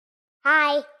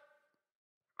Hi.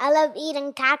 I love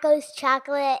eating tacos,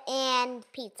 chocolate, and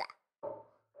pizza.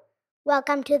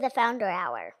 Welcome to the Founder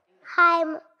Hour. Hi,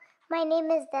 my name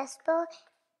is Despo,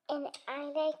 and I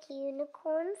like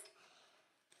unicorns.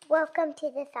 Welcome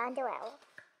to the Founder Hour.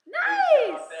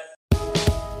 Nice!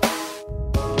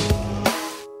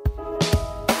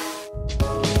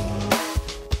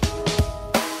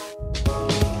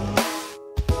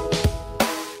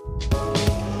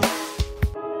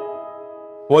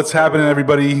 What's happening,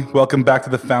 everybody? Welcome back to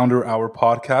the Founder Hour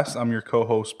podcast. I'm your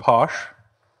co-host, Posh.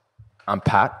 I'm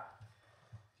Pat.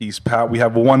 He's Pat. We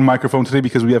have one microphone today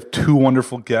because we have two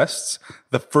wonderful guests.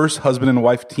 The first husband and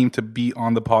wife team to be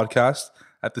on the podcast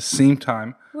at the same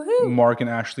time. Woohoo! Marc and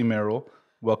Ashley Merrill.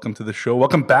 Welcome to the show.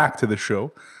 Welcome back to the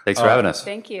show. Thanks for having us.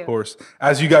 Thank you. Of course.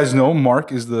 As you guys know, Marc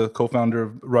is the co-founder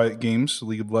of Riot Games,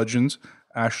 League of Legends.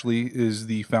 Ashley is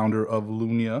the founder of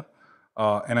Lunya.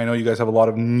 And I know you guys have a lot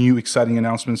of new, exciting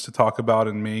announcements to talk about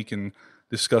and make and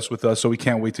discuss with us, so we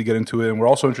can't wait to get into it. And we're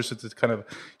also interested to kind of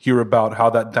hear about how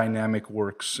that dynamic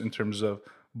works in terms of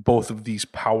both of these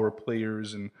power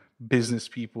players and business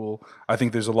people. I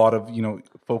think there's a lot of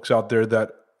folks out there that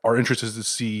are interested to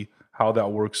see how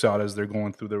that works out as they're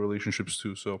going through their relationships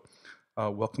too. So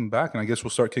welcome back. And I guess we'll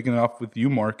start kicking it off with you,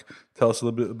 Marc. Tell us a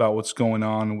little bit about what's going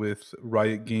on with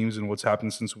Riot Games and what's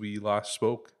happened since we last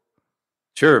spoke.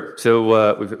 Sure.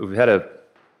 So we've had a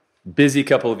busy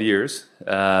couple of years,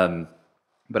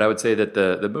 but I would say that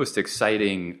the most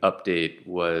exciting update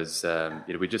was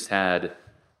we just had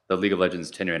the League of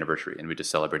Legends 10-year anniversary, and we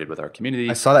just celebrated with our community.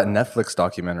 I saw that Netflix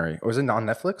documentary. Or was it on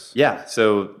Netflix? Yeah.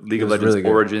 So League of Legends really good.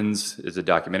 Origins is a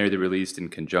documentary that we released in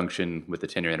conjunction with the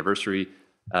 10-year anniversary,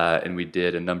 and we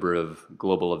did a number of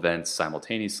global events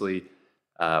simultaneously,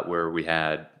 where we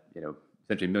had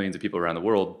essentially millions of people around the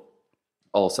world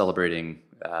all celebrating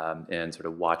and sort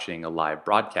of watching a live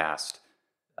broadcast,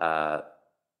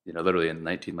 literally in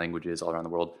 19 languages all around the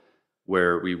world,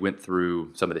 where we went through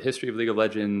some of the history of League of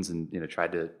Legends and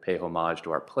tried to pay homage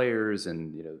to our players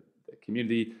and the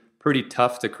community. Pretty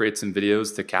tough to create some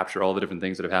videos to capture all the different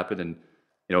things that have happened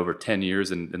in over 10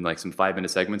 years in like some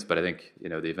 5-minute segments, but I think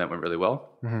the event went really well.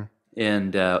 Mm-hmm.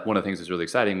 And one of the things that was really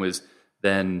exciting was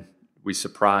then we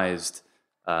surprised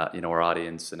our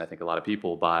audience and I think a lot of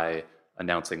people by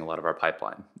announcing a lot of our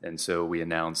pipeline. And so we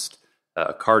announced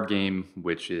a card game,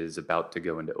 which is about to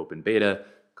go into open beta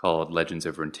called Legends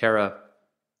of Runeterra.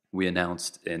 We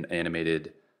announced an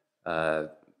animated,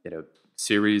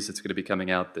 series that's going to be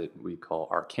coming out that we call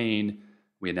Arcane.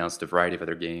 We announced a variety of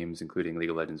other games, including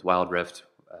League of Legends Wild Rift,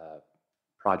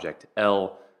 Project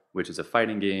L, which is a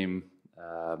fighting game,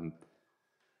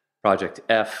 Project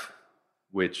F,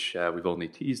 which we've only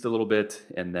teased a little bit,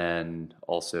 and then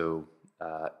also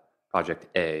Project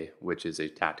A, which is a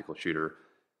tactical shooter,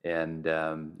 and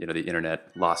the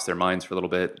internet lost their minds for a little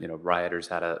bit. Rioters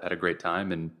had a great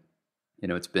time, and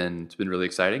it's been really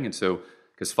exciting. And so,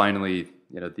 because finally,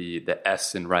 the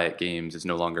S in Riot Games is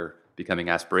no longer becoming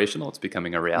aspirational; it's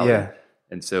becoming a reality. Yeah.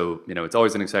 And so, it's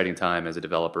always an exciting time as a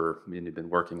developer. You've been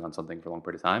working on something for a long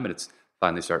period of time, and it's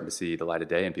finally starting to see the light of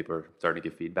day, and people are starting to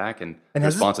give feedback, and the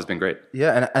response has been great.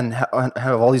 Yeah, and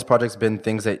have all these projects been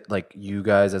things that like you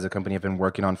guys as a company have been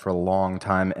working on for a long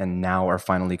time, and now are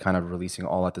finally kind of releasing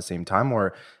all at the same time,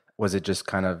 or was it just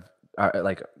kind of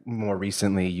like more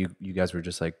recently you guys were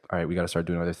just like, all right, we got to start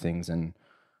doing other things? And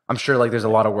I'm sure like there's a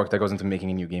lot of work that goes into making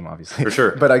a new game, obviously. For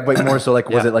sure. but more so like,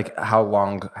 was it like how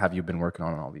long have you been working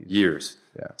on all these? Years.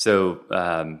 Yeah.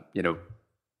 So,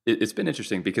 it's been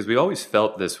interesting because we always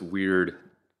felt this weird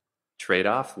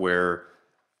trade-off where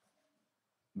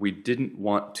we didn't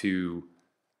want to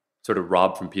sort of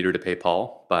rob from Peter to pay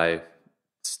Paul by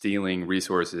stealing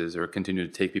resources or continue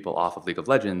to take people off of League of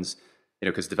Legends,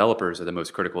 because developers are the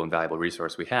most critical and valuable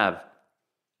resource we have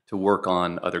to work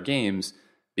on other games,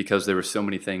 because there were so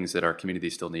many things that our community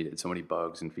still needed, so many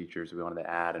bugs and features we wanted to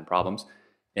add and problems.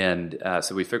 And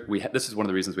so this is one of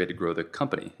the reasons we had to grow the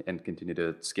company and continue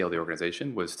to scale the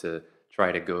organization, was to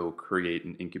try to go create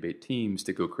and incubate teams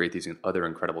to go create these other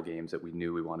incredible games that we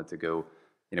knew we wanted to go,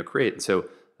 create. And so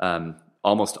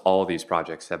almost all of these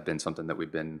projects have been something that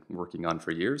we've been working on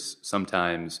for years.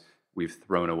 Sometimes we've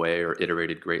thrown away or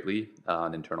iterated greatly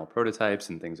on internal prototypes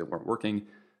and things that weren't working.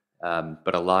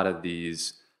 But a lot of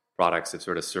these products have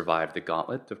sort of survived the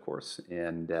gauntlet, of course,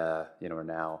 and are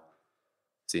now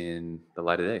seeing the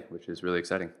light of day, which is really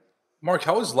exciting. Marc,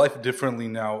 how is life differently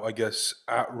now, I guess,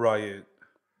 at Riot?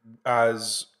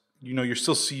 As you're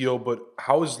still CEO, but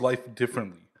how is life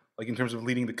differently, like in terms of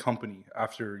leading the company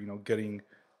after getting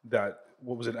that?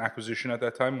 What was it, an acquisition at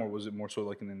that time, or was it more so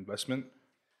like an investment?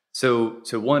 So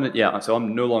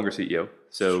I'm no longer CEO.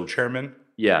 So chairman.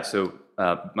 Yeah. So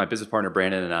my business partner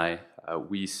Brandon and I,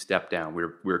 we stepped down. We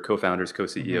were co-founders,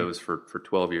 co-CEOs for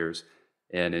 12 years,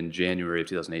 and in January of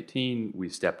 2018, we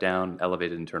stepped down,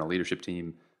 elevated internal leadership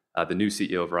team. The new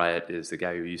CEO of Riot is the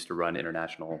guy who used to run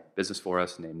international business for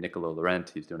us, named Niccolo Laurent.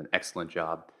 He's doing an excellent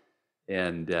job,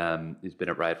 and he's been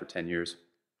at Riot for 10 years.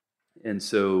 And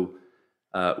so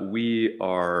we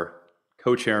are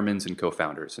co-chairmans and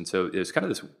co-founders. And so it's kind of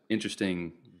this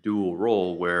interesting dual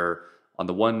role where on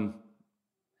the one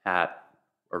hat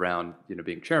around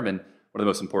being chairman, one of the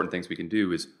most important things we can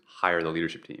do is hire the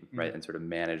leadership team, right? And sort of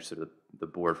manage sort of the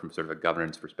board from sort of a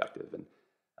governance perspective. And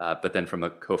but then from a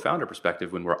co-founder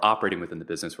perspective, when we're operating within the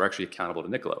business, we're actually accountable to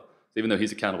Niccolo. So even though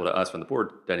he's accountable to us from the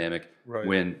board dynamic,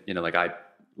 when like I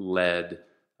led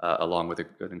along with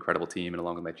an incredible team and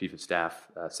along with my chief of staff,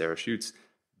 Sarah Schutz,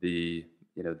 the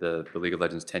League of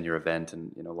Legends 10-year event,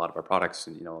 and a lot of our products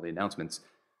and all the announcements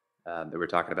that we're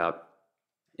talking about.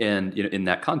 And in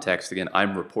that context, again,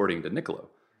 I'm reporting to Niccolo,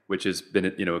 which has been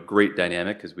a great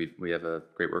dynamic because we have a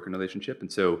great working relationship,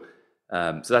 and so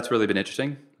that's really been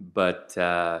interesting. But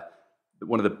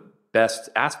one of the best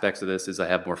aspects of this is I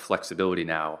have more flexibility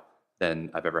now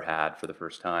than I've ever had for the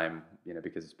first time,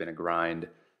 because it's been a grind.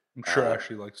 I'm sure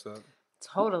Ashley likes that.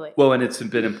 Totally. Well, and it's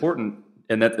been important,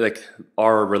 and that like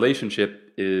our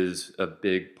relationship is a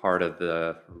big part of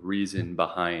the reason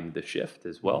behind the shift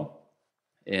as well.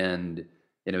 And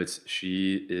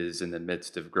she is in the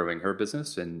midst of growing her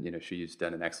business, and she's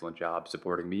done an excellent job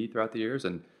supporting me throughout the years.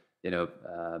 And it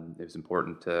was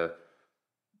important to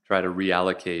try to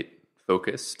reallocate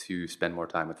focus to spend more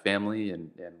time with family and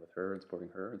with her and supporting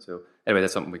her. And so anyway,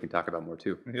 that's something we can talk about more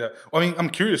too. Yeah. Well, I mean, I'm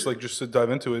curious, like just to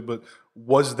dive into it, but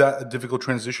was that a difficult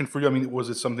transition for you? I mean, was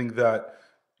it something that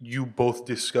you both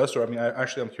discussed, or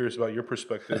I'm curious about your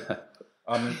perspective.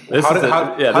 How did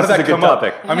that come up?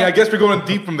 I mean, I guess we're going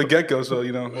deep from the get-go, so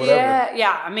whatever.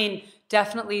 Yeah. I mean,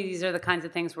 definitely these are the kinds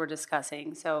of things we're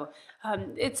discussing. So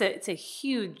it's a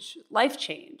huge life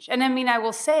change. And I mean, I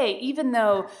will say, even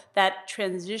though that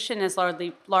transition has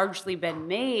largely been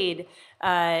made,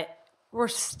 we're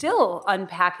still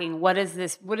unpacking what is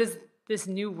this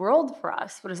new world for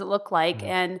us? What does it look like?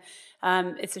 And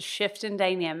it's a shift in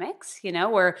dynamics,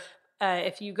 where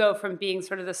if you go from being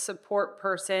sort of the support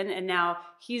person, and now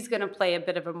he's going to play a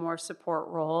bit of a more support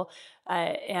role,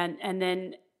 and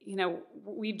then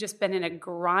we've just been in a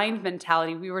grind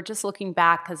mentality. We were just looking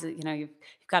back because you've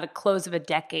got a close of a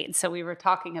decade, so we were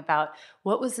talking about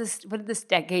what did this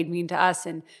decade mean to us,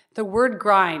 and the word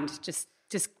grind just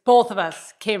both of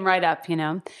us came right up,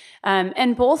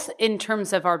 and both in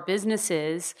terms of our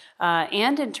businesses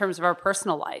and in terms of our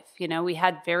personal life. We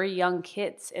had very young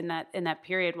kids in that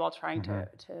period while trying to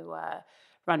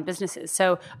run businesses.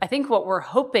 So I think what we're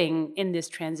hoping in this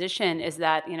transition is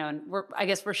that, and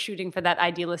we're shooting for that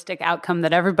idealistic outcome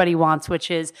that everybody wants,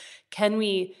 which is, can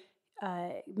we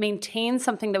maintain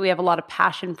something that we have a lot of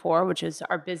passion for, which is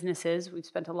our businesses we've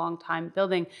spent a long time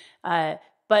building,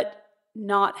 but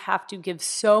not have to give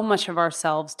so much of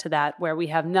ourselves to that where we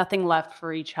have nothing left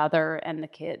for each other and the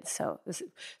kids. So this is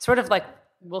sort of like,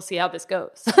 we'll see how this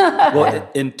goes.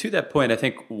 Well, and to that point, I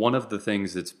think one of the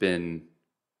things that's been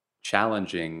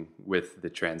challenging with the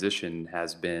transition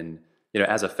has been,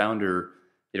 as a founder,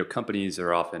 companies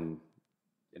are often,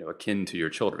 akin to your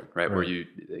children, right? Where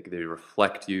they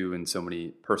reflect you in so many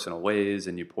personal ways,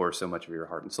 and you pour so much of your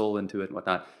heart and soul into it and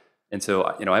whatnot. And so,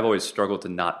 I've always struggled to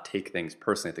not take things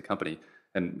personally at the company.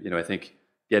 And, I think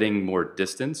getting more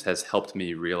distance has helped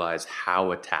me realize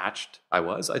how attached I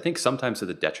was. I think sometimes to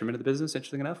the detriment of the business,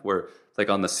 interesting enough, where it's like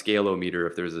on the scale-o-meter,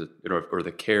 if there's or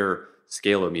the care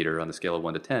scale-o-meter on the scale of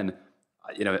 1 to 10,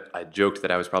 I joked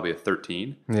that I was probably a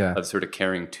 13 of sort of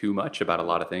caring too much about a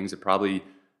lot of things. It probably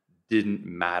didn't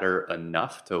matter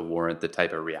enough to warrant the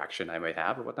type of reaction I might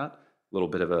have or whatnot. A little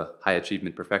bit of a high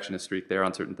achievement perfectionist streak there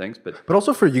on certain things, but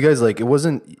also for you guys, like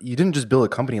you didn't just build a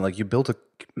company, like you built a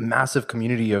massive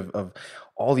community of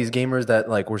all these gamers that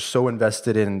like were so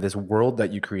invested in this world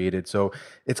that you created. So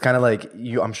it's kind of like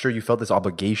I'm sure you felt this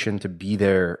obligation to be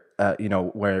there,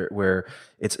 where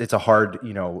it's a hard,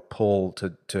 pull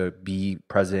to be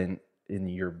present in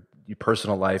your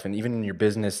personal life and even in your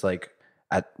business, like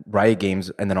at Riot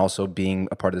Games, and then also being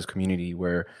a part of this community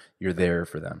where you're there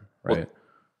for them, right? Well,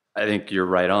 I think you're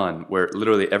right on, where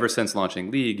literally ever since launching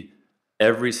League,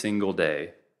 every single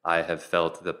day I have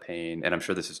felt the pain, and I'm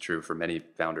sure this is true for many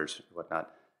founders and whatnot,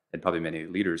 and probably many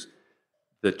leaders,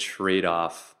 the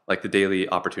trade-off, like the daily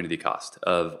opportunity cost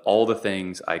of all the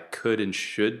things I could and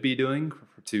should be doing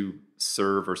to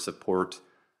serve or support,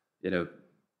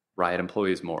 Riot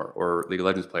employees more, or League of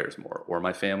Legends players more, or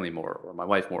my family more, or my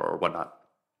wife more, or whatnot.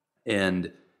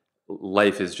 And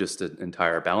life is just an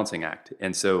entire balancing act.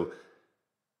 And so,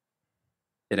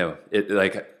 it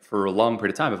like for a long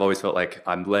period of time, I've always felt like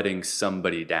I'm letting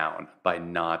somebody down by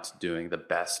not doing the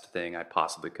best thing I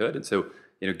possibly could. And so,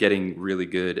 getting really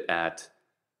good at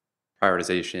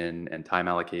prioritization and time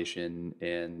allocation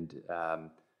and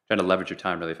trying to leverage your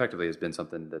time really effectively has been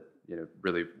something that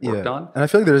really worked on. And I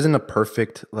feel like there isn't a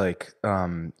perfect like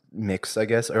mix, I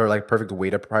guess, or like perfect way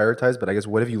to prioritize. But I guess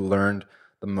what have you learned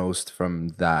the most from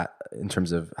that in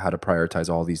terms of how to prioritize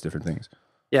all these different things?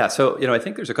 Yeah, so I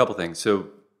think there's a couple things. So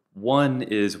one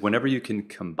is whenever you can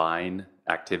combine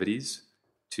activities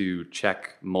to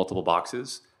check multiple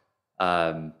boxes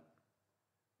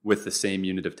with the same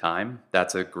unit of time,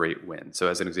 that's a great win. So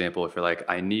as an example, if you're like,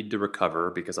 I need to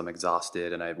recover because I'm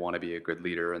exhausted and I want to be a good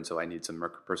leader, and so I need some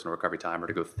personal recovery time or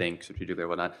to go think strategically or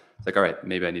whatnot, it's like, all right,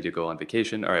 maybe I need to go on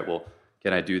vacation. All right, well,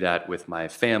 can I do that with my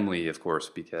family, of course,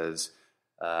 because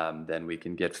then we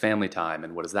can get family time,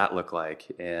 and what does that look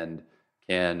like? And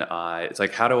it's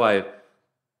like, how do I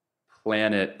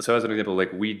plan it? So as an example,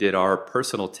 like we did our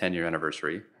personal 10-year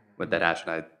anniversary with that Ash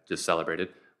and I just celebrated,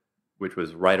 which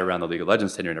was right around the League of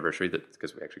Legends 10-year anniversary,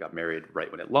 because we actually got married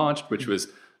right when it launched, which was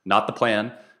not the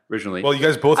plan originally. Well, you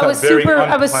guys both I was had very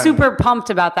I was unplanned- super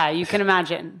pumped about that. You can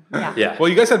imagine. Yeah. Yeah. Well,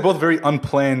 you guys had both very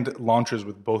unplanned launches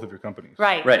with both of your companies.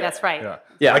 Right. Right. That's right. Yeah.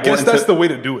 Yeah, I guess well, that's so- the way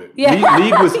to do it. Yeah.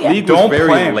 League was Don't very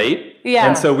plan. late. Yeah.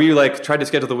 And so we like tried to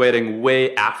schedule the wedding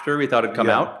way after we thought it'd come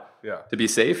out Yeah. to be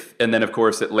safe. And then of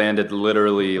course it landed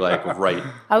literally like right.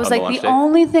 I was on like, launch the day.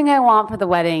 only thing I want for the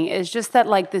wedding is just that,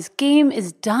 like, this game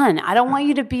is done. I don't want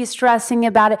you to be stressing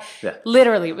about it. Yeah.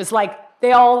 Literally, it was like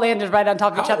they all landed right on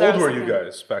top of each How other. I old was were you like,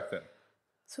 guys back then?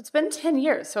 So it's been 10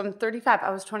 years. So I'm 35.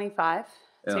 I was 25.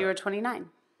 So Yeah. you were 29.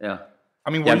 Yeah. I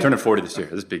mean, Yeah, I'm were turning 40 this year.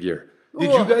 This is a big year.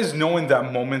 did you guys know in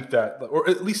that moment that, or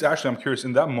at least actually, I'm curious,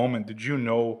 in that moment, did you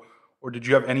know, or did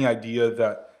you have any idea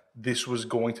that this was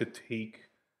going to take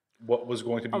what was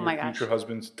going to be my your gosh. future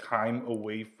husband's time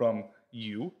away from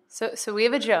you? So we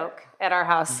have a joke at our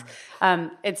house.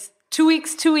 It's 2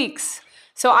 weeks, 2 weeks.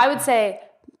 So I would say,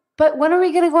 but when are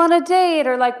we going to go on a date?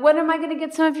 Or like, when am I going to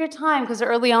get some of your time? Because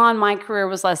early on, my career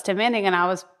was less demanding and I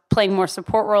was playing more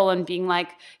support role and being like,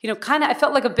 kind of, I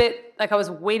felt like a bit like I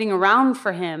was waiting around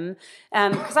for him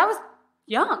because I was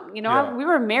young. Yeah. We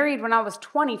were married when I was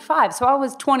 25. So I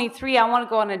was 23. I want to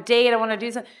go on a date. I want to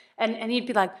do something. And he'd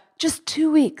be like, just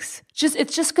 2 weeks.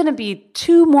 It's just going to be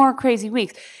 2 more crazy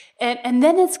weeks. And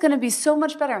then it's going to be so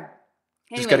much better.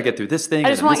 Just got to get through this thing. I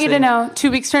just and want this you to thing. know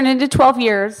 2 weeks turned into 12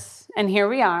 years. And here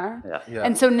we are. Yeah.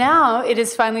 And so now it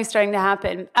is finally starting to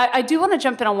happen. I do want to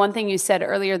jump in on one thing you said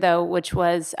earlier, though, which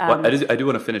was... Well, I do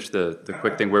want to finish the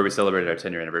quick thing where we celebrated our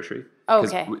 10-year anniversary.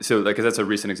 Okay. So because that's a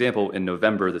recent example. In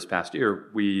November this past year,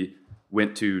 we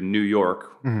went to New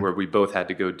York, where we both had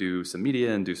to go do some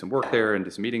media and do some work there and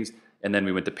do some meetings. And then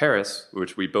we went to Paris,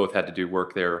 which we both had to do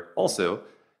work there also.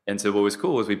 And so what was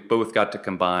cool is we both got to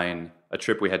combine a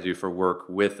trip we had to do for work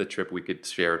with a trip we could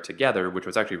share together, which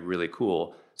was actually really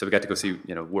cool. So we got to go see,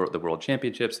 the World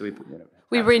Championships. So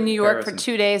we were in New York Paris for and-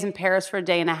 2 days and Paris for a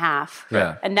day and a half.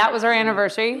 Yeah. And that was our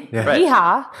anniversary. Yeah. Right.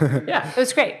 Yeehaw. Yeah. It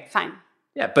was great. Fine.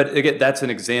 Yeah, but again, that's an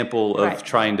example of Right.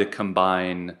 trying to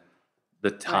combine the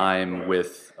time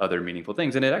with other meaningful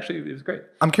things, and it was great.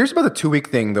 I'm curious about the 2 week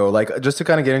thing though. Like just to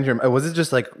kind of get into your, was it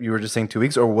just like you were just saying 2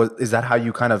 weeks, or is that how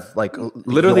you kind of like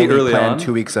Literally you only early planned on.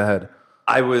 2 weeks ahead?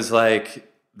 I was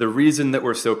like, the reason that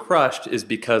we're so crushed is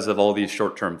because of all these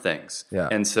short-term things. Yeah.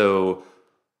 And so,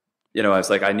 I was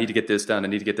like, I need to get this done. I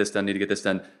need to get this done. I need to get this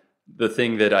done. The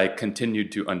thing that I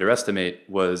continued to underestimate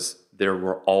was there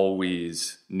were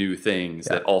always new things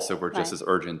that also were just Right. as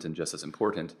urgent and just as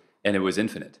important. And it was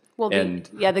infinite. Well, and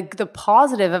the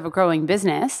positive of a growing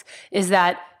business is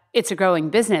that it's a growing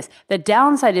business. The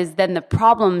downside is then the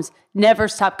problems never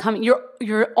stop coming.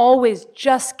 You're always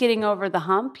just getting over the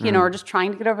hump, or just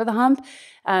trying to get over the hump.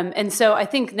 And so I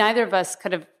think neither of us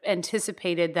could have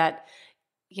anticipated that,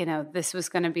 this was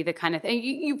going to be the kind of thing.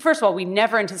 You first of all, we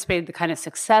never anticipated the kind of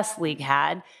success League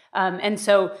had. And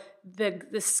so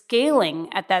the scaling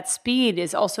at that speed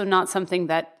is also not something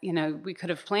that, we could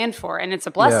have planned for. And it's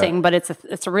a blessing, but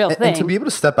it's a real thing. And to be able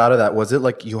to step out of that, was it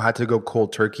like you had to go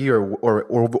cold turkey, or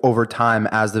over time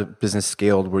as the business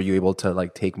scaled, were you able to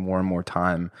like take more and more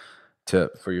time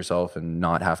for yourself and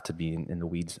not have to be in the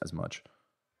weeds as much?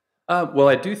 Well,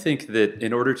 I do think that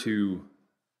in order to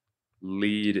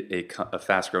lead a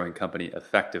fast-growing company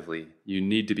effectively, you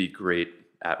need to be great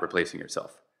at replacing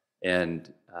yourself.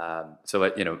 And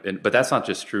but that's not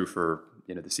just true for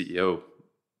the CEO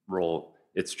role.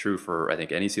 It's true for I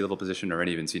think any C-level position or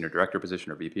any even senior director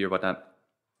position or VP or whatnot.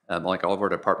 like all of our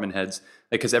department heads,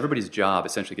 because everybody's job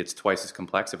essentially gets twice as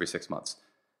complex every 6 months,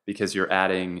 because you're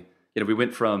adding, we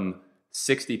went from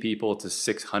 60 people to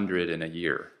 600 in a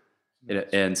year.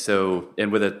 And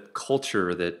with a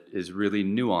culture that is really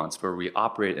nuanced, where we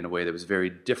operate in a way that was very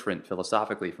different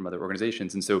philosophically from other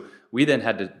organizations. And so we then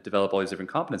had to develop all these different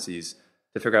competencies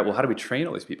to figure out, well, how do we train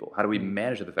all these people? How do we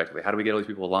manage them effectively? How do we get all these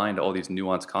people aligned to all these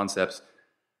nuanced concepts,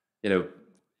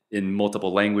 in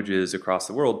multiple languages across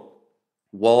the world,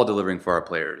 while delivering for our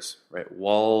players, right?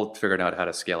 While figuring out how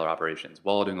to scale our operations,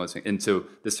 while doing those things. And so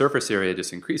the surface area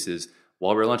just increases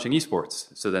while we're launching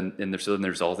esports. So then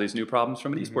there's all these new problems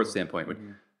from an esports standpoint.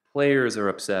 When players are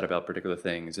upset about particular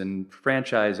things, and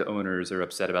franchise owners are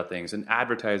upset about things, and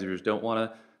advertisers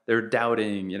they're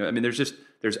doubting,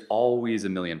 there's always a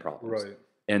million problems. Right.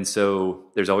 And so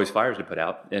there's always fires to put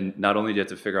out. And not only do you have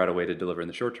to figure out a way to deliver in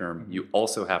the short term, you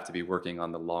also have to be working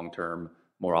on the long-term,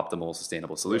 more optimal,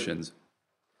 sustainable solutions.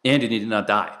 Right. And you need to not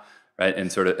die, right?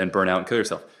 And burn out and kill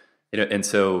yourself. And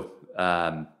so,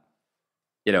 I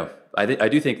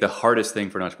do think the hardest thing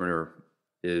for an entrepreneur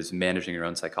is managing your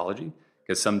own psychology,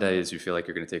 because some days you feel like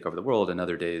you're going to take over the world, and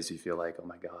other days you feel like, oh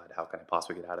my God, how can I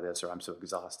possibly get out of this? Or I'm so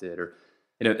exhausted, or,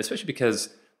 especially because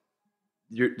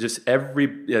you're just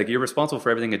you're responsible for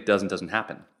everything that doesn't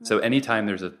happen. Mm-hmm. So anytime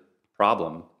there's a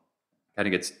problem, kind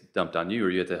of gets dumped on you, or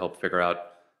you have to help figure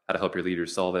out how to help your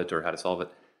leaders solve it, or how to solve it,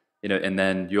 and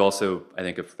then you also, I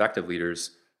think, effective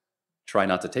leaders try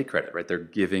not to take credit, right? They're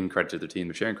giving credit to their team,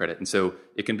 they're sharing credit. And so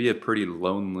it can be a pretty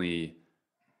lonely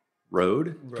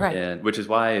road. Right. And which is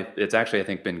why it's actually, I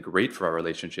think, been great for our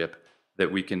relationship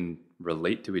that we can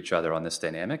relate to each other on this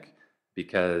dynamic,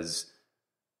 because,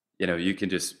 you can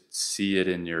just see it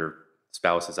in your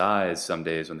spouse's eyes some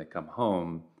days when they come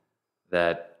home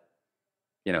that,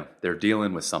 they're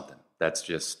dealing with something that's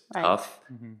just tough,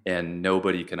 and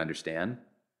nobody can understand.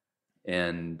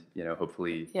 And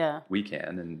hopefully we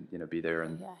can, and be there.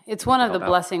 And it's one of the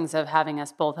blessings of having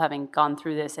us both having gone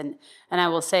through this, and I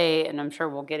will say, and I'm sure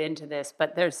we'll get into this,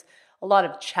 but there's a lot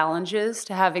of challenges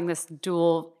to having this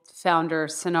dual founder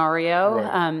scenario.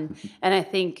 Right. And I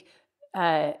think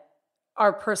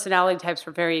our personality types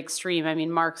were very extreme. I mean,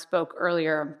 Marc spoke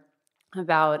earlier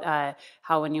about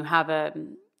how when you have a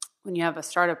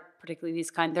startup, particularly these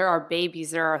kind, there are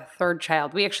babies, there are a third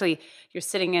child. You're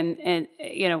sitting in,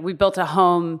 we built a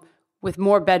home with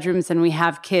more bedrooms than we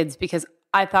have kids, because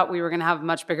I thought we were going to have a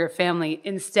much bigger family.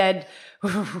 Instead,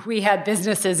 we had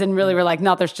businesses, and really were like,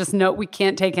 no, we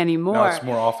can't take any more. Now it's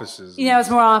more offices. It's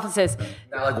more offices.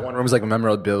 Now, like, one room's like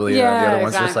memorabilia, the other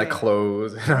one's just like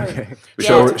clothes. Right.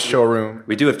 Showroom.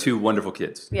 We do have two wonderful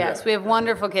kids. Yes, we have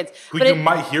wonderful kids. Who you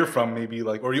might hear from, maybe,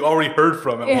 or you already heard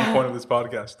from at one point of this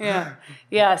podcast.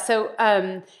 Yeah. So,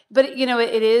 but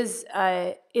it is.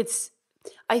 I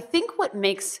think what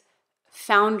makes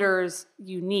founders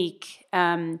unique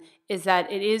is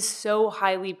that it is so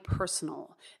highly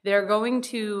personal. They're going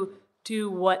to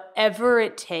do whatever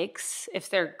it takes, if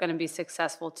they're going to be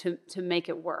successful, to make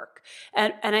it work.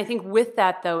 And I think with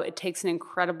that, though, it takes an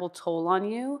incredible toll on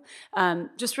you,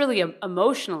 just really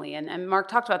emotionally. And Marc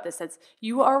talked about this, that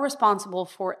you are responsible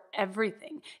for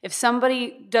everything. If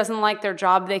somebody doesn't like their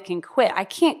job, they can quit. I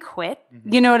can't quit.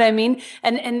 Mm-hmm. You know what I mean?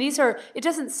 And these are, it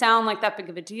doesn't sound like that big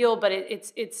of a deal, but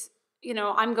it's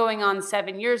I'm going on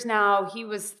 7 years now. He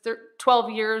was 12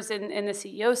 years in the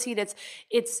CEO seat.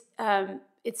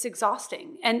 It's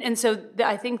exhausting. And so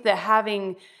I think that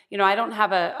having, I don't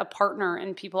have a partner,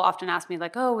 and people often ask me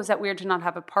like, oh, was that weird to not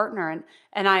have a partner?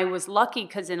 And I was lucky,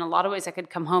 because in a lot of ways I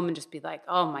could come home and just be like,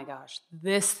 oh my gosh,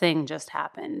 this thing just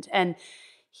happened. And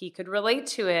he could relate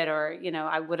to it, or,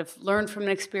 I would have learned from an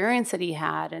experience that he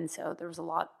had. And so there was a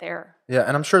lot there. Yeah.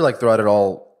 And I'm sure throughout it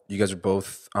all, you guys are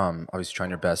both obviously trying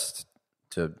your best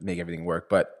to make everything work.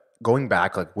 But going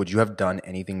back, would you have done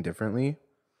anything differently?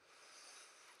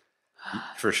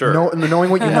 For sure. Knowing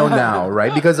what you know now,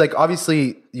 right? Because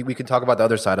obviously we can talk about the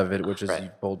other side of it, which is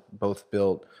you both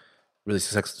built really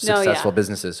successful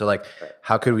businesses. So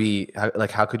how could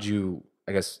you,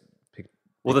 I guess,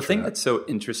 the thing that's so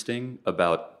interesting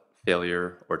about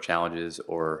failure or challenges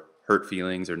or hurt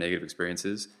feelings or negative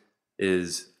experiences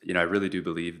is, I really do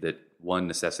believe that, one,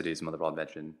 necessity, as Mother Ball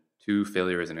mentioned. Two,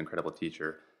 failure is an incredible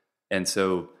teacher. And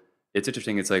so it's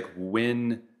interesting. It's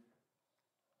when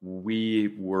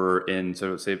we were in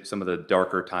say some of the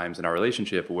darker times in our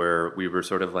relationship, where we were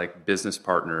sort of like business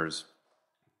partners,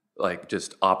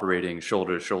 just operating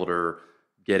shoulder to shoulder,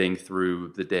 getting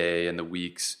through the day and the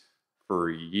weeks for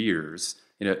years,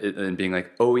 and being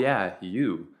like, oh yeah,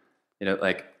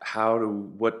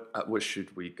 what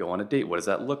should we go on a date? What does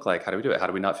that look like? How do we do it? How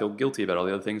do we not feel guilty about all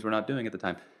the other things we're not doing at the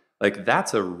time?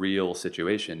 That's a real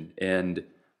situation. And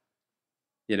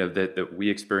that we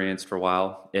experienced for a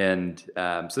while. And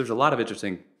so there's a lot of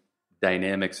interesting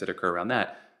dynamics that occur around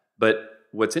that. But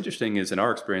what's interesting is in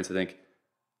our experience, I think,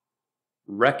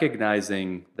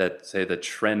 recognizing that, say, the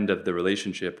trend of the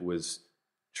relationship was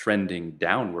trending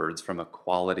downwards from a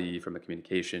quality, from a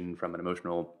communication, from an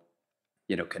emotional,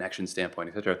 connection standpoint,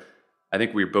 et cetera. I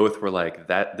think we both were like,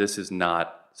 that this is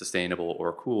not sustainable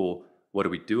or cool. What do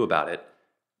we do about it?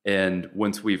 And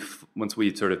once we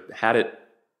sort of had it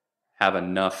have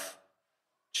enough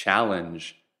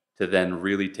challenge to then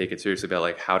really take it seriously about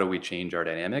like, how do we change our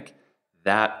dynamic?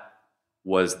 That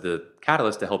was the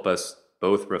catalyst to help us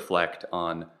both reflect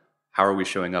on how are we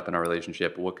showing up in our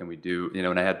relationship? What can we do?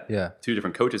 And I had 2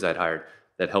 different coaches I'd hired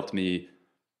that helped me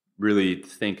really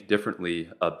think differently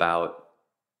about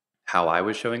how I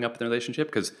was showing up in the relationship,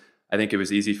 because I think it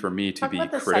was easy for me to be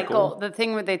about the critical. Cycle, the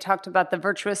thing where they talked about the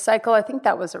virtuous cycle, I think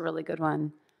that was a really good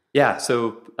one. Yeah.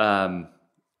 So,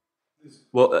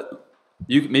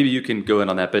 maybe you can go in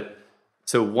on that. But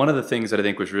so one of the things that I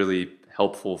think was really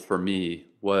helpful for me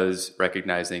was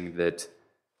recognizing that,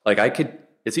 like,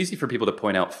 it's easy for people to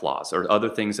point out flaws or other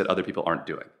things that other people aren't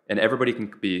doing. And everybody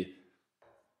can be,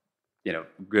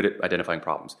 good at identifying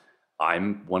problems.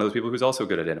 I'm one of those people who's also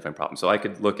good at identifying problems. So I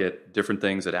could look at different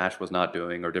things that Ash was not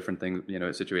doing, or different things,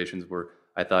 situations where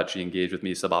I thought she engaged with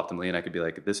me suboptimally, and I could be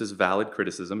like, this is valid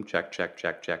criticism, check, check,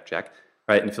 check, check, check,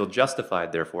 right? And feel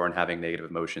justified, therefore, in having negative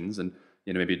emotions and,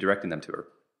 maybe directing them to her.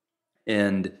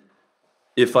 And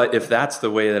if that's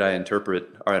the way that I interpret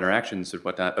our interactions and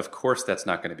whatnot, of course that's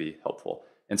not going to be helpful.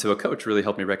 And so a coach really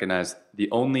helped me recognize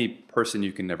the only person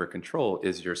you can never control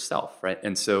is yourself, right?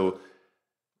 And so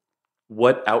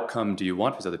what outcome do you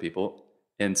want with other people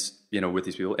and, with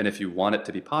these people? And if you want it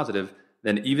to be positive,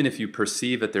 then even if you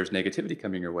perceive that there's negativity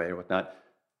coming your way or whatnot,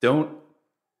 don't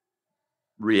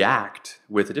react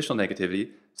with additional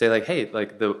negativity. Say like, hey,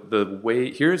 like the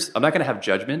way, I'm not going to have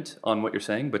judgment on what you're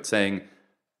saying, but saying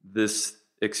this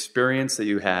experience that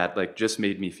you had, like, just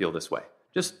made me feel this way.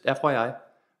 Just FYI,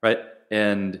 right?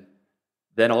 And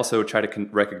then also try to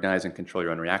recognize and control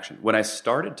your own reaction. When I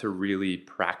started to really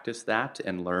practice that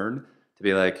and learn to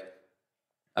be like,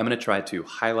 I'm going to try to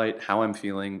highlight how I'm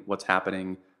feeling, what's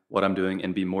happening, what I'm doing,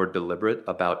 and be more deliberate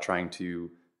about trying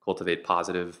to cultivate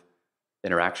positive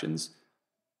interactions,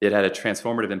 it had a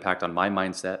transformative impact on my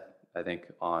mindset, I think,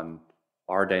 on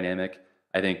our dynamic.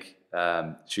 I think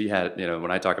she had,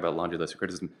 when I talk about laundry list of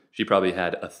criticism, she probably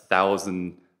had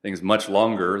 1,000 things much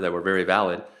longer that were very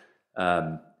valid.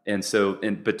 But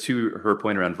to her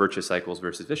point around virtuous cycles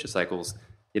versus vicious cycles,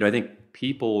 I think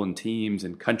people and teams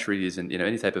and countries and,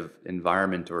 any type of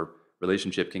environment or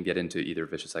relationship can get into either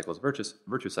vicious cycles or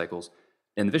virtuous cycles.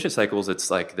 In the vicious cycles, it's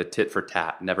like the tit for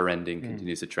tat, never ending,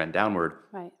 continues to trend downward.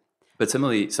 Right. But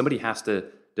similarly, somebody has to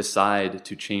decide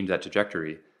to change that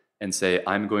trajectory and say,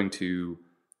 I'm going to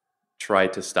try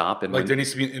to stop. And there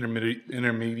needs to be an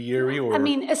intermediary, or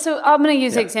so I'm going to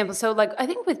use an example. So like, I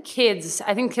think with kids,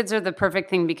 kids are the perfect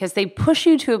thing because they push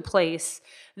you to a place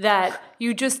that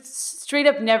you just straight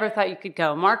up never thought you could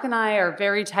go. Marc and I are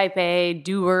very type A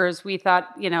doers. We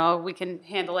thought, we can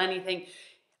handle anything.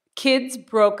 Kids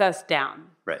broke us down.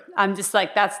 Right. I'm just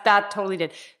like, that totally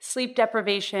did. Sleep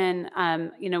deprivation.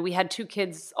 We had 2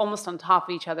 kids almost on top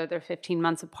of each other. They're 15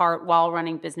 months apart while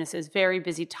running businesses. Very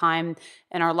busy time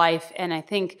in our life. And I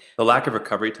think the lack of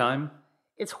recovery time,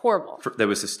 it's horrible. That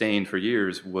was sustained for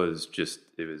years was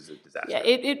it was a disaster. Yeah,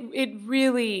 it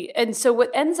really, and so what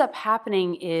ends up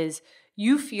happening is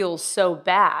you feel so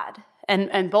bad.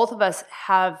 And both of us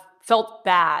have felt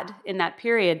bad in that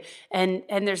period. And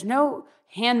there's no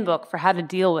handbook for how to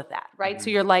deal with that, right? Mm-hmm. So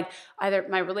you're like, either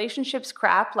my relationship's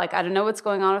crap, like I don't know what's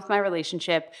going on with my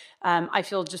relationship. I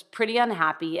feel just pretty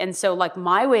unhappy. And so like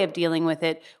my way of dealing with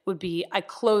it would be I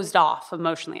closed off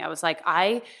emotionally. I was like,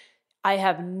 I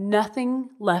have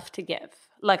nothing left to give.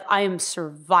 Like I am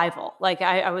survival. Like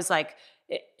I was like,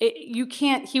 you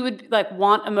can't, he would like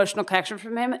want emotional connection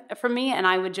from me. And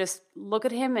I would just look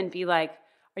at him and be like,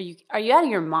 are you out of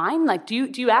your mind? Like, do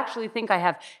you actually think I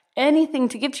have anything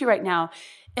to give to you right now?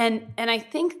 And I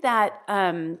think that,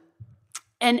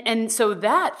 and so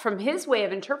that from his way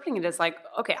of interpreting it is like,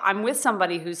 okay, I'm with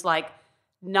somebody who's like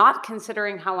not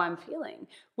considering how I'm feeling,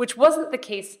 which wasn't the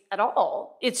case at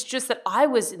all. It's just that I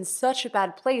was in such a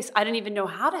bad place. I didn't even know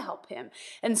how to help him.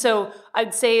 And so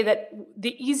I'd say that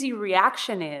the easy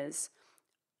reaction is,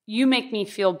 you make me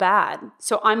feel bad,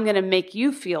 so I'm going to make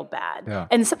you feel bad. Yeah.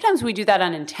 And sometimes we do that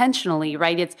unintentionally,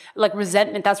 right? It's like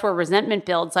resentment. That's where resentment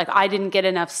builds. Like I didn't get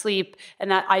enough sleep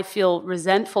and that I feel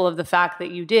resentful of the fact that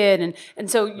you did. And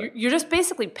so you're just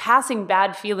basically passing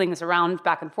bad feelings around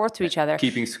back and forth to each other.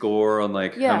 Keeping score on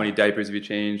like how many diapers have you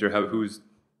changed or who's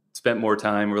spent more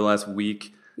time over the last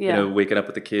week, waking up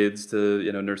with the kids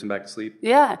to, nurse them back to sleep.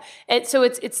 Yeah. So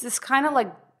it's this kind of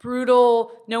like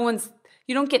brutal,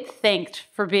 you don't get thanked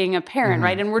for being a parent,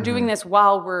 right? And we're doing this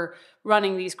while we're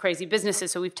running these crazy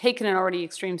businesses. So we've taken an already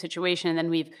extreme situation and then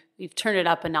we've turned it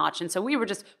up a notch. And so we were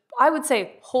just, I would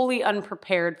say, wholly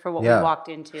unprepared for what we walked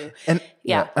into. And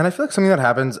and I feel like something that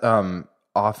happens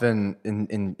often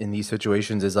in these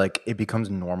situations is like it becomes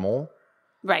normal.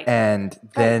 Right. And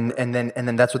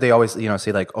then that's what they always,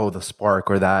 say like, oh, the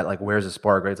spark or that, like, where's the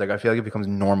spark? Right. It's like, I feel like it becomes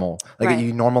normal. Like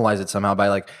you normalize it somehow by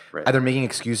like either making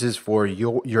excuses for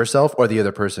yourself or the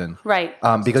other person. Right.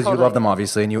 Because you love them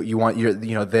obviously. And you want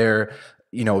they're,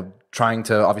 trying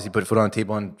to obviously put food on the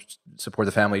table and support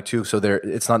the family too. So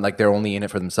it's not like they're only in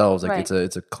it for themselves. Like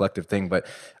it's a collective thing. But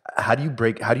how do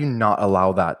you not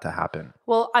allow that to happen?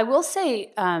 Well, I will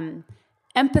say,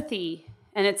 empathy.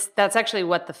 And that's actually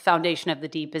what the foundation of the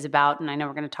deep is about. And I know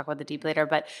we're going to talk about the deep later,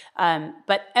 but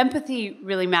empathy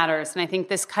really matters. And I think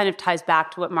this kind of ties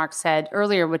back to what Marc said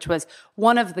earlier, which was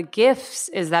one of the gifts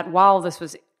is that while this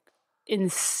was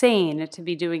insane to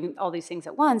be doing all these things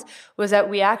at once, was that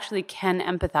we actually can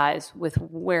empathize with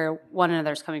where one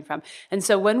another's coming from. And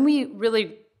so when we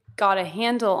really got a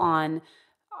handle on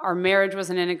our marriage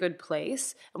wasn't in a good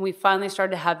place, and we finally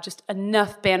started to have just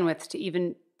enough bandwidth to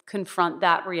even confront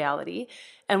that reality,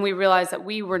 and we realized that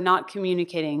we were not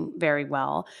communicating very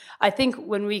well. I think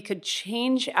when we could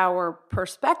change our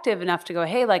perspective enough to go,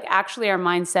 hey, like actually our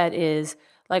mindset is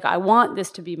like, I want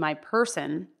this to be my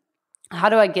person. How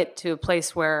do I get to a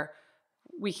place where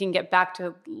we can get back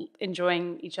to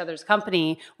enjoying each other's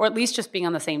company, or at least just being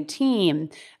on the same team?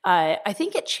 I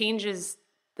think it changes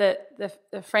the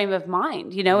frame of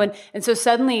mind, and so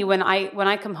suddenly when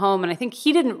I come home, and I think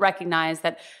he didn't recognize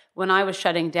that when I was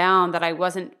shutting down, that I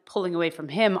wasn't pulling away from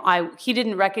him. He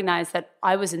didn't recognize that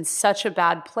I was in such a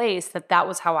bad place that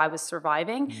was how I was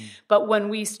surviving. But when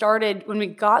we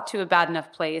got to a bad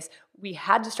enough place, we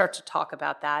had to start to talk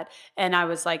about that. And I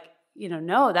was like,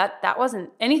 no, that wasn't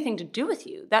anything to do with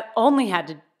you. That only had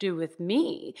to do with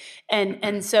me.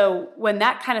 And so when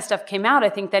that kind of stuff came out, I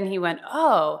think then he went,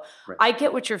 oh, I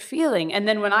get what you're feeling. And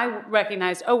then when I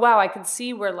recognized, oh, wow, I could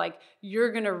see where like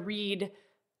you're going to read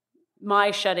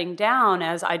my shutting down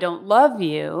as I don't love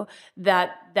you,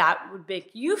 that would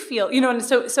make you feel, and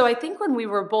so I think when we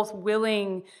were both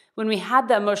willing, when we had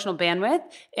the emotional bandwidth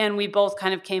and we both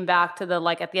kind of came back to the,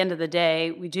 like, at the end of the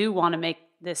day, we do want to make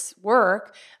this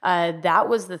work, that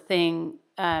was the thing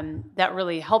that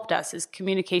really helped us, is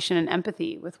communication and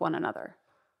empathy with one another.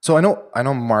 So I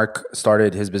know Marc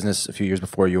started his business a few years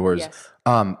before yours.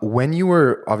 Yes. When you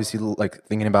were obviously like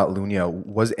thinking about Lunya,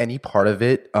 was any part of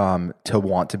it to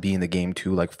want to be in the game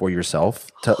too, like for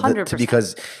yourself? 100%.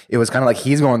 Because it was kind of like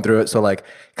he's going through it, so like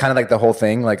kind of like the whole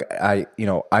thing, like I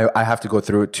have to go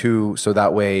through it too, so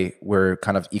that way we're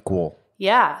kind of equal.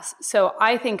 Yeah. So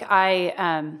I think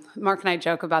Marc and I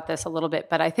joke about this a little bit,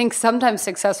 but I think sometimes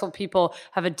successful people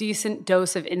have a decent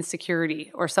dose of insecurity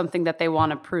or something that they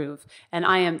want to prove.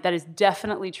 And that is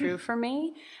definitely true for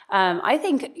me. I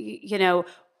think,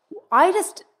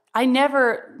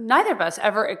 neither of us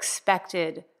ever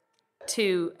expected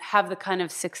to have the kind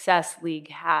of success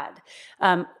League had.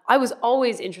 I was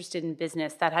always interested in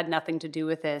business. That had nothing to do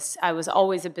with this. I was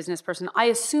always a business person. I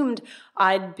assumed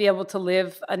I'd be able to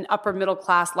live an upper middle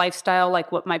class lifestyle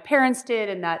like what my parents did,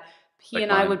 and that he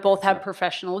and I would both have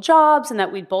professional jobs, and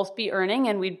that we'd both be earning,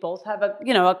 and we'd both have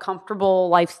a comfortable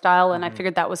lifestyle. And I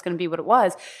figured that was going to be what it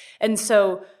was. And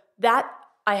so that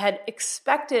I had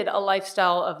expected a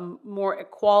lifestyle of more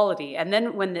equality. And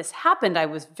then when this happened, I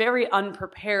was very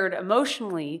unprepared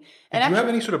emotionally. Did you have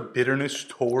any sort of bitterness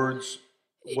towards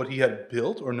what he had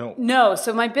built, or no? No.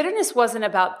 So my bitterness wasn't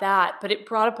about that, but it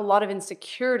brought up a lot of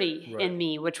insecurity in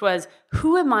me, which was,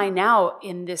 who am I now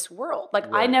in this world?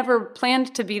 Like, I never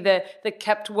planned to be the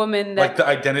kept woman. Like the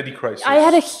identity crisis. I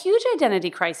had a huge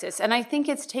identity crisis. And I think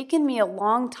it's taken me a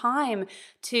long time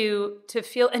to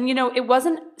feel, and it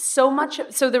wasn't so much.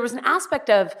 So there was an aspect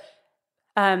of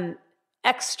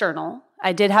external.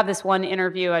 I did have this one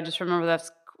interview. I just remember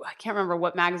I can't remember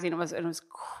what magazine it was. It was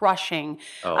crushing.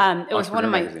 It was one of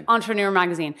my Entrepreneur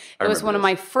magazine. It was one of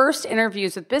my first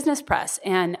interviews with business press,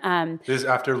 and this is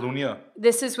after Lunya.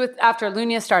 This is after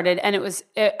Lunya started, and it was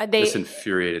This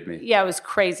infuriated me. Yeah, it was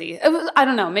crazy. I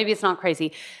don't know. Maybe it's not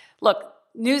crazy. Look,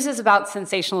 news is about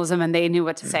sensationalism, and they knew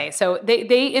what to say. So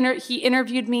he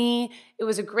interviewed me. It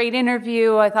was a great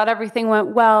interview. I thought everything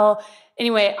went well.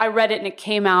 Anyway, I read it, and it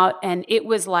came out, and it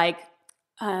was like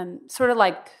sort of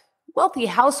like wealthy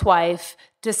housewife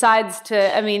decides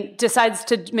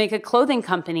to make a clothing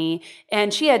company,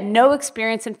 and she had no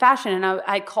experience in fashion. And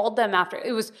I called them after.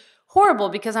 It was horrible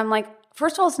because I'm like,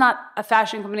 first of all, it's not a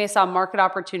fashion company. I saw a market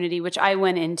opportunity, which I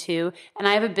went into, and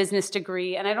I have a business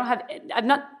degree, and I'm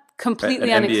not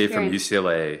completely an MBA unexperienced. from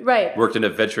UCLA, Right. Worked in a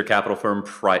venture capital firm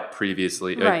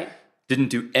previously, Right. Didn't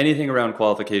do anything around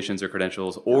qualifications or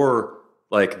credentials or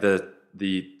like the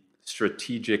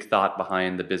strategic thought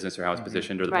behind the business or how it's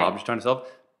positioned or the problem she's trying to solve.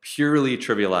 Purely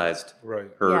trivialized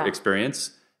her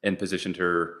experience and positioned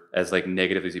her as like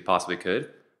negative as he possibly could,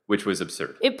 which was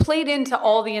absurd. It played into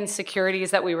all the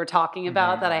insecurities that we were talking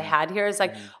about that I had here. Is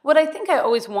like what I think I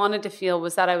always wanted to feel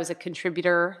was that I was a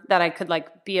contributor, that I could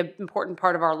like be an important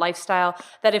part of our lifestyle,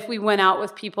 that if we went out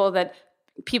with people that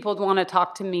people would want to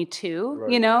talk to me too,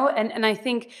 you know? And I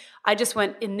think I just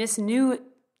went in this new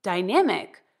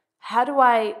dynamic,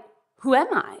 who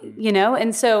am I, you know?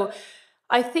 And so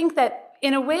I think that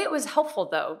in a way it was helpful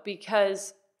though,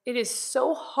 because it is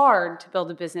so hard to build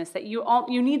a business that you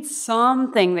need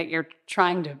something that you're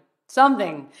trying to,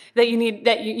 something that you need,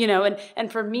 that you know,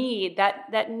 and for me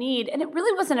that need, and it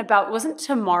really wasn't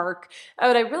to Marc.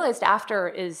 What I realized after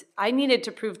is I needed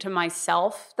to prove to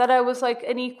myself that I was like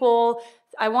an equal.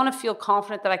 I want to feel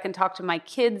confident that I can talk to my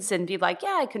kids and be like,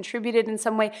 yeah, I contributed in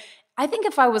some way. I think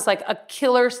if I was like a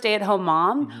killer stay-at-home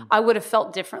mom, I would have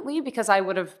felt differently because I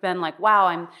would have been like, wow,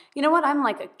 I'm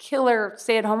like a killer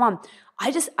stay-at-home mom.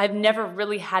 I've never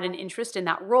really had an interest in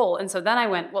that role. And so then I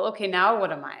went, well, okay, now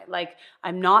what am I? Like,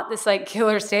 I'm not this like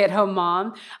killer stay-at-home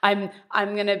mom. I'm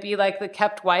going to be like the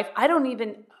kept wife. I don't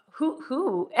even,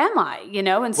 who am I, you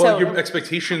know? And Well, so your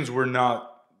expectations were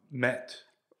not met.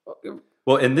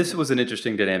 Well, and this was an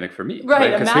interesting dynamic for me,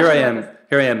 Right, Because here I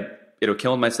am,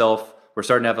 killing myself. We're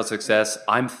starting to have a success.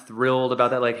 I'm thrilled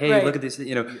about that. Like, hey, look at this.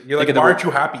 You know, you're like, why aren't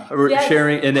you happy? Yes,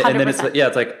 sharing, and then it's 100%.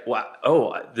 it's like, wow,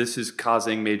 oh, this is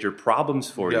causing major problems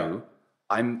for you.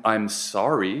 I'm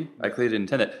sorry. I clearly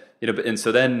didn't intend it. You know, but and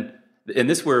so then, and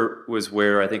this was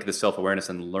where I think the self-awareness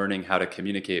and learning how to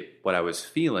communicate what I was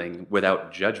feeling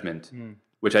without judgment,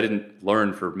 which I didn't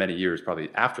learn for many years, probably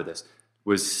after this,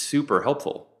 was super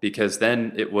helpful because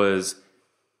then it was,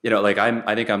 you know, like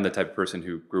I think I'm the type of person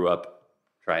who grew up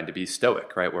trying to be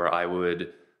stoic, right? Where I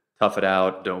would tough it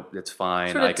out. It's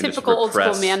fine. Sort of I can typical just repress,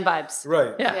 old school man vibes.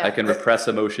 Right. Yeah, I can repress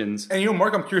emotions. And you know,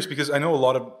 Marc, I'm curious because I know a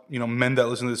lot of men that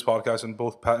listen to this podcast, and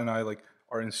both Pat and I like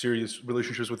are in serious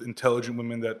relationships with intelligent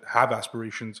women that have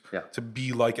aspirations to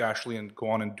be like Ashley and go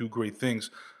on and do great things.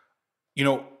 You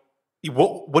know,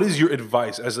 what is your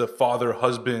advice as a father,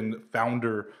 husband,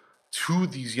 founder to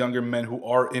these younger men who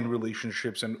are in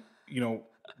relationships and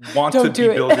want to be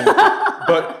building?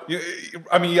 But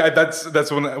I mean,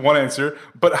 that's one answer.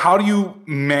 But how do you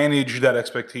manage that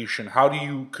expectation? How do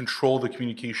you control the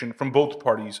communication from both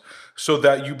parties so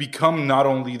that you become not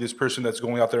only this person that's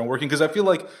going out there and working? Because I feel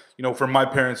like, for my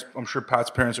parents, I'm sure Pat's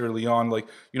parents early on,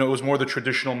 it was more the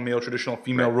traditional male, traditional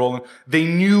female role. And they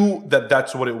knew that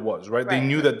that's what it was, right? They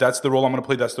knew that that's the role I'm going to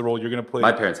play. That's the role you're going to play.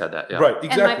 My parents had that, yeah. Right,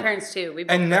 exactly. And my parents too.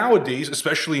 And nowadays,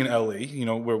 especially in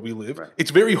LA, where we live,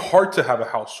 it's very hard to have a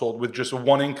household with just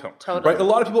one income. Totally. Right? A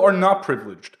lot of people are not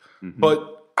privileged.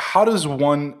 But how does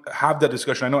one have that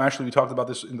discussion? I know, Ashley, we talked about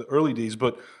this in the early days,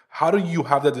 but how do you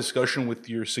have that discussion with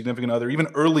your significant other, even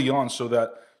early on, so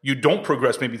that you don't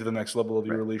progress maybe to the next level of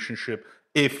your relationship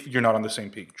if you're not on the same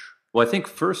page? Well, I think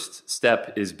first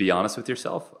step is be honest with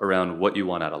yourself around what you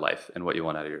want out of life and what you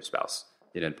want out of your spouse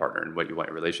and partner and what you want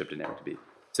your relationship dynamic to be.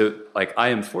 So, I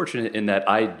am fortunate in that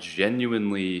I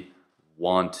genuinely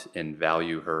want and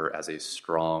value her as a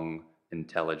strong,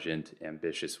 intelligent,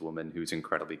 ambitious woman who's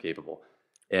incredibly capable.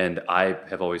 And I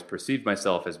have always perceived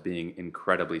myself as being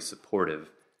incredibly supportive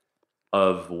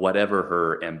of whatever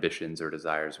her ambitions or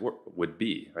desires would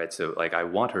be, right? So, I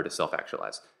want her to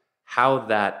self-actualize. How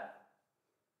that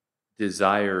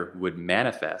desire would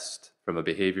manifest from a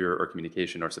behavior or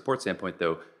communication or support standpoint,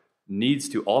 though, needs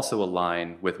to also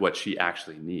align with what she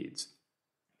actually needs.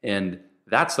 And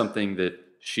that's something that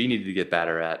she needed to get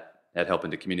better at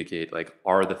helping to communicate,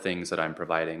 are the things that I'm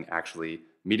providing actually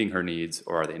meeting her needs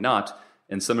or are they not?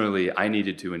 And similarly, I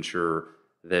needed to ensure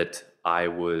that I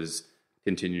was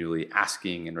continually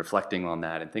asking and reflecting on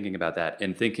that and thinking about that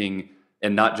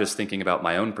and not just thinking about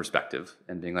my own perspective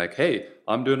and being like, hey,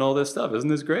 I'm doing all this stuff. Isn't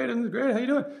this great? Isn't this great? How you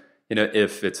doing?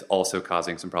 If it's also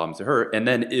causing some problems to her. And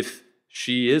then if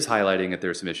she is highlighting that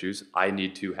there's some issues, I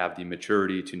need to have the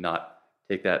maturity to not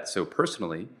take that so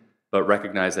personally, but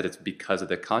recognize that it's because of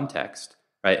the context,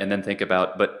 right? And then think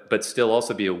about, but still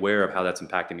also be aware of how that's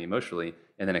impacting me emotionally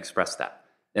and then express that.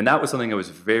 And that was something that was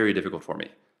very difficult for me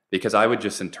because I would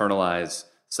just internalize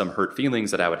some hurt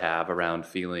feelings that I would have around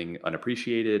feeling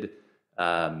unappreciated,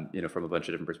 from a bunch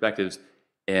of different perspectives.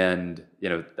 And,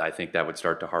 I think that would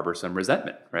start to harbor some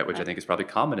resentment, right? Which I think is probably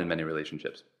common in many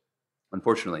relationships.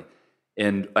 unfortunately.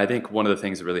 And I think one of the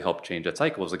things that really helped change that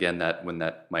cycle was, again, that when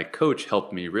my coach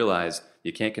helped me realize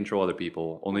you can't control other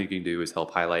people. Only you can do is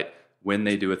help highlight when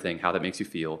they do a thing, how that makes you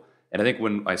feel. And I think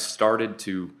when I started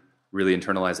to really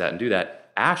internalize that and do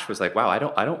that, Ash was like, wow, I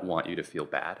don't want you to feel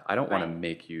bad. I don't want to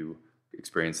make you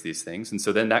experience these things. And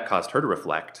so then that caused her to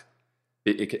reflect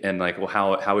and like, well,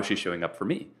 how is she showing up for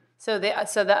me? So the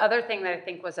other thing that I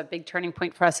think was a big turning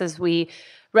point for us is we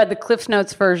read the Cliff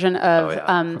Notes version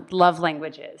of love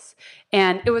languages,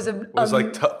 and it was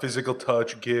like physical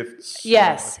touch, gifts.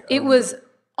 Yes, it was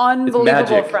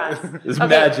unbelievable for us. It's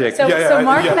magic. So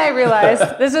Marc and I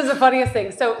realized this is the funniest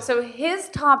thing. So his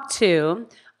top two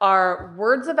are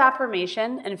words of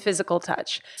affirmation and physical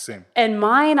touch. Same. And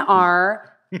mine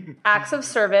are acts of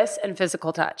service and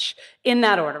physical touch, in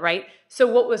that order, right? So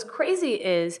what was crazy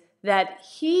is that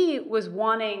he was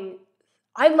wanting,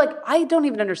 I don't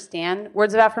even understand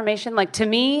words of affirmation. Like, to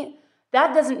me,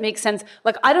 that doesn't make sense.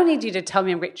 Like, I don't need you to tell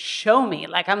me I'm great. Show me.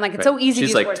 Like, I'm like, it's so easy to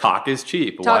use like, words. Talk is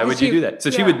cheap. Why would you do that? So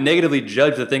she would negatively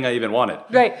judge the thing I even wanted.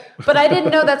 Right. But I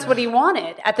didn't know that's what he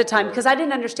wanted at the time because I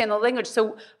didn't understand the language.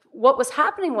 So what was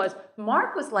happening was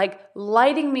Marc was like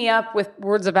lighting me up with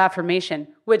words of affirmation,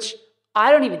 which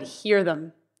I don't even hear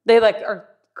them. They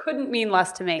couldn't mean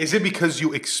less to me. Is it because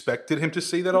you expected him to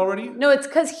say that already? No, it's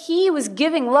because he was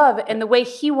giving love in the way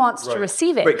he wants to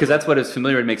receive it. Right, because that's what is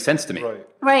familiar and makes sense to me.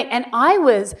 Right, and I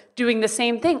was doing the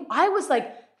same thing. I was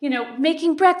like,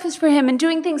 making breakfast for him and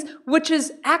doing things, which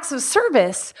is acts of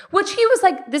service, which he was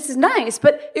like, this is nice,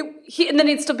 but and then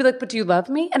he'd still be like, but do you love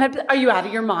me? And I'd be, are you out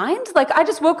of your mind? Like, I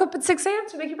just woke up at 6 a.m.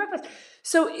 to make you breakfast.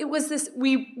 So it was this,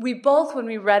 we both, when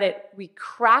we read it, we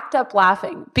cracked up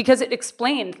laughing because it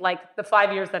explained like the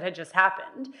 5 years that had just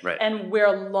happened and where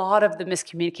a lot of the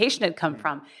miscommunication had come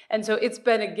from. And so it's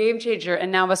been a game changer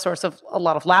and now a source of a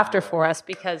lot of laughter for us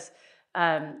because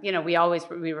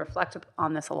we reflect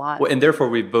on this a lot. Well, and therefore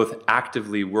we've both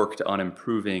actively worked on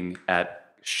improving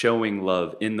at showing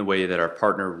love in the way that our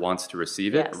partner wants to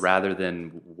receive it rather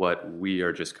than what we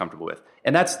are just comfortable with.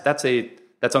 And that's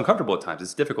uncomfortable at times.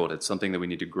 It's difficult. It's something that we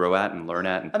need to grow at and learn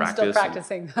at and practice. I'm still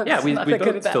practicing. We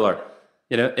both still are.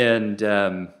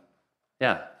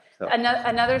 So.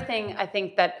 Another thing I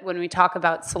think that when we talk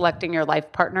about selecting your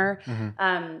life partner,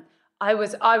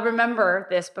 I remember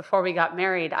this before we got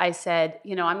married. I said,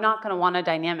 I'm not going to want a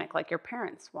dynamic like your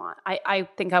parents want. I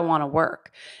think I want to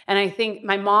work. And I think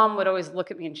my mom would always look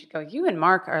at me and she'd go, you and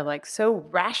Marc are like so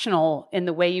rational in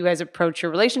the way you guys approach your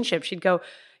relationship. She'd go,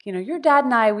 your dad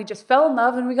and I, we just fell in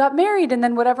love and we got married and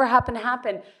then whatever happened,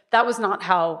 happened. That was not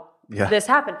how this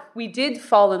happened. We did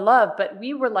fall in love, but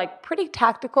we were like pretty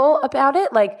tactical about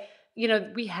it. Like,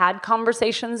 we had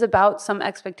conversations about some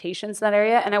expectations in that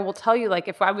area. And I will tell you, like,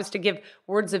 if I was to give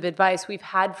words of advice, we've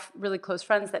had really close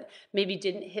friends that maybe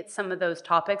didn't hit some of those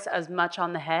topics as much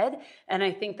on the head. And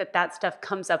I think that stuff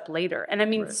comes up later. And I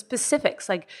mean, specifics,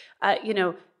 like,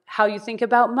 how you think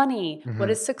about money, what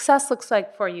does success looks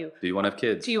like for you? Do you want to have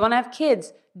kids? Do you want to have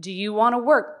kids? Do you want to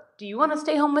work? Do you want to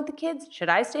stay home with the kids? Should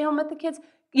I stay home with the kids?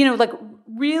 Like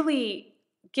really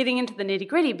getting into the nitty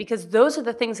gritty because those are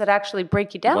the things that actually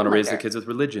break you down. You want to raise the kids with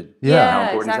religion. Yeah, how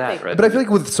important is that, right? But I feel like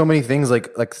with so many things,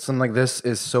 like something like this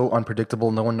is so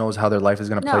unpredictable. No one knows how their life is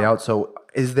going to play out. So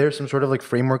is there some sort of like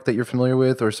framework that you're familiar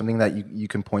with or something that you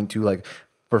can point to, like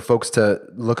for folks to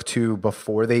look to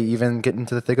before they even get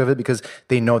into the thick of it because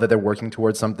they know that they're working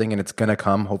towards something and it's going to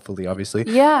come, hopefully, obviously.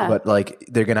 Yeah. But like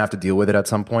they're going to have to deal with it at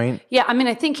some point. Yeah. I mean,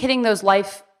 I think hitting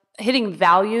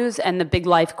values and the big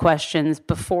life questions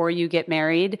before you get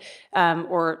married,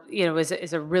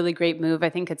 is a really great move. I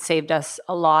think it saved us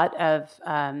a lot of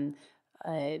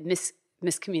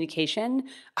miscommunication.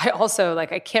 I also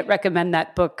I can't recommend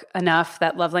that book enough,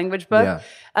 that love language book. Yeah.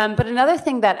 But another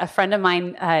thing that a friend of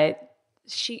mine,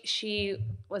 she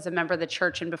was a member of the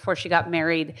church, and before she got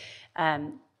married,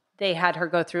 they had her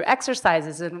go through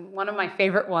exercises. And one of my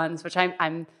favorite ones, which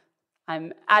I'm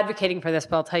advocating for this,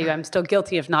 but I'll tell you I'm still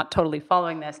guilty of not totally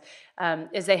following this,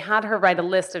 is they had her write a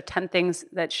list of 10 things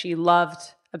that she loved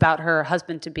about her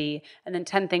husband to be, and then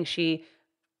 10 things she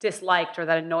disliked or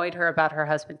that annoyed her about her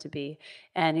husband to be.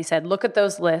 And he said, look at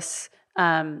those lists,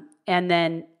 and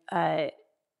then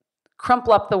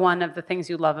crumple up the one of the things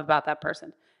you love about that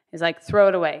person. He's like, throw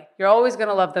it away. You're always going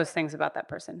to love those things about that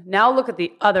person. Now look at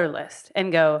the other list and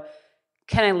go,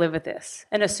 can I live with this?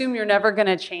 And assume you're never going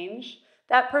to change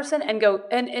that person and go,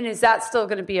 and is that still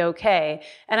going to be okay?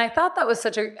 And I thought that was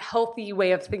such a healthy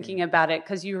way of thinking about it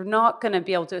because you're not going to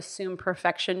be able to assume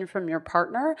perfection from your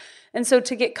partner. And so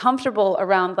to get comfortable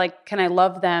around, like, can I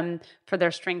love them for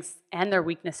their strengths and their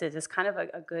weaknesses is kind of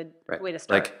a good way to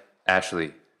start. Like,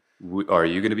 Ashley, are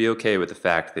you going to be okay with the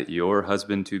fact that your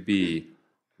husband to be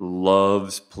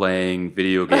loves playing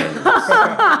video games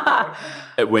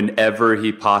whenever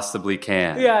he possibly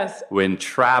can? Yes. When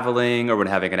traveling or when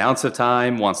having an ounce of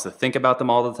time, wants to think about them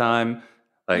all the time,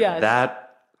 like Yes. that.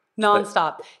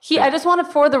 Nonstop. I just want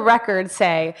to, for the record,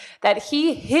 say that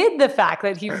he hid the fact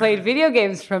that he played video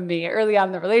games from me early on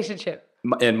in the relationship.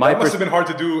 And my That must have been hard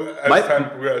to do as time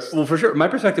progressed. Well, for sure. My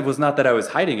perspective was not that I was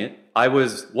hiding it. I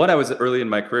was early in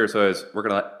my career, so I was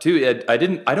working a lot. Two, I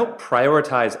don't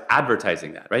prioritize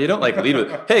advertising that, right? You don't like lead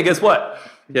with, hey, guess what?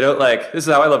 You know, like, this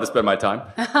is how I love to spend my time.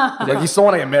 Like, you still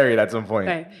want to get married at some point.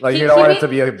 Right. Like, you don't want it to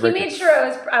be a break. He made sure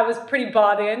I was pretty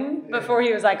bought in before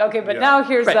he was like, okay, but now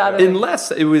here's the other. Unless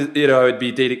it was, I would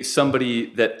be dating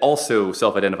somebody that also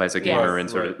self-identifies a gamer and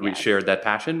sort of we shared that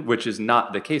passion, which is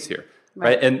not the case here.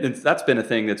 Right. And that's been a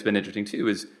thing that's been interesting too,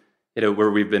 is,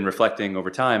 where we've been reflecting over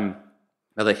time.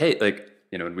 I'm like, hey,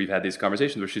 and we've had these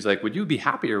conversations where she's like, would you be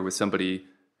happier with somebody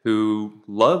who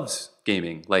loves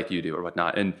gaming like you do or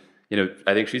whatnot? And,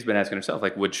 I think she's been asking herself,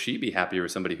 like, would she be happier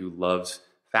with somebody who loves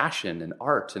fashion and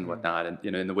art and whatnot,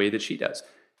 and, in the way that she does?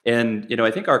 And, I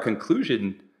think our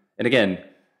conclusion, and again,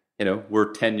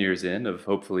 we're 10 years in of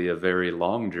hopefully a very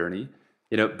long journey,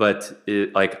 but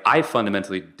I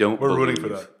fundamentally don't We're believe, rooting for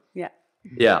that.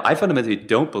 Yeah, I fundamentally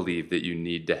don't believe that you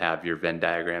need to have your Venn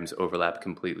diagrams overlap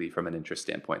completely from an interest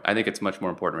standpoint. I think it's much more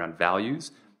important around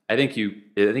values. I think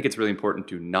it's really important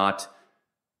to not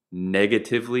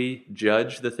negatively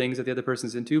judge the things that the other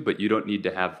person's into, but you don't need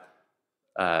to have,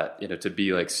 to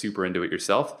be like super into it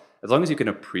yourself. As long as you can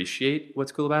appreciate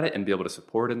what's cool about it and be able to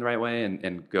support it in the right way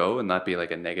and go and not be like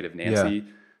a negative Nancy,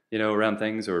 around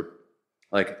things. Or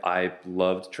like, I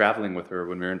loved traveling with her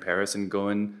when we were in Paris and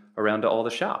going around to all the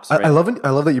shops. Right? I love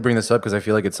that you bring this up, because I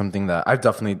feel like it's something that I've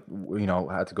definitely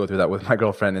had to go through that with my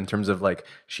girlfriend, in terms of like,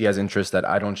 she has interests that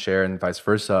I don't share and vice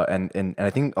versa, and I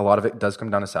think a lot of it does come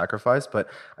down to sacrifice, but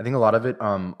I think a lot of it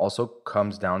also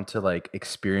comes down to like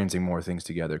experiencing more things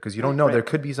together, because you don't know, there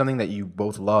could be something that you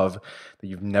both love that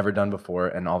you've never done before,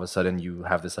 and all of a sudden you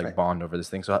have this like bond over this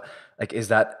thing. So like, is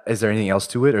there anything else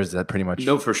to it, or is that pretty much?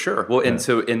 No, for sure. Well,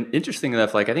 and interesting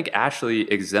enough, like, I think Ashley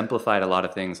exemplified a lot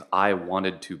of things I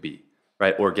wanted to be,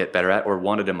 right, or get better at, or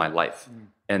wanted in my life.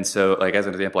 And so, like, as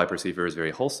an example, I perceive her as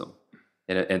very wholesome.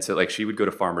 And so, like, she would go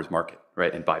to farmer's market,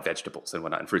 right, and buy vegetables and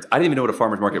whatnot and fruits. I didn't even know what a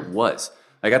farmer's market was.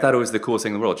 Like, I thought it was the coolest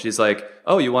thing in the world. She's like,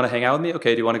 oh, you want to hang out with me?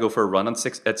 Okay, do you want to go for a run at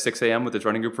 6 a.m. with this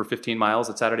running group for 15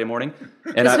 miles at Saturday morning?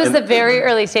 And this was the very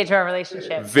early stage of our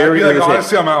relationship. Very early like, stage.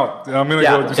 honestly, I'm out. I'm going to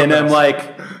go do something And I'm else.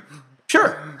 like,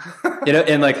 sure.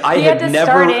 And like, I He had had to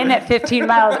never... start in at 15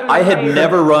 miles. It was I had amazing.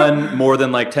 never run more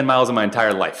than like 10 miles in my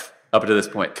entire life up to this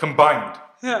point. Combined.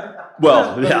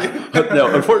 Well, yeah.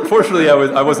 No, unfortunately, I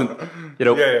wasn't,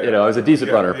 I was a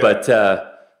decent runner, but,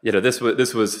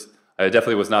 this was, I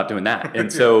definitely was not doing that.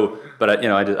 And so, but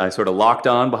I sort of locked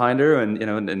on behind her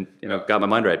and got my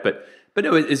mind right. But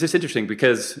no, it's just interesting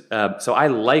because, so I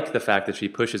like the fact that she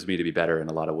pushes me to be better in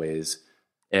a lot of ways.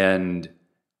 And,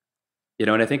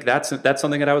 and I think that's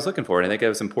something that I was looking for. And I think it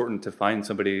was important to find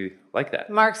somebody like that.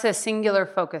 Marc's a singular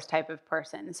focus type of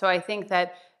person. So I think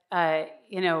that,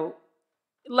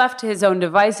 left to his own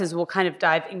devices, will kind of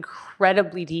dive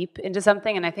incredibly deep into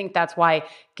something. And I think that's why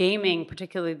gaming,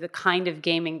 particularly the kind of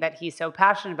gaming that he's so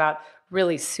passionate about,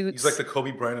 really suits. He's like the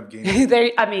Kobe Bryant of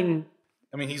gaming.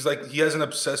 I mean, he's like, he has an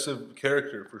obsessive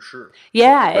character for sure.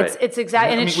 Yeah, Right. it's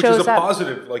exactly, and it which shows is a up.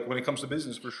 positive, like when it comes to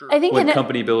business for sure. I think With in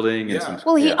company building. And Yeah. some,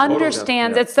 Well, he yeah, totally.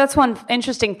 understands. Yeah. That's one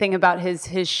interesting thing about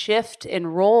his shift in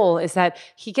role is that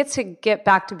he gets to get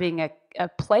back to being a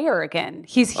player again.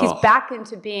 He's back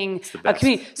into being a best.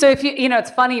 community. So if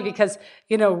it's funny because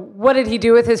what did he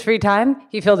do with his free time?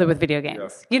 He filled it with video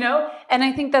games. And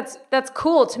I think that's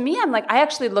cool. To me, I'm like, I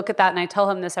actually look at that and I tell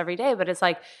him this every day, but it's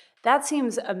like, that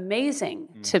seems amazing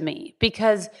to me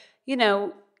because,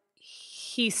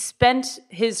 he spent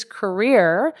his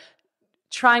career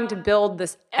trying to build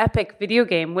this epic video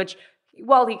game, which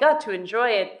while he got to enjoy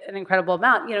it an incredible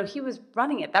amount, he was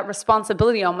running it. That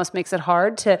responsibility almost makes it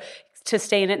hard to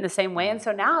stay in it in the same way. And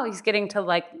so now he's getting to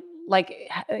like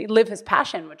live his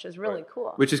passion, which is really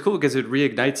cool. Which is cool because it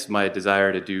reignites my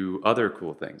desire to do other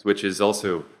cool things, which is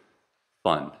also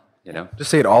fun. Just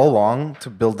say it all along to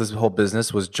build this whole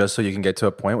business was just so you can get to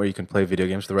a point where you can play video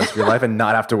games for the rest of your life and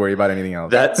not have to worry about anything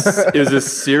else. It was a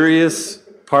serious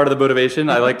part of the motivation.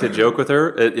 I like to joke with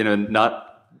her,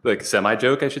 not like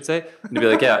semi-joke, I should say. And to be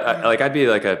like, yeah, I'd be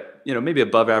like a, maybe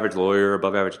above average lawyer,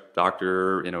 above average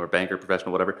doctor, or banker,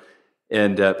 professional, whatever.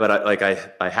 And, but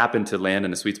I happened to land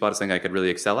in a sweet spot of something I could really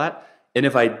excel at. And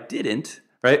if I didn't,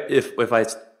 right, if I,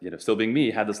 still being me,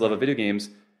 had this love of video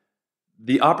games,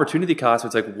 the opportunity cost,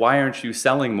 it's like, why aren't you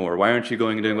selling more? Why aren't you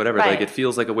going and doing whatever? Right. Like, it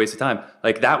feels like a waste of time.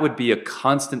 Like, that would be a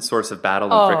constant source of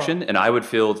battle and friction, and I would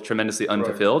feel tremendously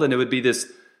unfulfilled, and it would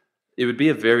be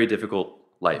a very difficult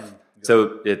life.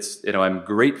 So it's, I'm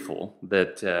grateful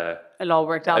that it all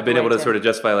worked out. I've been able to sort of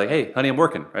justify, like, hey, honey, I'm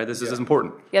working, right? This is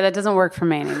important. Yeah, that doesn't work for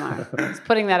me anymore. Just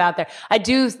putting that out there. I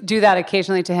do that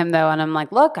occasionally to him, though, and I'm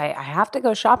like, look, I have to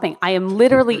go shopping. I am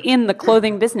literally in the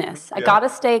clothing business. I got to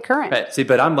stay current. Right. See,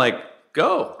 but I'm like,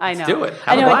 go. I know. Let's do it.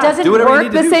 I know it doesn't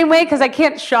work the same way because I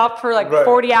can't shop for like Right.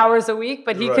 40 hours a week,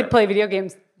 but he could play video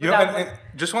games. And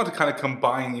just want to kind of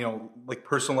combine, like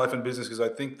personal life and business, because I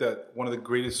think that one of the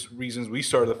greatest reasons we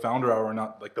started the Founder Hour,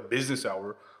 not like the business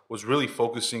hour, was really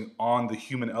focusing on the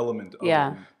human element of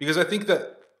it. Because I think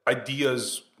that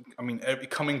ideas,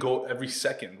 come and go every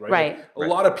second, right? Right. Like,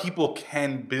 a lot of people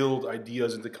can build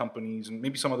ideas into companies, and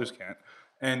maybe some others can't.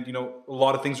 And, a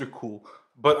lot of things are cool.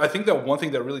 But I think that one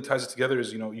thing that really ties it together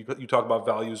is, you talk about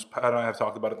values. Pat and I have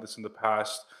talked about this in the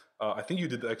past. I think you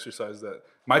did the exercise that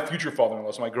my future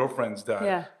father-in-law, so my girlfriend's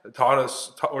dad,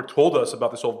 told us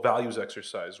about this whole values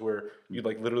exercise where you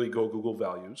like literally go Google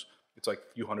values. It's like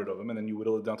a few hundred of them, and then you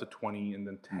whittle it down to 20, and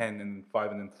then 10, and then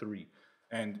 5, and then 3.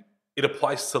 And it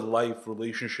applies to life,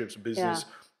 relationships, business,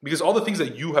 because all the things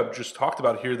that you have just talked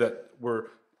about here that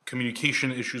were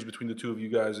communication issues between the two of you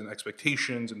guys and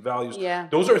expectations and values,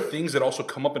 those are things that also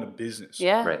come up in a business,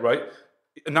 right?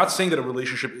 Not saying that a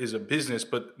relationship is a business,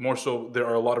 but more so there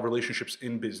are a lot of relationships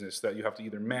in business that you have to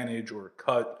either manage or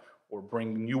cut or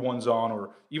bring new ones on, or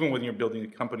even when you're building a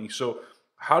company. So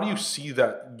how do you see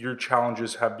that your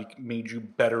challenges have made you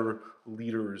better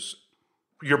leaders?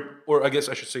 Or I guess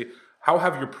I should say, how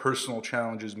have your personal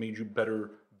challenges made you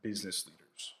better business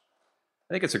leaders?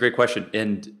 I think it's a great question.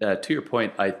 And to your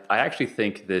point, I actually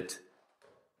think that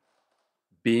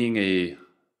being a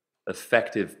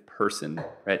effective person,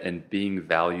 right, and being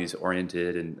values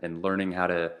oriented and learning how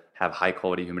to have high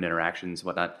quality human interactions and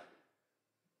whatnot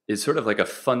is sort of like a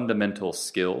fundamental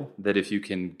skill that if you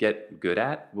can get good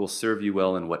at will serve you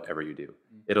well in whatever you do.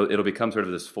 It'll become sort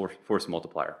of this force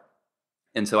multiplier.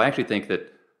 And so I actually think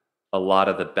that a lot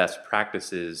of the best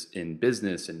practices in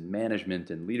business and management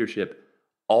and leadership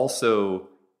also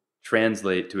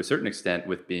translate to a certain extent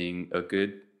with being a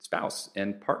good spouse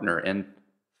and partner and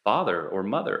father or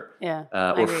mother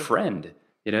or friend,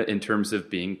 in terms of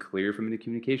being clear from a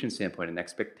communication standpoint and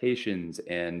expectations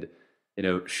and,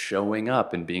 showing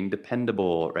up and being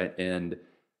dependable, right? And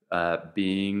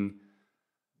being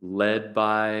led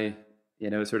by,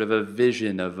 sort of a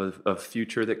vision of a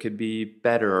future that could be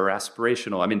better or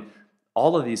aspirational.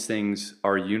 All of these things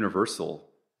are universal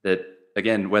that,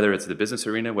 again, whether it's the business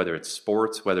arena, whether it's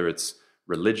sports, whether it's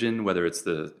religion, whether it's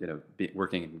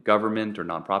working in government or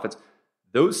nonprofits,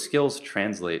 those skills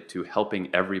translate to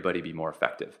helping everybody be more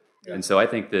effective. Yeah. And so I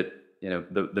think that,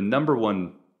 the number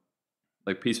one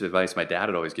piece of advice my dad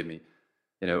would always give me,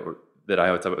 or that I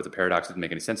always thought was a paradox, didn't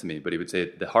make any sense to me, but he would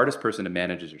say the hardest person to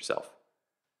manage is yourself.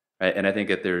 Right? And I think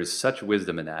that there's such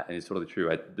wisdom in that, and it's totally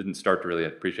true. I didn't start to really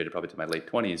appreciate it probably to my late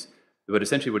 20s, but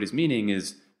essentially what he's meaning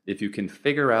is if you can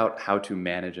figure out how to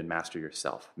manage and master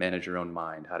yourself, manage your own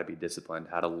mind, how to be disciplined,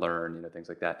 how to learn, things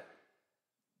like that,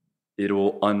 it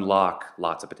will unlock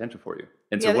lots of potential for you.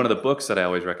 And so one of the books that I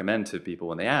always recommend to people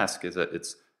when they ask is that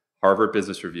it's Harvard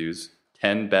Business Review's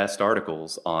 10 best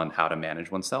articles on how to manage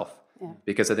oneself. Yeah.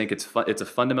 Because I think it's a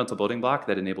fundamental building block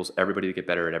that enables everybody to get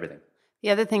better at everything. The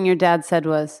other thing your dad said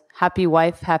was, happy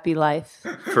wife, happy life.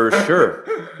 For sure.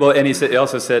 Well, and he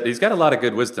also said, he's got a lot of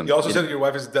good wisdom. He also said that your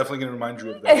wife is definitely going to remind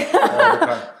you of that all the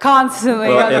time. Constantly.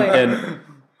 Well, and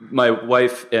my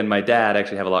wife and my dad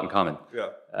actually have a lot in common. Yeah.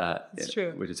 It's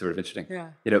true. Which is sort of interesting.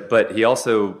 Yeah. But he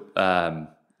also,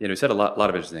 he said a lot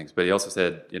of interesting things, but he also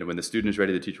said, when the student is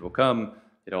ready, the teacher will come.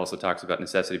 It also talks about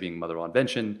necessity being mother of all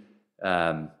invention.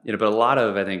 But a lot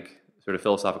of, I think, sort of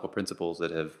philosophical principles that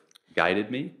have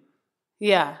guided me.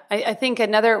 Yeah, I think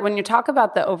when you talk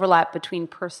about the overlap between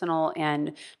personal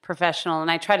and professional,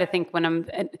 and I try to think when I'm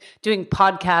doing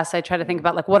podcasts, I try to think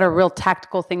about what are real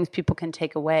tactical things people can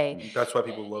take away. That's why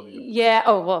people love you. Yeah.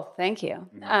 Oh, well, thank you.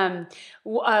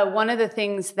 One of the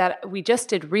things that we just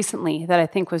did recently that I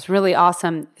think was really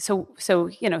awesome. So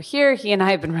here he and I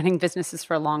have been running businesses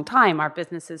for a long time. Our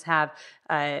businesses have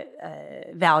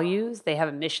values. They have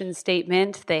a mission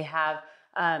statement. They have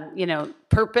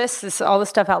purpose, all the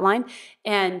stuff outlined.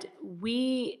 And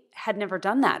we had never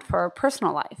done that for our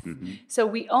personal life. Mm-hmm. So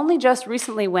we only just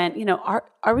recently went,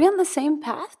 are we on the same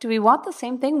path? Do we want the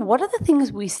same thing? What are the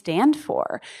things we stand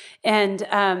for? And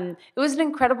it was an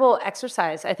incredible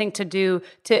exercise, I think,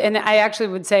 and I actually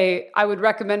would say, I would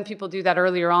recommend people do that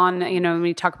earlier on, when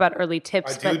we talk about early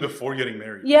tips. Ideally before getting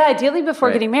married. Yeah, ideally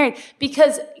before getting married.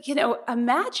 Because,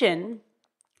 imagine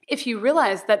if you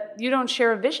realize that you don't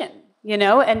share a vision,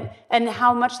 and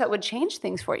how much that would change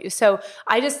things for you. So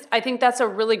I think that's a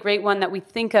really great one that we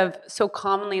think of so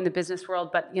commonly in the business world,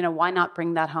 but why not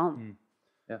bring that home?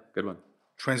 Yeah, good one.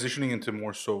 Transitioning into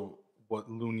more so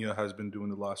what Lunya has been doing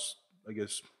the last, I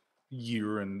guess,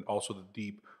 year, and also the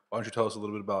Deep. Why don't you tell us a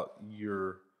little bit about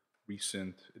your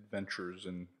recent adventures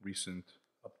and recent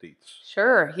updates?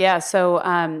 Sure. Yeah. So,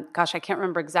 I can't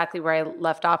remember exactly where I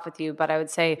left off with you, but I would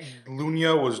say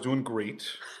Lunya was doing great.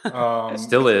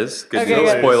 Still is. Good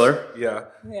Okay, spoiler. Yeah.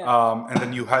 And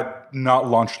then you had not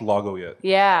launched Logo yet.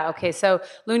 Yeah. Okay. So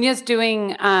Lunya's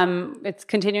doing, it's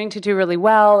continuing to do really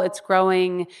well. It's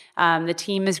growing. The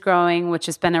team is growing, which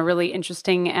has been a really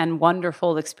interesting and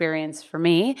wonderful experience for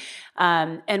me.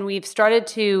 And we've started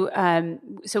to,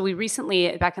 so we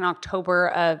recently, back in October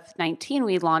of 19,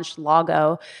 we launched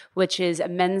Logo, which is a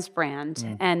men's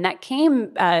brand. And that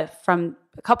came from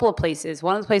a couple of places.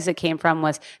 One of the places it came from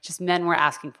was just men were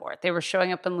asking for it. They were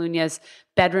showing up in Lunya's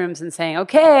bedrooms and saying,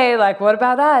 okay, like, what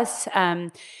about us?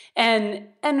 I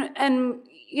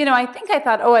think I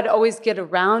thought, I'd always get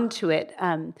around to it.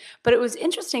 But it was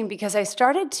interesting because I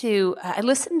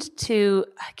listened to,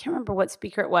 I can't remember what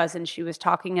speaker it was, and she was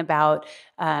talking about,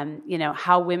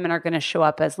 how women are going to show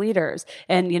up as leaders.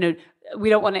 And, we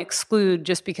don't want to exclude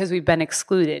just because we've been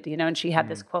excluded, and she had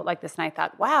this quote like this, and I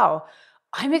thought, wow,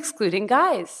 I'm excluding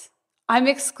guys. I'm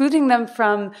excluding them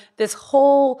from this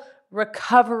whole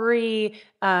recovery,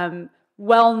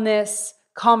 wellness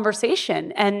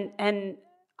conversation. And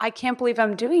I can't believe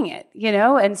I'm doing it,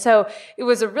 And so it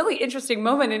was a really interesting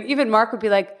moment. And even Marc would be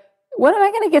like, when am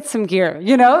I going to get some gear,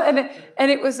 And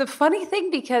it was a funny thing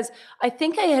because I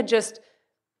think I had just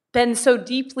been so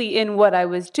deeply in what I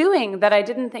was doing that I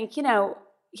didn't think,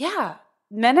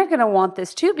 men are going to want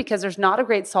this too because there's not a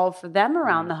great solve for them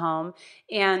around the home.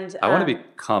 And I want to be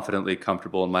confidently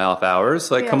comfortable in my off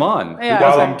hours. Like, come on.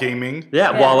 While I'm gaming.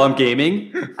 Yeah, while I'm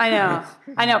gaming. I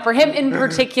know. For him in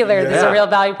particular, there's a real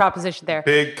value proposition there.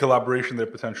 Big collaboration there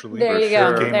potentially. There you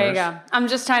go. There you go. I'm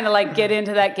just trying to get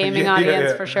into that gaming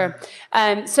audience for sure.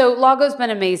 So Logo's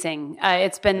been amazing.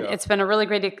 It's been a really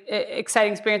great,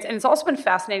 exciting experience. And it's also been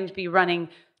fascinating to be running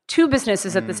two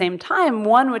businesses at the same time.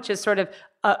 One, which is sort of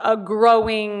a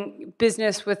growing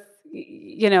business with,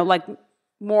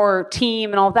 more team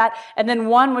and all that. And then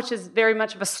one, which is very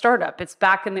much of a startup. It's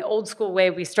back in the old school way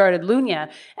we started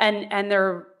Lunya. And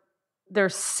they're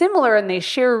similar and they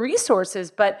share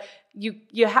resources, but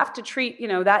you have to treat,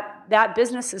 that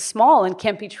business is small and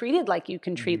can't be treated like you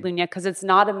can treat Lunya because it's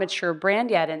not a mature brand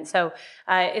yet. And so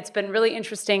it's been really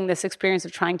interesting, this experience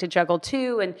of trying to juggle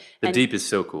two. And The Deep is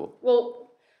so cool. Well,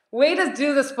 way to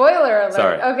do the spoiler alert.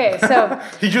 Sorry. Okay, so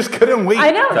He just couldn't wait.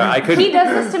 I know. Sorry, I couldn't. He does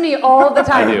this to me all the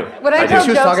time. I do. When I I do. tell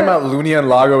She was jokes talking about Lunya and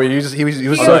Lago. He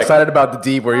was so excited about the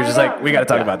Deep, where he was just like, we got to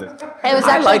talk about this. it was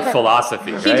I actually like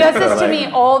philosophy. He right? does this to me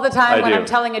all the time I when do. I'm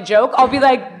telling a joke. I'll be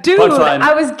like, dude, Punchline.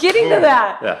 I was getting to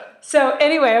that. Yeah. So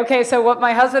anyway, okay, so what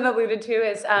my husband alluded to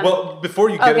is... Well,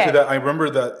 before you get okay. into that, I remember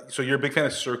that, so you're a big fan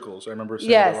of circles. I remember saying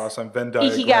Yes. that last time. Venn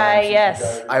diagrams. Ikigai,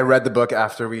 yes. I read the book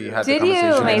after we had Did the you?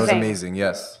 conversation. It was Amazing. amazing.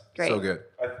 Yes. Great. So good.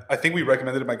 I think we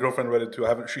recommended it. My girlfriend read it too.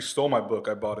 She stole my book.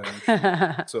 I bought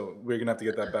it. So we're going to have to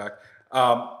get that back.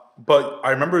 But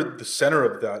I remember the center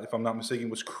of that, if I'm not mistaken,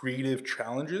 was creative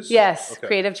challenges. Yes, Okay.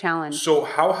 creative challenge. So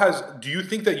do you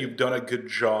think that you've done a good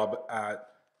job at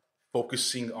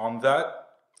focusing on that?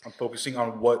 On focusing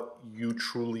on what you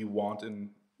truly want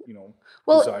and,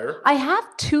 desire? I have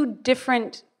two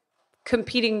different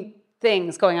competing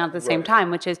things going on at the same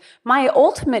time, which is my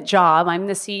ultimate job, I'm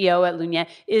the CEO at Lunya,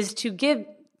 is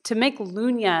to make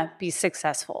Lunya be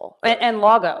successful and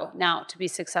Logo now to be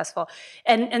successful.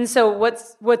 And so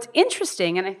what's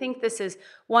interesting, and I think this is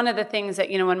one of the things that,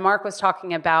 when Marc was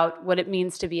talking about what it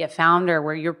means to be a founder,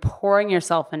 where you're pouring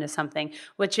yourself into something,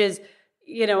 which is,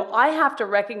 I have to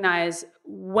recognize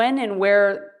when and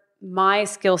where my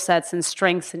skill sets and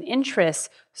strengths and interests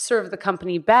serve the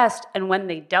company best and when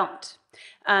they don't.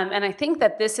 And I think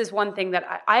that this is one thing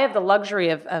that I have the luxury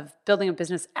of building a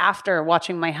business after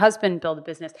watching my husband build a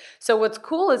business. So what's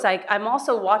cool is I'm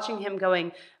also watching him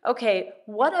going, okay,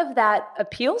 what of that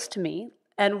appeals to me?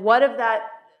 And what of that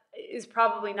is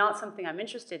probably not something I'm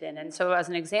interested in. And so as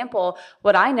an example,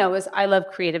 what I know is I love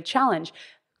creative challenge.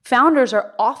 Founders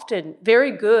are often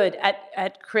very good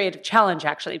at creative challenge,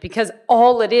 actually, because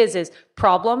all it is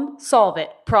problem, solve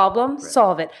it, problem,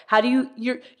 solve it. How do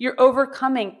you're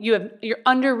overcoming, you're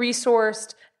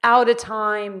under-resourced, out of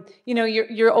time,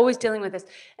 you're always dealing with this.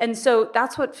 And so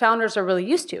that's what founders are really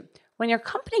used to. When your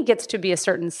company gets to be a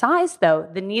certain size, though,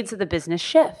 the needs of the business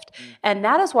shift. And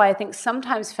that is why I think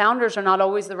sometimes founders are not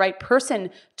always the right person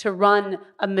to run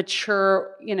a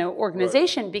mature,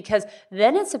 organization, because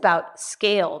then it's about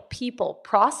scale, people,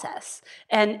 process.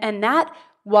 And that,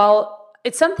 while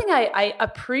it's something I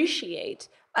appreciate,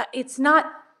 it's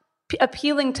not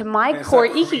appealing to my core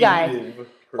ikigai.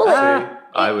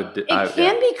 It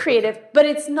can be creative, but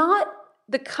it's not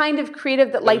the kind of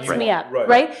creative that lights me up,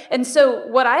 right? And so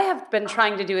what I have been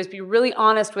trying to do is be really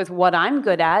honest with what I'm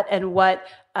good at and what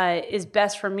is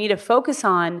best for me to focus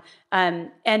on, and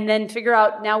then figure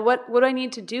out now what do I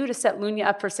need to do to set Lunya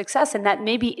up for success. And that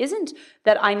maybe isn't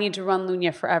that I need to run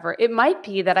Lunya forever. It might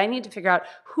be that I need to figure out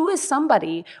who is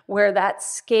somebody where that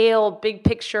scale, big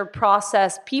picture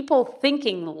process, people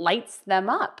thinking lights them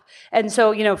up. And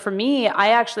so, for me, I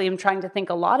actually am trying to think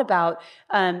a lot about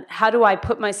how do I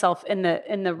put myself in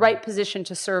the right position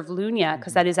to serve Lunya,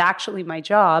 because that is actually my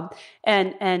job.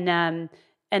 And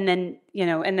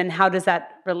then how does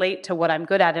that relate to what I'm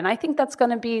good at? And I think that's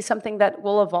going to be something that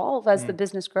will evolve as the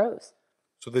business grows.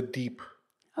 So the deep.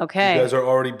 Okay. You guys are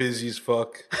already busy as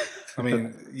fuck. I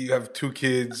mean, you have 2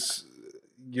 kids.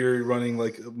 You're running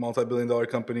like a multi-billion-dollar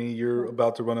company. You're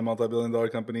about to run a multi-billion-dollar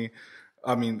company.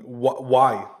 I mean,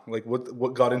 why? Like,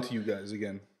 what got into you guys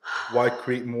again? Why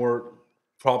create more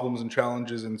problems and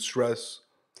challenges and stress?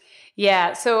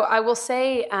 Yeah. So I will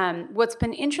say what's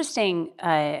been interesting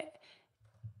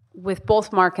with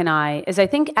both Marc and I is I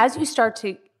think as you start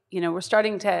to, we're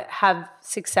starting to have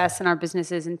success in our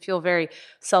businesses and feel very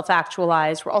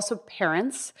self-actualized. We're also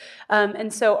parents.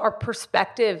 And so our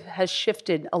perspective has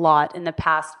shifted a lot in the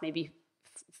past maybe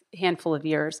handful of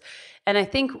years. And I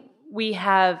think we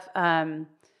have,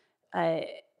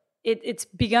 it's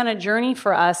begun a journey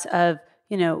for us of,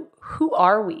 who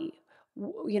are we?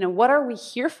 What are we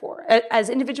here for as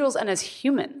individuals and as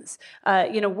humans?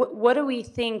 What do we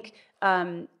think,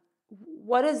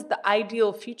 what is the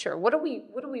ideal future? What do we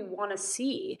want to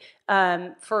see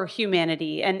for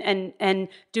humanity? And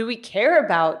do we care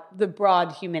about the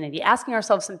broad humanity? Asking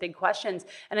ourselves some big questions.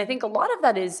 And I think a lot of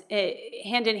that is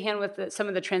hand in hand with some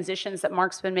of the transitions that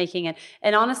Marc's been making.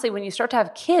 And honestly, when you start to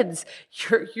have kids,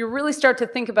 you really start to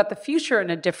think about the future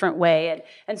in a different way.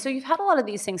 And so you've had a lot of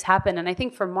these things happen. And I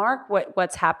think for Marc,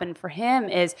 what's happened for him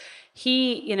is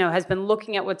he, has been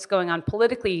looking at what's going on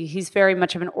politically. He's very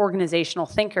much of an organizational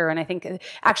thinker. And I think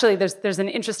actually there's an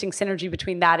interesting synergy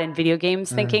between that and video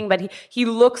games thinking, but he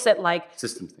looks at like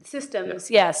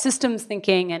systems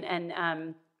thinking.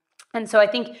 And so I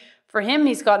think for him,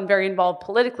 he's gotten very involved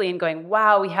politically and going,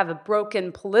 wow, we have a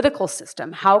broken political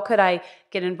system. How could I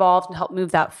get involved and help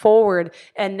move that forward?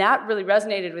 And that really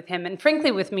resonated with him. And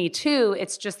frankly, with me too.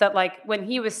 It's just that like when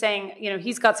he was saying,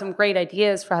 he's got some great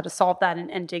ideas for how to solve that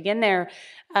and dig in there,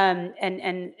 and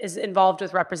is involved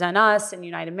with Represent Us and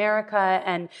Unite America.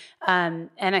 And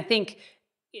I think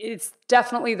it's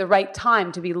definitely the right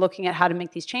time to be looking at how to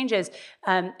make these changes.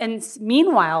 And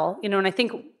meanwhile, and I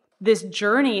think this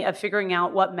journey of figuring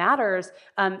out what matters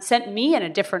sent me in a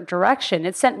different direction.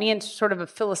 It sent me into sort of a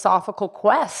philosophical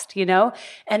quest,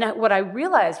 And what I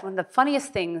realized, one of the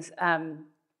funniest things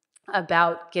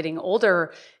about getting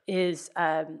older is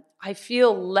I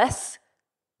feel less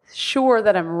sure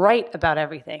that I'm right about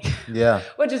everything. Yeah.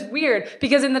 Which is weird,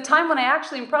 because in the time when I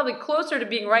actually am probably closer to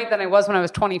being right than I was when I was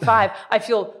 25, I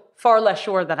feel far less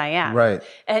sure than I am. Right.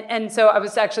 And so I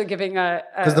was actually giving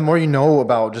because the more you know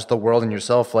about just the world and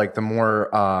yourself, like the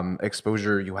more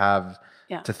exposure you have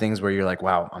to things where you're like,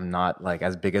 wow, I'm not like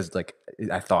as big as like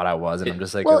I thought I was. And I'm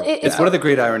just like, it's one of the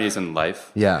great ironies in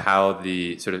life. Yeah. How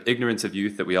the sort of ignorance of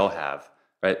youth that we all have,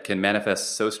 right, can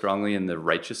manifest so strongly in the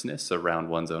righteousness around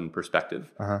one's own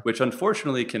perspective, which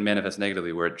unfortunately can manifest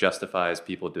negatively where it justifies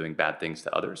people doing bad things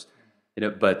to others.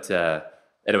 But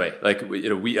anyway, like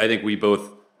I think we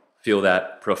both feel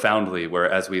that profoundly, where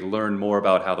as we learn more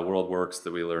about how the world works,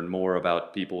 that we learn more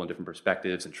about people and different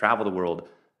perspectives and travel the world,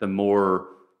 the more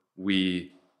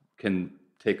we can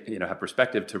take, have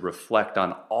perspective to reflect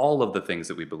on all of the things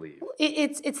that we believe.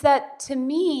 It's that, to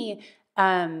me,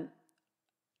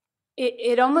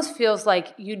 it almost feels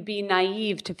like you'd be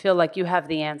naive to feel like you have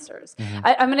the answers.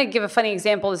 I'm going to give a funny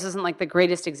example. This isn't like the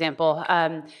greatest example.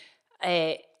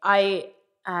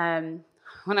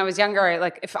 When I was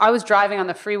younger, if I was driving on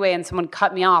the freeway and someone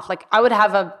cut me off, like I would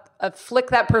have flick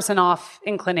that person off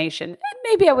inclination. And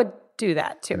maybe I would do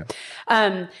that too.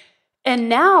 And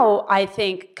now I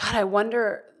think, God, I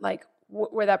wonder like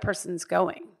where that person's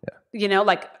going. You know,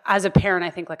 like as a parent, I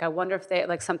think like, I wonder if they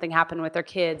like something happened with their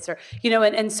kids or, you know,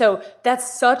 and so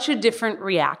that's such a different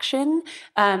reaction.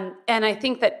 And I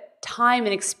think that time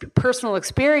and personal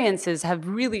experiences have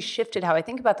really shifted how I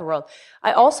think about the world.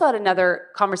 I also had another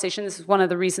conversation. This is one of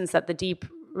the reasons that the Deep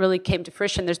really came to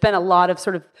fruition. There's been a lot of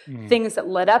sort of things that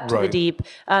led up to the Deep.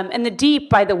 And the Deep,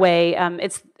 by the way,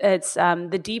 it's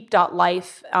the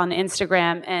deep.life on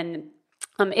Instagram, and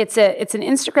it's an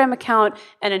Instagram account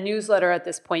and a newsletter at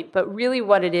this point, but really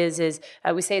what it is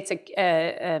we say it's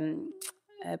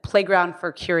a playground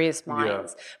for curious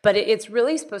minds. But it's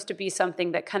really supposed to be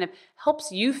something that kind of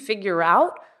helps you figure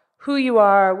out who you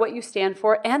are, what you stand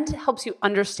for, and helps you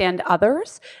understand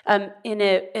others in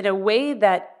a way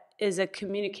that is a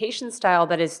communication style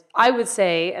that is, I would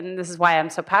say, and this is why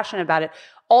I'm so passionate about it,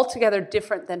 altogether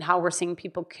different than how we're seeing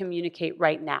people communicate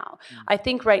right now. I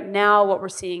think right now what we're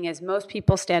seeing is most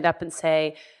people stand up and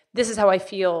say, this is how I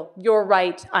feel, you're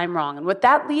right, I'm wrong. And what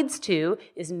that leads to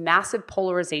is massive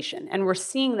polarization. And we're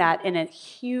seeing that in a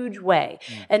huge way.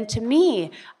 And to me,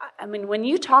 I mean, when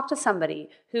you talk to somebody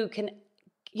who can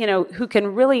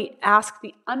really ask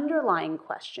the underlying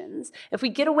questions. If we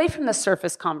get away from the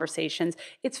surface conversations,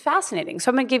 it's fascinating. So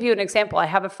I'm going to give you an example. I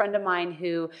have a friend of mine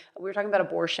who, we were talking about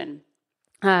abortion,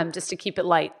 just to keep it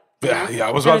light. Yeah,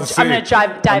 I was about to say. I'm going to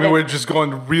dive in. We're just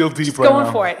going real deep just right now.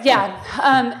 Going for it,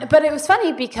 yeah. But it was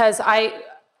funny because I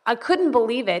couldn't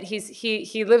believe it.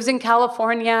 He lives in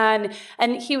California,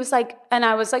 and he was like, and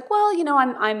I was like, well, you know,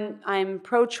 I'm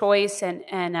pro-choice, and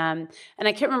I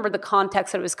can't remember the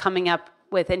context that it was coming up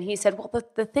with, and he said, well,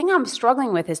 the thing I'm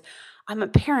struggling with is I'm a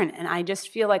parent, and I just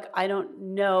feel like I don't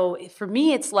know. For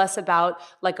me, it's less about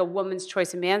like a woman's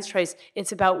choice and man's choice.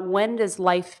 It's about, when does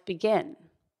life begin?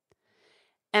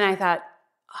 And I thought,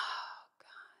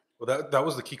 oh, God. Well, that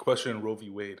was the key question in Roe v.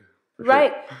 Wade.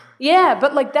 Right. Sure. Yeah,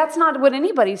 but like that's not what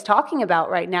anybody's talking about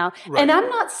right now. Right. And I'm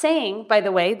not saying, by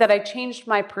the way, that I changed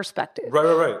my perspective.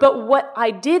 Right. But what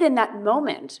I did in that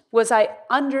moment was I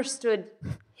understood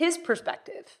his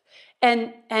perspective.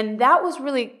 And that was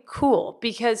really cool,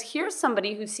 because here's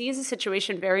somebody who sees a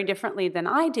situation very differently than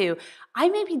I do. I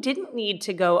maybe didn't need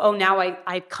to go, oh, now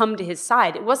I've come to his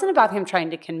side. It wasn't about him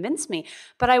trying to convince me,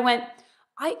 but I went,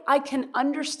 I can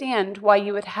understand why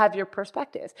you would have your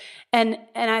perspective. And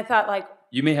I thought, like,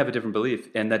 you may have a different belief,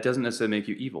 and that doesn't necessarily make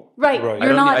you evil. Right.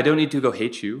 I don't need to go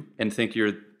hate you and think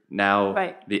you're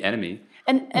now the enemy.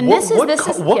 And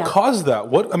what caused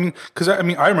that? Because I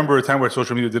remember a time where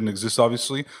social media didn't exist,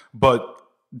 obviously, but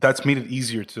that's made it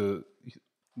easier to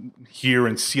hear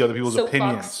and see other people's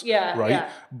opinions. Right. Yeah.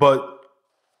 But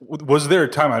was there a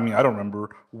time, I don't remember,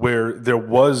 where there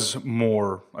was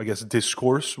more, I guess,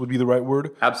 discourse would be the right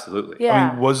word? Absolutely.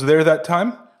 Yeah. Was there that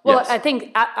time? Well, yes. I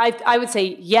think I would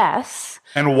say yes.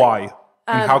 And why?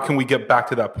 And how can we get back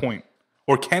to that point?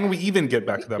 Or can we even get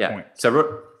back to that point? So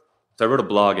I wrote a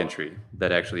blog entry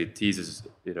that actually teases,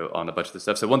 on a bunch of the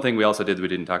stuff. So one thing we also did that we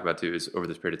didn't talk about too is, over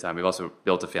this period of time, we've also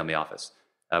built a family office,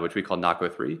 which we call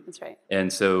NOCO3. That's right.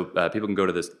 And so people can go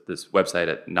to this website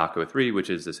at NOCO3,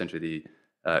 which is essentially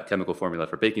the chemical formula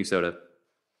for baking soda,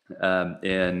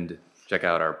 and check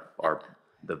out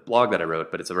the blog that I wrote.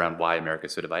 But it's around why America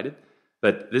is so divided.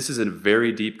 But this is a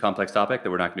very deep, complex topic that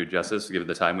we're not going to do justice given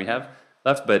the time we have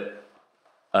left. But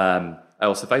I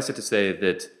will suffice it to say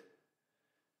that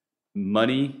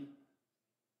money,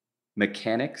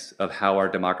 mechanics of how our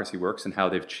democracy works and how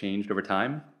they've changed over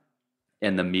time,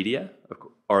 and the media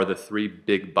are the three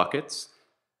big buckets,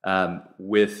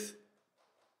 with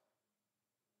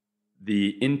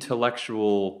the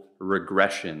intellectual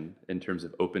regression in terms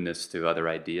of openness to other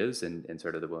ideas and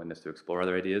sort of the willingness to explore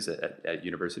other ideas at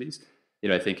universities,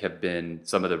 I think have been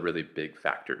some of the really big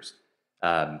factors.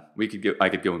 I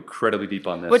could go incredibly deep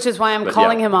on this, which is why I'm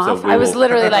calling him off. I was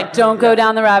literally like, "Don't go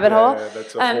down the rabbit hole."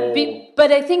 That's a whole...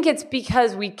 But I think it's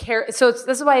because we care. So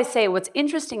this is why I say what's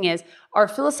interesting is our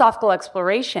philosophical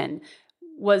exploration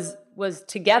was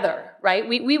together, right?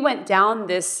 We went down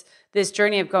this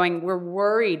journey of going, we're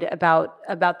worried about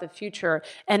the future,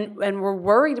 and we're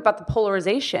worried about the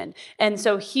polarization. And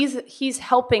so he's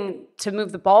helping to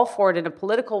move the ball forward in a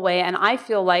political way. And I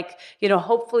feel like,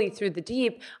 hopefully through the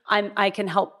Deep, I can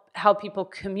help how people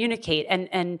communicate,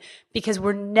 and because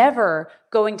we're never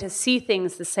going to see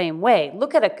things the same way.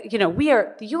 Look at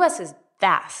the U.S. is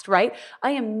vast, right?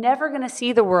 I am never going to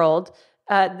see the world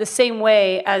the same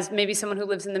way as maybe someone who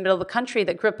lives in the middle of the country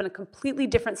that grew up in a completely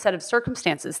different set of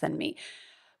circumstances than me.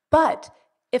 But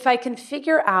if I can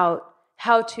figure out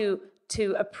how to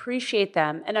to appreciate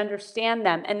them and understand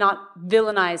them and not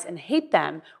villainize and hate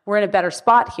them, we're in a better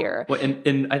spot here. Well,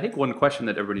 and I think one question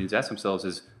that everybody needs to ask themselves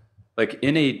is, like,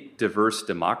 in a diverse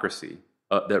democracy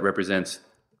that represents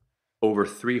over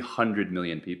 300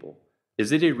 million people,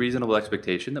 is it a reasonable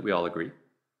expectation that we all agree?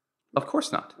 Of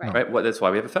course not, right? Well, that's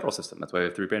why we have a federal system. That's why we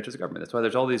have 3 branches of government. That's why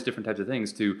there's all these different types of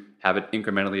things to have it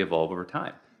incrementally evolve over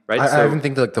time, right? I even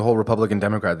think that, like, the whole Republican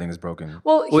Democrat thing is broken.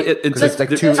 Well, it's like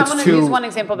two. I want to use one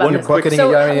example about this.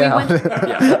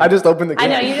 I just opened the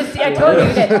can. I know, I told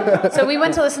you did. So we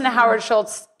went to listen to Howard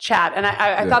Schultz chat, and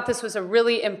I thought this was a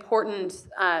really important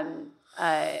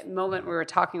moment. We were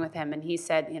talking with him, and he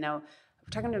said, we're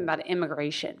talking to him about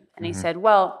immigration. And he said,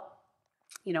 well,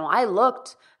 I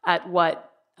looked at what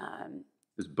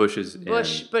Bush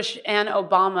and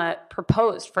Obama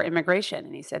proposed for immigration,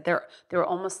 and he said they were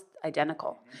almost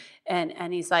identical,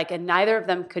 and he's like, and neither of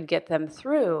them could get them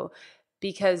through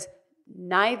because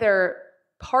neither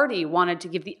party wanted to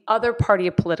give the other party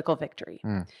a political victory.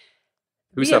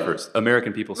 Who suffers?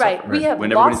 American people suffer. Right. We have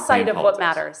lost sight of what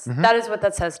matters. That is what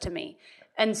that says to me.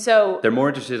 And so they're more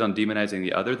interested on demonizing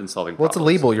the other than solving problems. Well,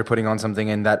 it's a label you're putting on something,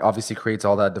 and that obviously creates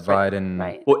all that divide.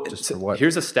 Right. Well,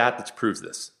 here's a stat that proves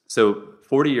this. So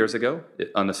 40 years ago,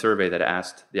 on the survey that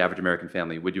asked the average American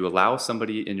family, would you allow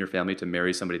somebody in your family to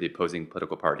marry somebody of the opposing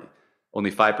political party?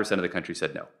 Only 5% of the country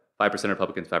said no. 5%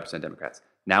 Republicans, 5% Democrats.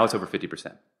 Now it's over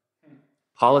 50%.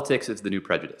 Politics is the new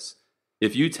prejudice.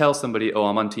 If you tell somebody, oh,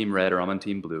 I'm on team red or I'm on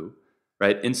team blue,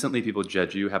 right? Instantly people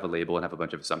judge you, have a label, and have a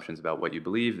bunch of assumptions about what you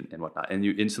believe and whatnot. And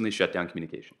you instantly shut down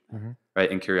communication,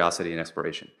 right? And curiosity and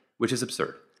exploration, which is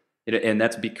absurd. And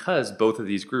that's because both of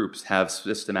these groups have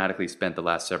systematically spent the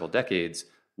last several decades,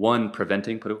 one,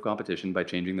 preventing political competition by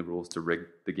changing the rules to rig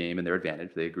the game in their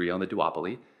advantage. They agree on the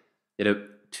duopoly.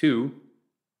 Two,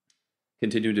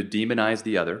 continuing to demonize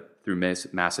the other through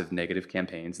massive negative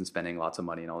campaigns and spending lots of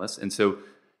money and all this. And so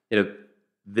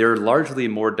they're largely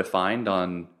more defined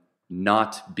on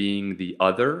not being the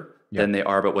other than they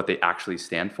are about what they actually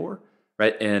stand for,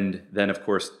 right? And then, of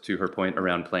course, to her point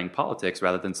around playing politics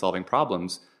rather than solving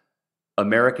problems,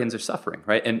 Americans are suffering,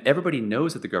 right? And everybody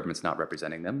knows that the government's not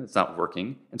representing them. It's not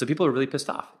working. And so people are really pissed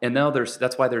off. And now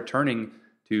that's why they're turning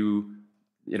to,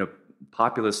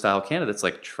 populist-style candidates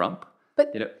like Trump.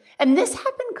 And this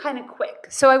happened kind of quick.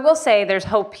 So I will say there's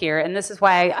hope here, and this is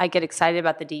why I get excited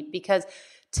about the Deep, because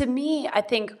to me, I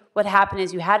think what happened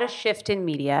is you had a shift in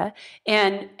media,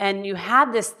 and you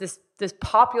had this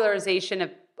popularization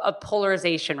of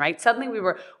polarization, right? Suddenly we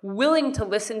were willing to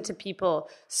listen to people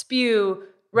spew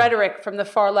rhetoric from the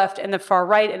far left and the far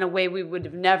right in a way we would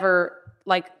have never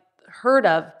heard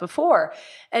of before.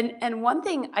 And one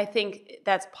thing I think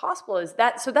that's possible is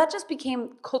that just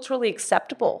became culturally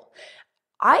acceptable.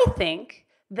 I think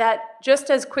that just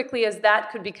as quickly as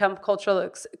that could become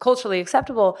culturally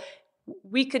acceptable,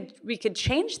 we could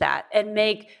change that and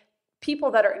make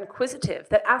people that are inquisitive,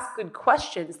 that ask good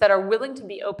questions, that are willing to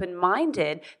be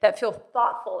open-minded, that feel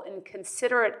thoughtful and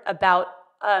considerate about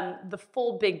the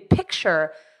full big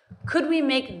picture. Could we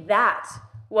make that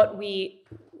what we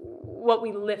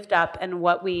lift up and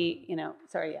what we,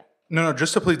 No,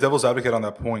 just to play devil's advocate on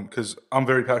that point, because I'm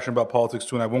very passionate about politics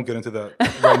too, and I won't get into that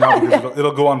right now because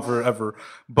it'll go on forever.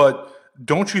 But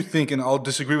don't you think, and I'll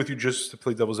disagree with you just to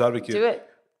play devil's advocate. Do it.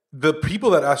 The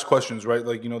people that ask questions, right?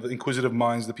 Like, the inquisitive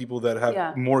minds, the people that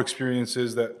have more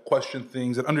experiences, that question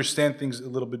things, that understand things a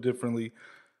little bit differently.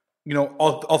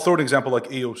 I'll throw an example like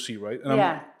AOC, right?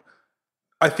 And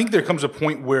I think there comes a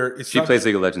point where she plays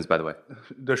League of Legends, by the way.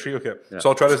 Does she? Okay. Yeah. So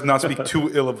I'll try to not speak too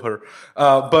ill of her.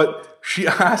 But she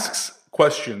asks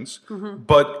questions,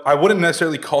 but I wouldn't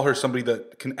necessarily call her somebody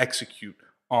that can execute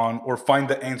on or find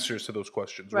the answers to those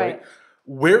questions, right?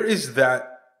 Where is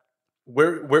that?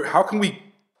 Where? How can we,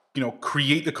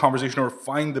 create the conversation or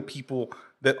find the people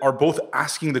that are both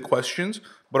asking the questions,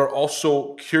 but are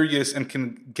also curious and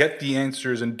can get the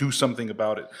answers and do something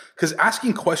about it? Because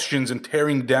asking questions and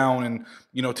tearing down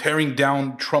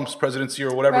Trump's presidency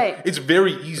or whatever, it's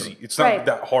very easy. It's not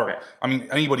that hard. I mean,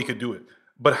 anybody could do it.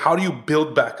 But how do you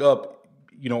build back up,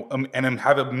 and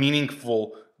have a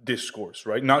meaningful discourse,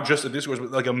 right? Not just a discourse,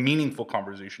 but like a meaningful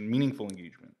conversation, meaningful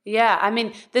engagement. Yeah, I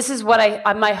mean, this is what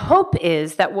my hope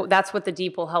is that's what the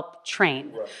Deep will help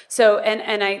train. Right. So,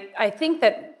 and I think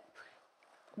that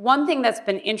one thing that's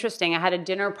been interesting, I had a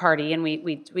dinner party and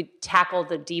we tackled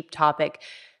the Deep topic.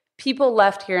 People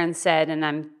left here and said, and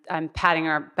I'm patting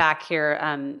our back here,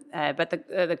 but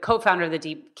the co-founder of the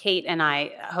Deep, Kate, and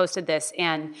I hosted this,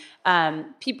 and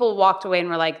people walked away and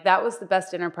were like, that was the best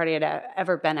dinner party I'd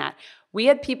ever been at. We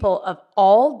had people of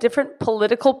all different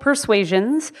political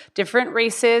persuasions, different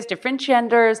races, different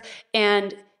genders,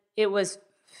 and it was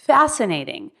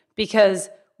fascinating because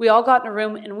we all got in a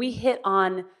room and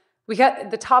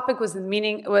the topic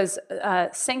was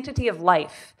sanctity of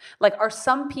life. Like, are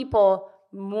some people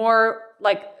more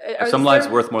like... Are some lives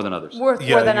worth more than others? More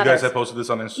than others. You guys have posted this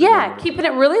on Instagram. Yeah, keeping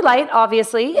it really light,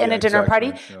 obviously, in a dinner party.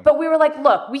 Yeah. But we were like,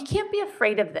 look, we can't be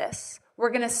afraid of this. We're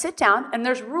going to sit down, and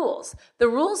there's rules. The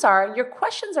rules are, your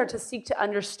questions are to seek to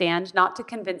understand, not to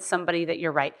convince somebody that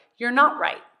you're right. You're not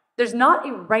right. There's not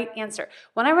a right answer.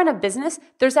 When I run a business,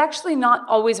 there's actually not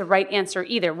always a right answer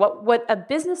either. What a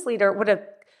business leader, what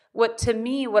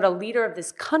a leader of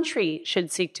this country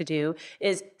should seek to do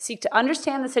is seek to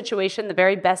understand the situation the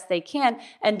very best they can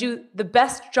and do the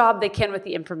best job they can with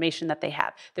the information that they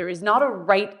have. There is not a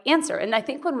right answer. And I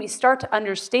think when we start to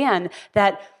understand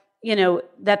that,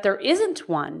 that there isn't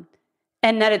one,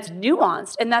 and that it's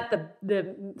nuanced, and that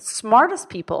the smartest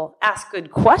people ask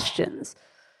good questions,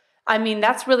 I mean,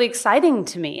 that's really exciting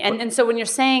to me. And so when you're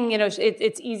saying,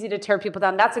 it's easy to tear people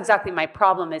down, that's exactly my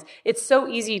problem. Is it's so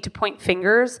easy to point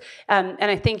fingers. And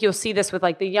I think you'll see this with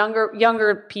like the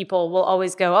younger people will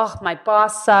always go, oh, my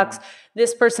boss sucks.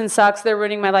 This person sucks. They're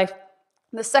ruining my life.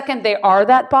 The second they are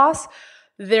that boss,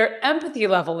 their empathy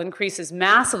level increases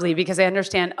massively because they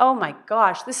understand, oh my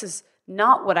gosh, this is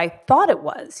not what I thought it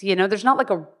was. There's not like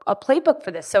a playbook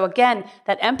for this. So again,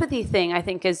 that empathy thing I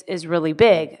think is really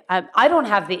big. I don't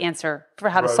have the answer for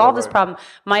how to solve this problem.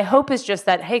 My hope is just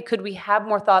that, hey, could we have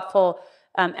more thoughtful,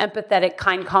 empathetic,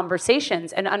 kind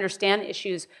conversations and understand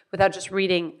issues without just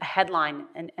reading a headline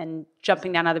and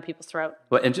jumping down other people's throat?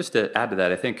 Well, and just to add to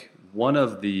that, I think one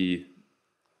of the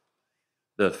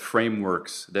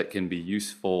frameworks that can be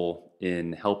useful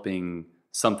in helping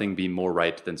something be more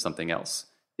right than something else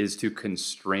is to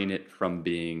constrain it from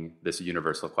being this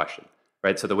universal question,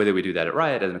 right? So the way that we do that at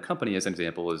Riot as a company, as an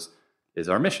example, is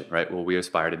our mission, right? Well, we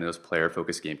aspire to be the most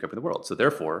player-focused game company in the world. So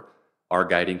therefore, our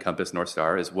guiding compass, North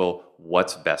Star, is, well,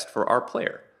 what's best for our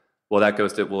player? Well, that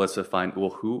goes to, let's define,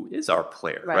 who is our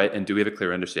player, right? And do we have a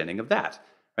clear understanding of that,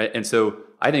 right? And so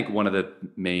I think one of the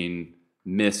main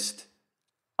missed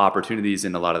opportunities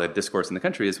in a lot of the discourse in the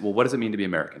country is, what does it mean to be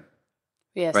American?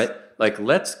 Yes. Right? Like,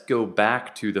 let's go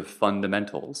back to the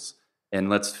fundamentals and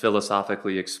let's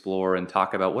philosophically explore and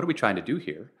talk about what are we trying to do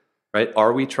here, right?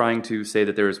 Are we trying to say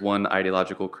that there is one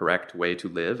ideological correct way to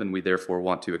live and we therefore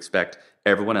want to expect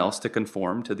everyone else to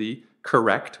conform to the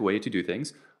correct way to do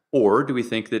things? Or do we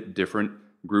think that different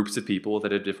groups of people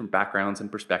that have different backgrounds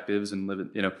and perspectives and live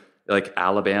in, like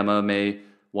Alabama may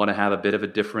want to have a bit of a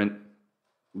different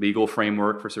legal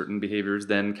framework for certain behaviors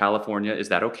than California? Is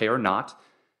that okay or not?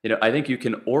 I think you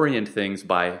can orient things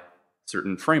by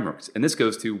certain frameworks. And this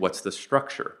goes to what's the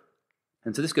structure.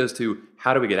 And so this goes to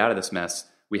how do we get out of this mess?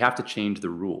 We have to change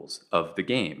the rules of the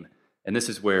game. And this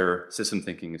is where system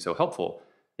thinking is so helpful.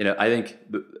 I think,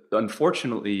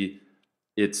 unfortunately,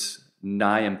 it's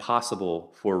nigh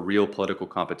impossible for real political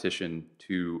competition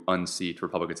to unseat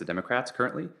Republicans and Democrats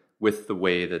currently with the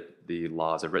way that the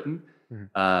laws are written.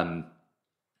 Mm-hmm.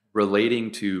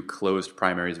 Relating to closed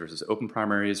primaries versus open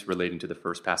primaries, relating to the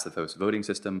first past the post voting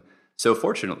system. So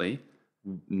fortunately,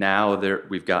 now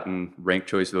we've gotten ranked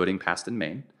choice voting passed in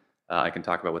Maine. I can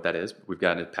talk about what that is. We've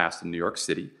gotten it passed in New York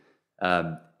City.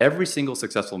 Every single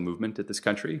successful movement in this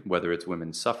country, whether it's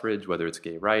women's suffrage, whether it's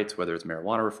gay rights, whether it's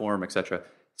marijuana reform, etc.,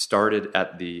 started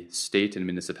at the state and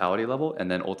municipality level and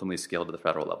then ultimately scaled to the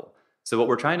federal level. So what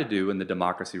we're trying to do in the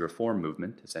democracy reform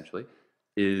movement, essentially,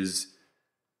 is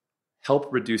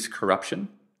help reduce corruption,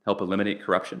 help eliminate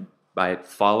corruption by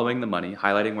following the money,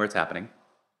 highlighting where it's happening.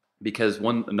 Because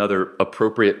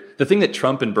the thing that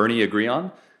Trump and Bernie agree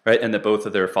on, right, and that both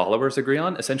of their followers agree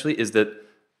on, essentially, is that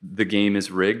the game is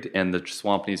rigged and the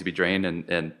swamp needs to be drained,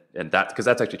 and that, because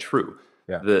that's actually true.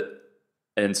 Yeah.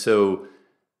 And so,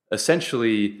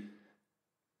 essentially,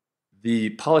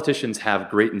 the politicians have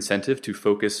great incentive to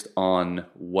focus on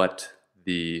what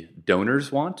the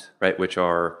donors want, right, which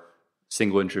are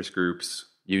single interest groups,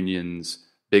 unions,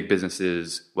 big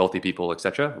businesses, wealthy people,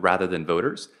 etc., rather than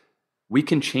voters. We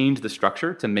can change the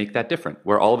structure to make that different,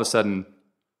 where all of a sudden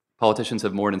politicians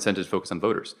have more an incentive to focus on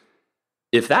voters.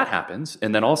 If that happens,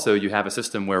 and then also you have a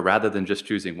system where rather than just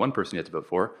choosing one person you have to vote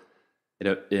for,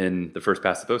 in the first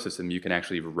past the vote system, you can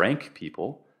actually rank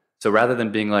people. So rather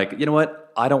than being like, you know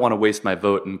what, I don't want to waste my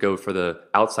vote and go for the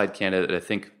outside candidate that I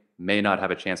think may not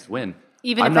have a chance to win.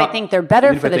 Even if I think they're better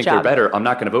for the job. Even if I think they're better, I'm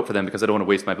not going to vote for them because I don't want to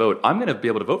waste my vote. I'm going to be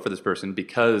able to vote for this person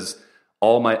because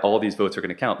all these votes are going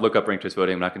to count. Look up ranked choice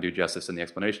voting. I'm not going to do justice in the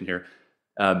explanation here.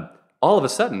 All of a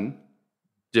sudden,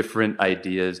 different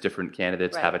ideas, different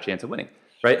candidates have a chance of winning,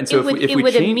 right? And so it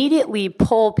would immediately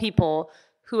pull people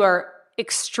who are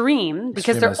extreme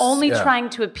because they're only trying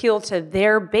to appeal to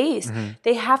their base,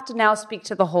 they have to now speak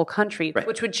to the whole country,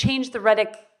 which would change the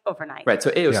rhetoric overnight. Right.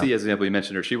 So AOC, as an example, you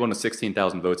mentioned her. She won with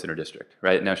 16,000 votes in her district.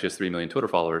 Right now, she has 3 million Twitter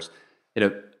followers.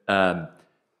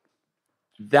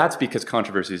 That's because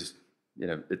controversies,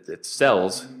 it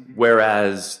sells.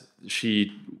 Whereas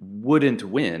she wouldn't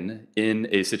win in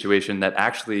a situation that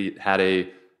actually had a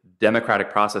democratic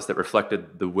process that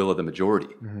reflected the will of the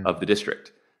majority of the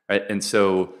district. Right. And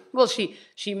so, well, she,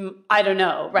 I don't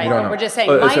know. Right. Don't know. We're just saying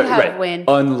might have win.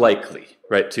 Unlikely.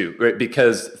 Right. Too. Right.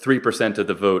 Because 3% of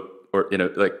the vote, or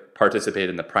participate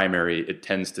in the primary, it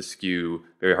tends to skew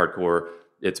very hardcore.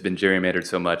 It's been gerrymandered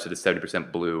so much that it's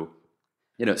 70% blue.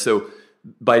 So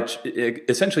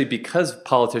essentially because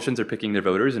politicians are picking their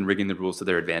voters and rigging the rules to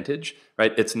their advantage,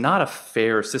 right? It's not a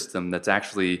fair system that's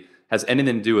actually has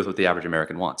anything to do with what the average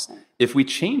American wants. If we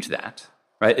change that,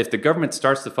 right? If the government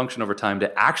starts to function over time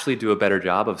to actually do a better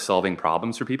job of solving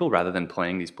problems for people rather than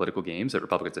playing these political games that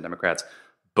Republicans and Democrats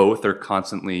both are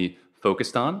constantly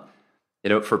focused on,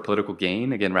 for political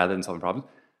gain, again, rather than solving problems,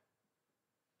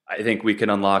 I think we can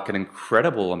unlock an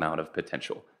incredible amount of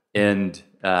potential. And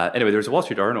anyway, there was a Wall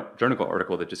Street Journal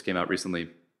article that just came out recently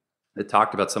that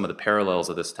talked about some of the parallels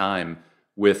of this time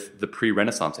with the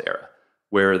pre-Renaissance era,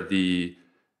 where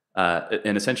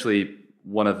and essentially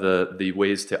one of the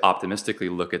ways to optimistically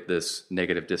look at this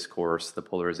negative discourse, the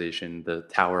polarization, the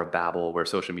Tower of Babel, where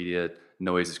social media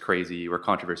noise is crazy, where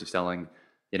controversy is selling,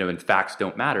 and facts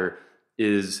don't matter,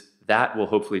 is that will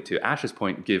hopefully, to Ash's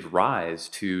point, give rise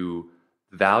to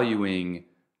valuing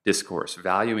discourse,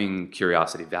 valuing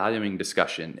curiosity, valuing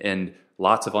discussion, and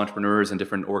lots of entrepreneurs and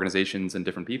different organizations and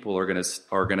different people are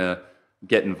gonna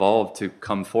get involved to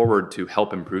come forward to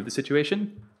help improve the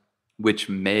situation, which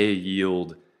may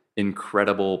yield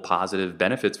incredible positive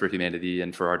benefits for humanity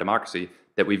and for our democracy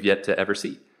that we've yet to ever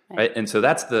see. Right? And so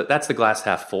that's the glass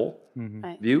half full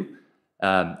view.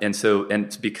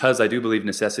 And because I do believe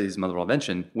necessity is the mother of all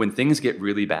invention, when things get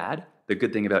really bad, the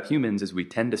good thing about humans is we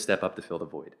tend to step up to fill the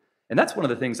void. And that's one of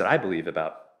the things that I believe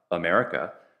about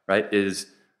America, right? Is,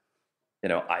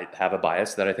 I have a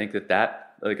bias that I think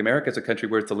that America is a country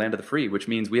where it's the land of the free, which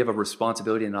means we have a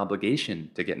responsibility and an obligation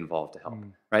to get involved to help,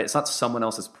 right? It's not someone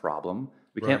else's problem.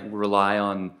 We can't rely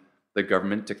on the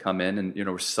government to come in and,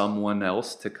 or someone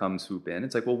else to come swoop in.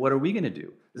 It's like, well, what are we going to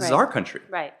do? This is our country.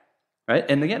 Right. Right.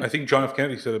 And again, I think John F.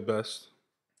 Kennedy said it best.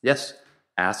 Yes.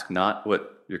 Ask not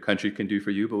what your country can do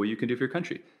for you, but what you can do for your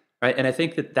country. Right. And I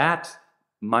think that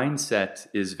mindset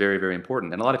is very, very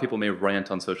important. And a lot of people may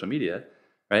rant on social media,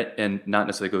 right, and not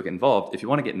necessarily go get involved. If you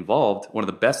want to get involved, one of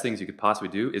the best things you could possibly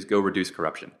do is go reduce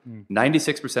corruption.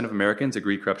 96% of Americans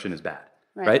agree corruption is bad.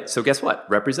 Right. So guess what?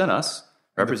 Represent us.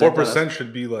 Represent 4%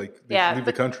 should be leave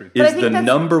the country. Is the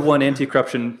number one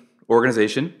anti-corruption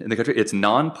organization in the country. It's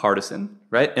nonpartisan,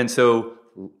 right? And so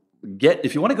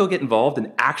if you want to go get involved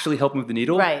and actually help move the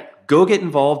needle, go get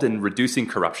involved in reducing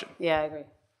corruption. Yeah, I agree.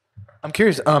 I'm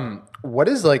curious, what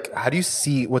is how do you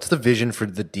see, what's the vision for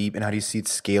the Deep and how do you see it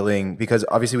scaling? Because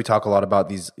obviously we talk a lot about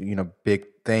these, big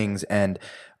things, and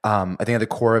I think at the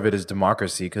core of it is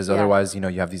democracy, because otherwise, you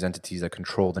have these entities that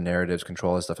control the narratives,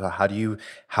 control this stuff.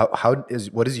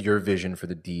 What is your vision for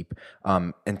the Deep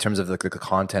in terms of the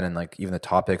content and even the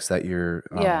topics that you're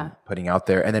putting out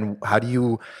there? And then how do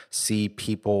you see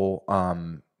people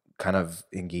kind of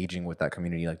engaging with that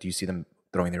community? Do you see them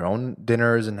throwing their own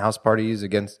dinners and house parties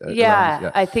against?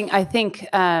 I think.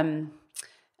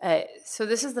 So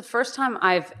this is the first time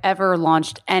I've ever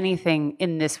launched anything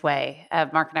in this way.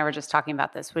 Marc and I were just talking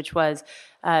about this, which was,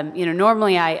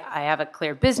 normally I have a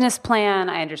clear business plan.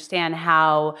 I understand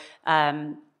how,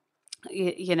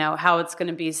 how it's going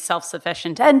to be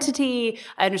self-sufficient entity.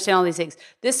 I understand all these things.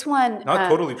 This one... Not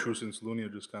totally true, since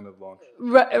Lunya just kind of launched.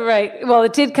 Right. Well,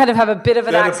 it did kind of have a bit of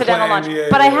an accidental launch.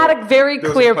 But I had a very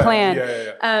clear plan.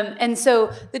 And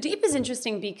so the Deep is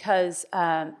interesting because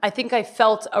I think I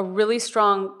felt a really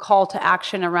strong call to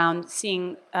action around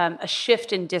seeing a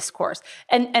shift in discourse.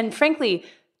 And frankly,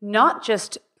 not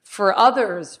just for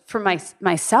others, for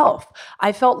myself.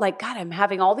 I felt like, God, I'm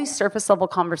having all these surface level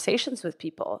conversations with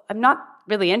people. I'm not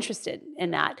really interested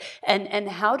in that. And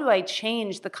how do I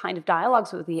change the kind of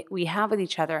dialogues we have with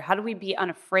each other? How do we be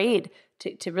unafraid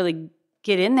to really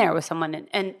get in there with someone?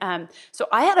 And so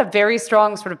I had a very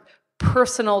strong sort of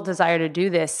personal desire to do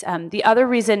this. The other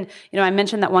reason, I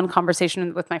mentioned that one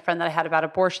conversation with my friend that I had about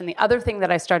abortion. The other thing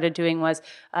that I started doing was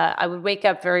I would wake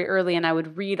up very early and I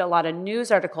would read a lot of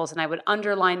news articles and I would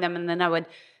underline them, and then I would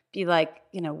be like,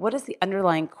 what is the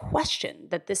underlying question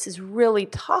that this is really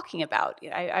talking about?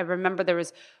 I remember there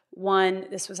was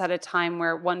this was at a time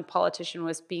where one politician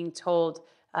was being told,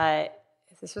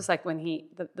 This was like when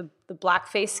the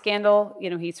blackface scandal,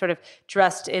 he sort of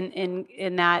dressed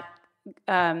in that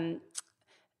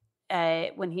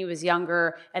when he was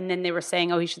younger, and then they were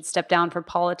saying, oh, he should step down for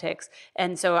politics.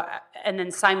 And so, and then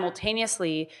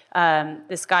simultaneously,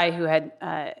 this guy who had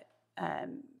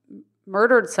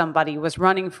murdered somebody was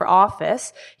running for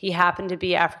office. He happened to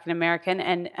be African American,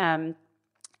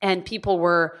 and people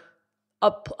were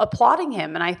applauding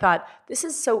him. And I thought, this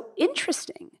is so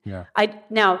interesting. Yeah.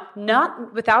 Now,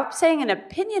 not without saying an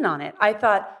opinion on it, I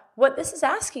thought, what this is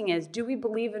asking is, do we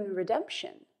believe in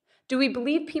redemption? Do we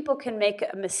believe people can make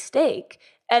a mistake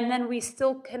and then we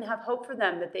still can have hope for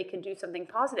them that they can do something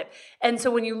positive? And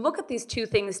so when you look at these two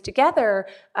things together,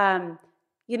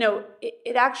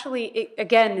 it actually,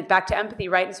 again, back to empathy,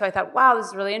 right? And so I thought, wow, this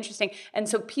is really interesting. And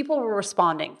so people were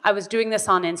responding. I was doing this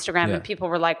on Instagram and people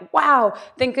were like, wow,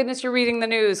 thank goodness you're reading the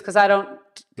news because I don't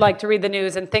like to read the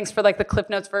news, and thanks for like the Cliff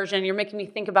Notes version. You're making me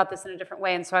think about this in a different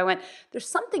way. And so I went, there's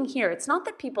something here. It's not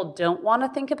that people don't want to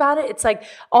think about it. It's like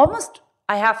almost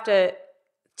I have to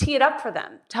tee it up for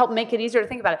them to help make it easier to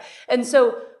think about it. And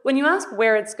so when you ask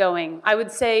where it's going, I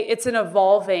would say it's an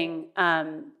evolving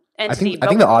entity. I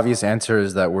think the obvious answer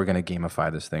is that we're going to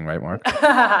gamify this thing, right, Marc?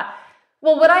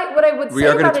 Well, what I would say we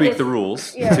are going about to tweak it is, the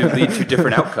rules to lead to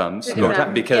different outcomes over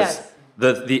time, because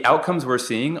the outcomes we're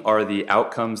seeing are the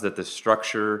outcomes that the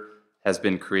structure has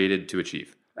been created to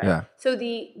achieve. Right? Yeah. So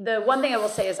the one thing I will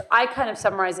say is I kind of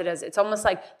summarize it as it's almost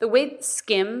like the way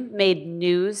Skim made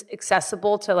news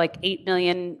accessible to like 8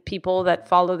 million people that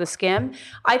follow the Skim.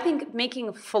 I think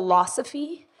making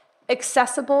philosophy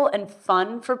accessible and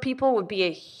fun for people would be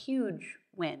a huge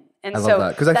win. And I love that,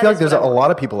 because I feel like there's a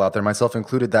lot of people out there, myself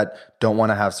included, that don't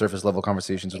want to have surface level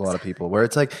conversations with a lot of people. Where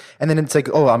it's like, and then it's like,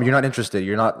 oh, you're not interested.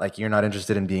 You're not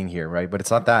interested in being here, right? But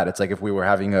it's not that. It's like if we were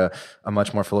having a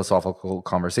much more philosophical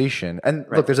conversation. And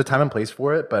look, there's a time and place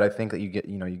for it, but I think that you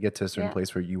get to a certain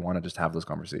place where you want to just have those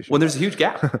conversations. Well, there's a huge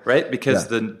gap, right? Because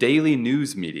the daily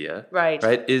news media, right,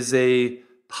 is a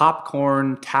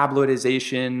popcorn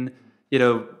tabloidization,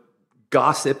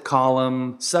 gossip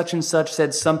column, such and such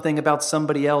said something about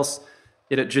somebody else,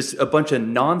 just a bunch of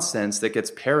nonsense that gets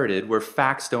parroted where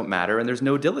facts don't matter and there's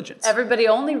no diligence. Everybody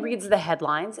only reads the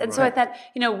headlines. And so I thought,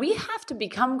 we have to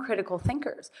become critical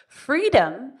thinkers.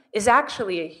 Freedom is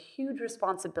actually a huge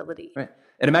responsibility. Right.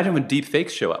 And imagine when deep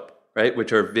fakes show up, right,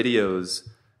 which are videos.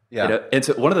 Yeah. And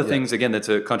so one of the things, again, that's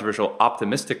a controversial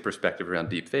optimistic perspective around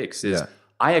deep fakes is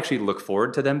I actually look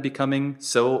forward to them becoming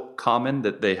so common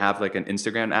that they have like an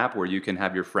Instagram app where you can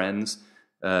have your friends,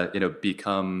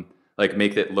 become like,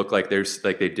 make it look like there's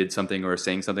like they did something or are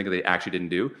saying something that they actually didn't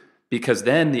do. Because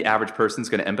then the average person's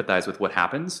going to empathize with what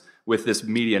happens with this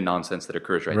media nonsense that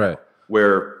occurs right now,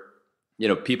 where,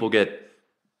 people get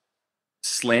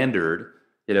slandered,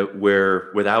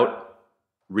 where without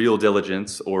real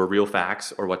diligence or real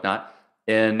facts or whatnot,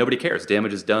 and nobody cares.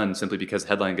 Damage is done simply because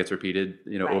headline gets repeated,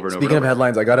 over and over. Speaking of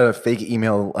headlines, I got a fake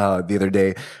email the other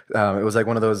day. It was like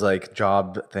one of those like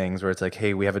job things where it's like,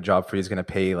 "Hey, we have a job for you. It's going to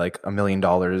pay like $1 million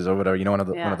or whatever." One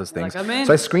of those things. Like,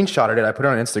 so I screenshotted it. I put it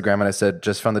on Instagram and I said,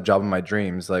 "Just found the job of my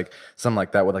dreams," like something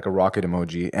like that with like a rocket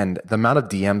emoji. And the amount of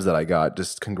DMs that I got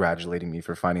just congratulating me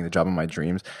for finding the job of my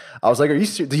dreams. I was like, "Are you?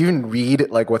 Do you even read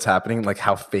like what's happening? Like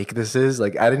how fake this is?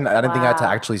 Like I didn't think I had to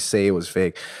actually say it was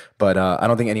fake." But I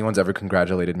don't think anyone's ever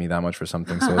congratulated me that much for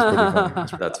something, so it's pretty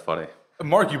funny. That's funny.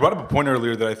 Marc, you brought up a point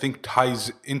earlier that I think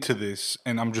ties into this,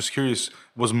 and I'm just curious,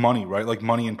 was money, right? Like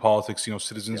money in politics,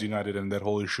 Citizens United and that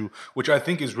whole issue, which I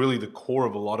think is really the core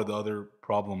of a lot of the other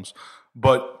problems.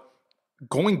 But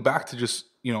going back to just,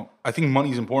 I think money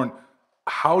is important.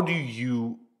 How do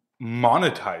you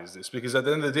monetize this? Because at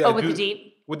the end of the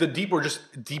day, with the deep or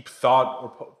just deep thought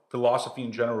or philosophy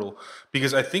in general,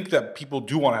 because I think that people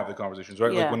do want to have the conversations,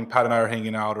 right? Like when Pat and I are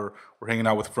hanging out or we're hanging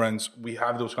out with friends, we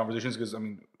have those conversations because,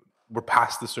 we're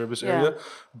past the service area.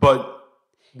 But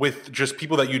with just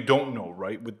people that you don't know,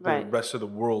 right? With the rest of the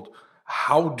world,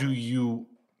 how do you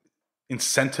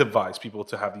incentivize people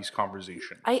to have these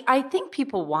conversations? I think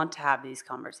people want to have these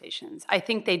conversations. I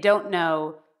think they don't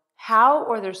know how,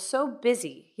 or they're so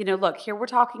busy. Look, here we're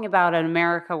talking about an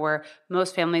America where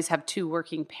most families have 2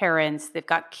 working parents. They've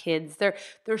got kids. They're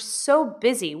so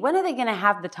busy. When are they going to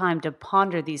have the time to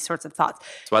ponder these sorts of thoughts?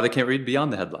 That's why they can't read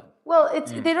beyond the headline. Well,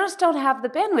 they just don't have the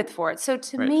bandwidth for it. So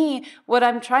to me, what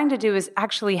I'm trying to do is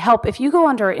actually help. If you go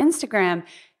onto our Instagram,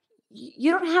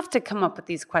 you don't have to come up with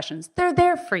these questions. They're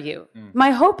there for you.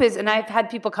 My hope is, and I've had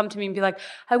people come to me and be like,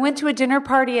 I went to a dinner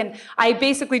party and I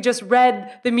basically just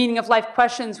read the meaning of life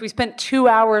questions. We spent 2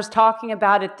 hours talking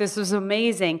about it. This was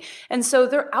amazing. And so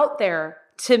they're out there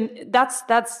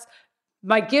that's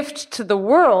my gift to the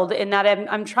world, in that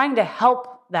I'm trying to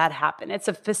help that happen. It's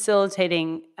a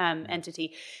facilitating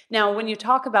entity. Now, when you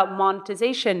talk about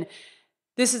monetization,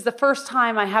 this is the first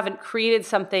time I haven't created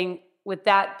something with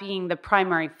that being the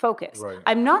primary focus. Right.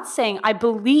 I'm not saying I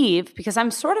believe, because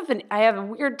I'm sort of I have a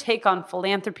weird take on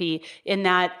philanthropy in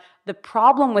that the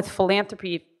problem with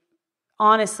philanthropy,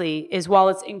 honestly, is while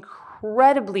it's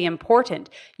incredibly important,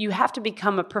 you have to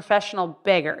become a professional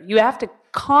beggar. You have to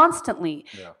constantly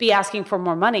be asking for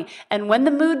more money. And when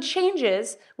the mood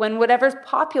changes, when whatever's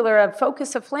popular, a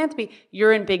focus of philanthropy,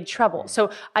 you're in big trouble. So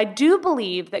I do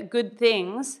believe that good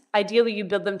things, ideally you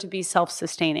build them to be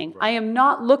self-sustaining. I am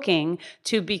not looking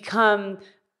to become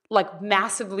like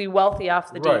massively wealthy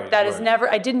off the deep. That is never,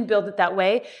 I didn't build it that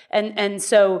way. And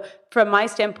so from my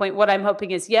standpoint, what I'm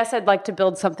hoping is, yes, I'd like to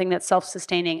build something that's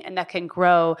self-sustaining and that can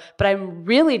grow, but I'm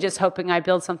really just hoping I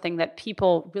build something that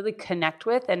people really connect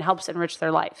with and helps enrich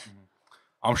their life.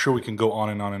 I'm sure we can go on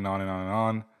and on and on and on and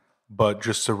on. But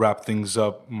just to wrap things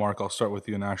up, Marc, I'll start with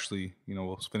you, and Ashley,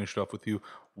 we'll finish it off with you.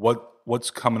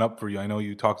 What's coming up for you? I know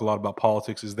you talk a lot about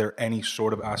politics. Is there any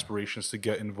sort of aspirations to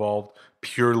get involved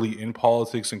purely in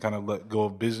politics and kind of let go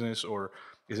of business, or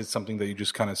is it something that you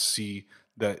just kind of see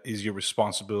that is your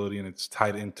responsibility and it's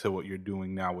tied into what you're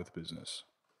doing now with business?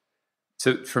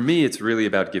 So for me, it's really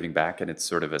about giving back, and it's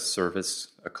sort of a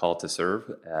service, a call to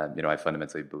serve. I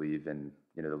fundamentally believe in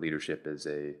the leadership is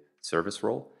a service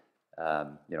role.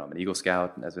 I'm an Eagle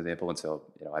Scout, as an example, and so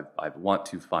I want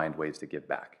to find ways to give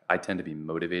back. I tend to be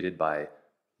motivated by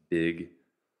big,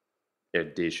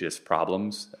 audacious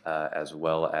problems, as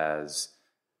well as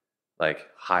like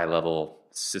high-level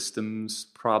systems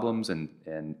problems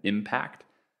and impact.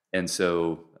 And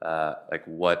so, to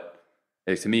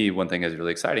me, one thing that's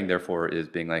really exciting, therefore, is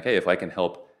being like, hey, if I can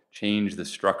help change the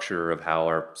structure of how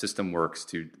our system works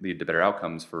to lead to better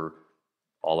outcomes for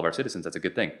all of our citizens, that's a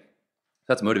good thing.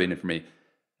 That's motivating for me.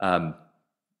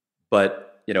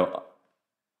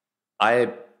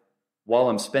 While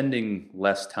I'm spending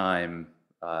less time,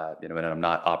 and I'm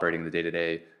not operating the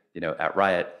day-to-day, at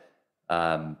Riot,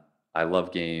 I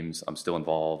love games. I'm still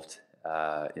involved.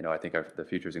 I think the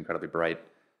future is incredibly bright,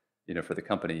 for the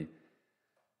company.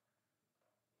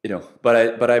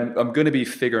 But I'm going to be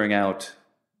figuring out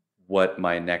what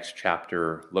my next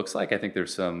chapter looks like. I think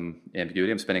there's some ambiguity.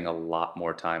 I'm spending a lot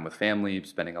more time with family,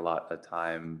 spending a lot of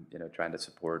time, trying to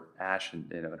support Ash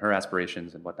and her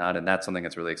aspirations and whatnot. And that's something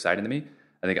that's really exciting to me.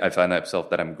 I think I find myself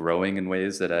that I'm growing in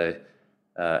ways that I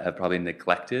have probably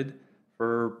neglected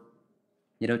for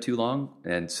too long.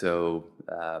 And so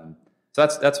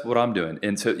that's what I'm doing.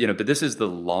 And so but this is the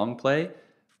long play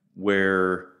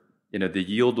where the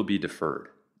yield will be deferred.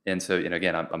 And so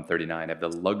again, I'm 39. I have the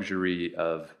luxury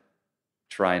of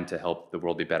trying to help the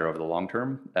world be better over the long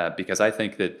term, because I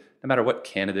think that no matter what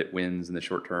candidate wins in the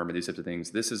short term or these types of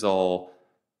things, these are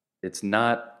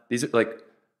like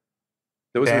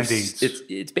those Band-Aids.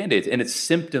 It's Band-Aids, and it's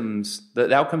symptoms.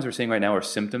 The outcomes we're seeing right now are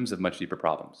symptoms of much deeper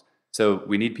problems. So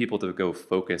we need people to go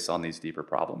focus on these deeper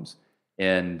problems,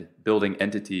 and building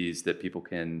entities that people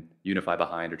can unify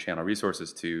behind or channel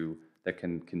resources to that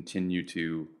can continue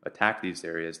to attack these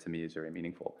areas, to me, is very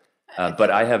meaningful.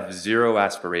 But I have zero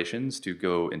aspirations to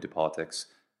go into politics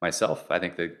myself. I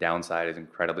think the downside is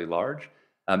incredibly large.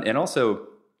 And also,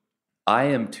 I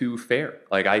am too fair.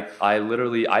 Like I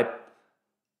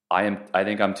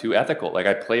think I'm too ethical. Like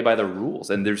I play by the rules,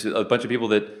 and there's a bunch of people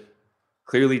that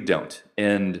clearly don't.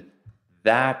 And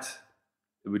that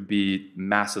would be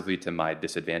massively to my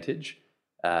disadvantage.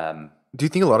 Do you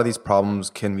think a lot of these problems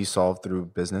can be solved through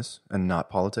business and not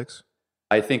politics?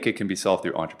 I think it can be solved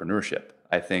through entrepreneurship.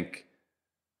 I think,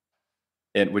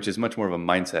 which is much more of a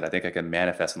mindset. I think I can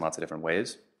manifest in lots of different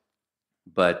ways.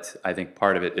 But I think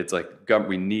part of it, it's like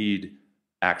we need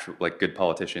actual good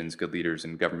politicians, good leaders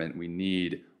in government. We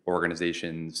need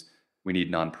organizations. We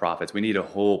need nonprofits. We need a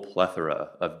whole plethora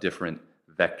of different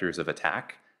vectors of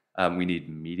attack. We need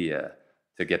media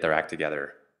to get their act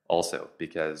together also,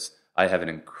 because I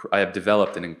have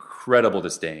developed an incredible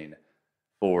disdain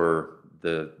for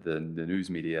the news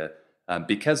media.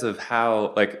 Because of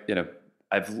how,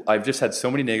 I've just had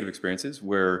so many negative experiences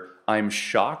where I'm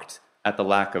shocked at the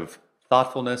lack of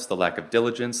thoughtfulness, the lack of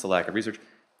diligence, the lack of research,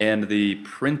 and the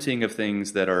printing of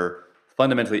things that are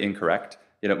fundamentally incorrect.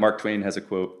 Mark Twain has a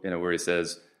quote, where he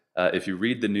says, if you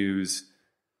read the news,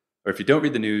 or if you don't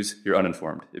read the news, you're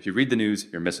uninformed. If you read the news,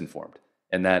 you're misinformed.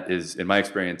 And that is, in my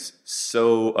experience,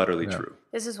 so utterly true.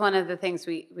 This is one of the things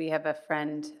we have a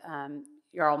friend,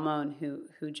 Jarl Mohn,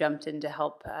 who jumped in to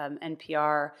help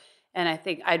NPR. And I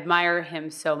think I admire him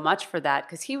so much for that,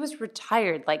 because he was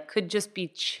retired, could just be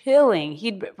chilling.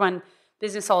 He'd run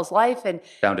business all his life, and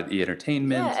founded E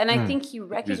Entertainment. yeah, and I think he He was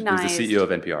recognized the CEO of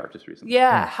NPR just recently.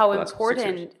 yeah, how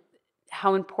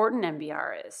important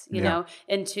MBR is, you know,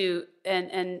 and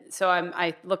so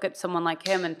I look at someone like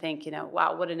him and think, you know,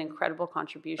 wow, what an incredible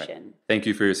contribution. Right. Thank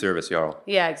you for your service, Jarl.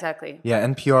 Yeah, exactly. Yeah,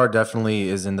 NPR definitely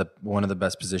is in one of the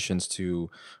best positions to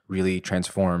really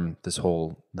transform this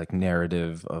whole like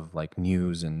narrative of like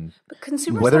news and But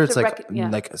consumers whether have it's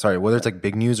to whether it's like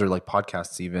big news or like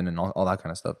podcasts even and all that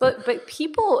kind of stuff. But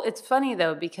people, it's funny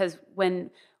though, because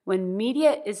when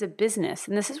media is a business,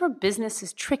 and this is where business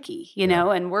is tricky, you know,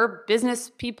 and we're business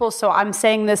people, so I'm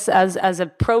saying this as a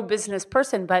pro-business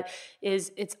person, but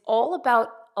it's all about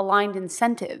aligned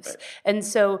incentives. Right. And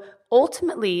so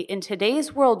ultimately, in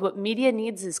today's world, what media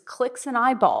needs is clicks and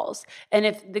eyeballs. And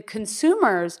if the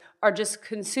consumers are just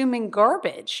consuming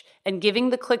garbage and giving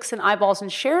the clicks and eyeballs and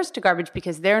shares to garbage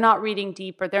because they're not reading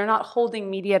deep or they're not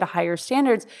holding media to higher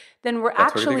standards, then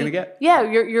That's what you're gonna get.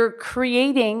 You're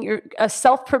creating a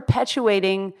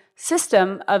self-perpetuating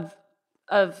system of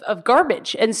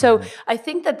garbage. And so I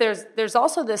think that there's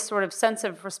also this sort of sense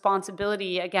of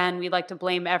responsibility. Again, we like to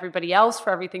blame everybody else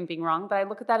for everything being wrong, but I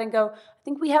look at that and go, I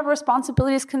think we have a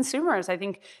responsibility as consumers. I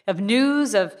think of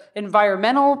news, of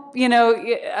environmental,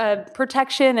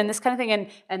 protection and this kind of thing,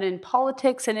 and in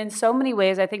politics and in so many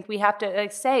ways, I think we have to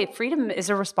say freedom is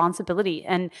a responsibility,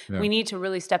 and we need to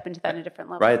really step into that at a different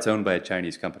level. Riot's owned by a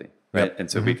Chinese company, right? And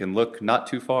so we can look not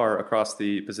too far across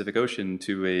the Pacific Ocean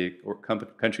to a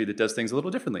country that does things a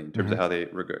little differently in terms of how they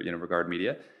regard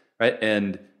media, right?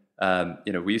 And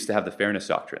we used to have the fairness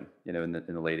doctrine, in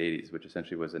the late 80s, which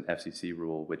essentially was an FCC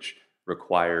rule which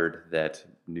required that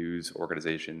news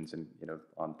organizations and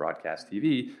on broadcast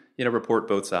TV report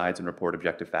both sides and report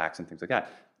objective facts and things like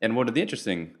that. And one of the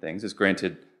interesting things is,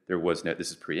 granted, there was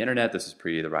this is pre-internet, this is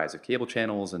pre the rise of cable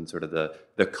channels and sort of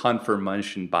the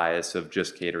confirmation bias of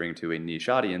just catering to a niche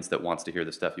audience that wants to hear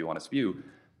the stuff you want to spew.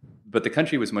 But the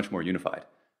country was much more unified,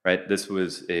 right? This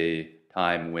was a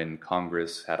time when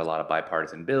Congress had a lot of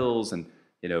bipartisan bills, and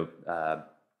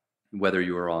whether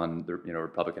you were on the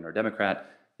Republican or Democrat,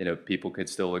 people could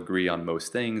still agree on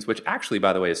most things, which actually,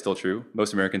 by the way, is still true.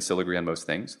 Most Americans still agree on most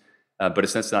things, but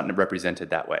it's not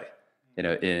represented that way,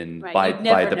 by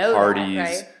the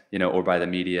parties, or by the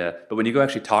media. But when you go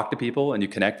actually talk to people and you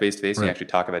connect face to face, and you actually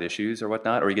talk about issues or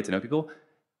whatnot, or you get to know people,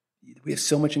 we have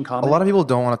so much in common. A lot of people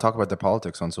don't want to talk about their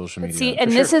politics on social media. See,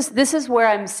 and this is where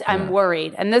I'm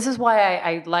worried, and this is why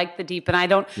I like the deep, and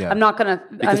I'm not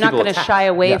gonna shy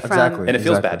away from. Exactly, and it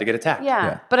feels bad to get attacked.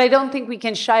 Yeah, but I don't think we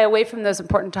can shy away from those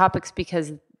important topics,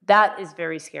 because that is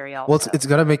very scary also. Well, it's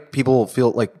gonna make people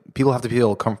feel like people have to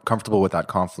feel comfortable with that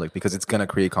conflict, because it's gonna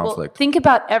create conflict. Well, think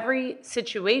about every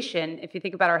situation, if you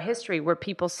think about our history, where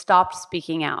people stopped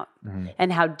speaking out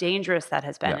and how dangerous that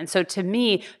has been. Yeah. And so to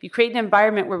me, you create an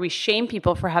environment where we shame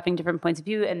people for having different points of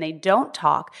view and they don't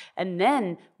talk, and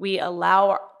then we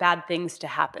allow bad things to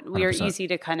happen. We 100%. are easy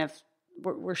to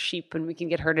we're sheep and we can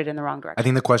get herded in the wrong direction. I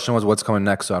think the question was what's coming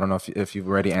next, so I don't know if you've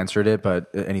already answered it, but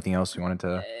anything else you wanted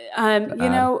to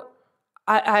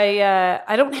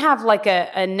I don't have like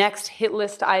a next hit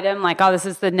list item, like, this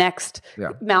is the next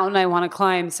mountain I want to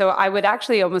climb. So I would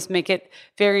actually almost make it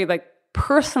very like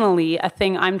personally, a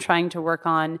thing I'm trying to work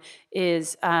on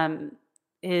is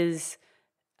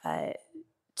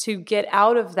to get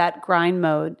out of that grind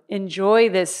mode, enjoy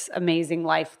this amazing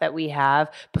life that we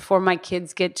have before my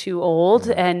kids get too old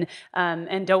and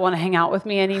don't want to hang out with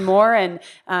me anymore, and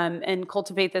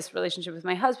cultivate this relationship with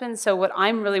my husband. So what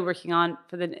I'm really working on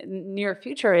for the near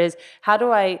future is, how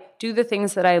do I do the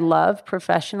things that I love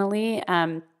professionally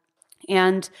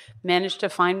and manage to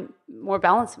find more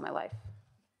balance in my life?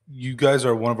 You guys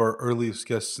are one of our earliest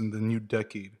guests in the new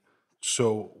decade.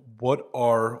 So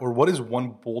what is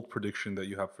one bold prediction that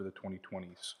you have for the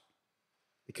 2020s?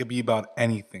 It could be about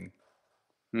anything,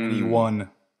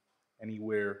 anyone,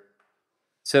 anywhere.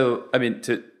 So,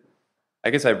 I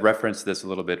guess I referenced this a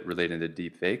little bit related to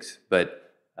deep fakes,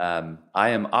 but I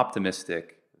am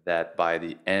optimistic that by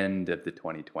the end of the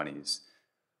 2020s,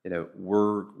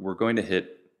 we're going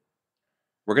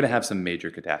to have some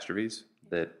major catastrophes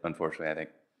that, unfortunately, I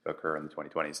think occur in the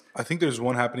 2020s. I think there's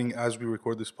one happening as we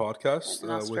record this podcast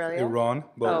with Iran.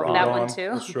 Iran, that one too?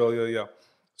 Australia, yeah.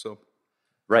 So,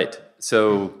 right.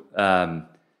 So, I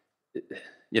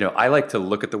like to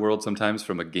look at the world sometimes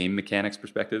from a game mechanics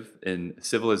perspective. In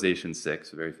Civilization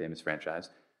 6, a very famous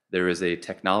franchise, there is a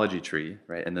technology tree,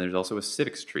 right? And then there's also a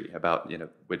civics tree about,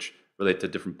 which relate to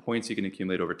different points you can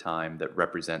accumulate over time that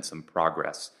represent some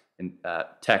progress. And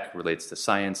tech relates to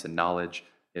science and knowledge.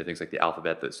 Things like the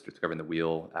alphabet that's discovering the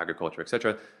wheel, agriculture,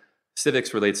 etc.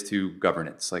 Civics relates to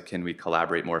governance, like, can we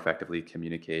collaborate more effectively,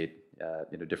 communicate,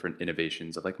 different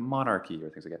innovations of like monarchy or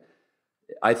things like that.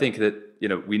 I think that,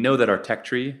 we know that our tech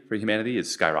tree for humanity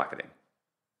is skyrocketing.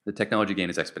 The technology gain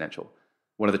is exponential.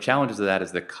 One of the challenges of that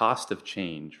is the cost of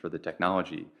change for the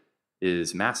technology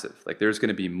is massive. Like there's going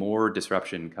to be more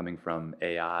disruption coming from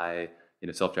AI,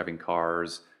 self-driving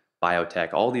cars,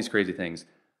 biotech, all these crazy things.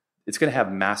 It's going to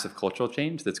have massive cultural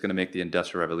change that's going to make the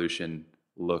Industrial Revolution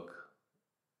look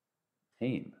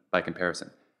tame by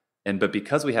comparison. But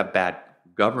because we have bad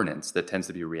governance that tends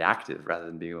to be reactive rather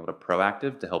than being able to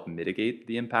proactive to help mitigate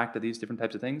the impact of these different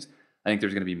types of things, I think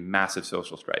there's going to be massive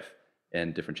social strife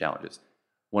and different challenges.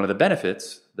 One of the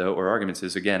benefits, though, or arguments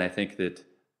is, again, I think that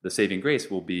the saving grace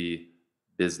will be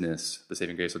business, the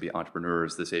saving grace will be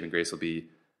entrepreneurs, the saving grace will be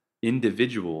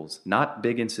individuals, not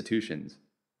big institutions,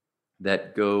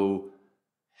 that go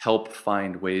help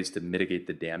find ways to mitigate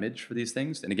the damage for these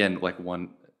things. And again, like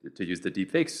to use the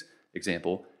deepfakes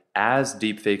example, as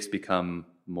deepfakes become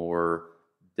more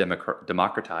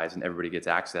democratized and everybody gets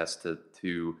access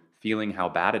to feeling how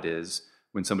bad it is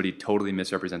when somebody totally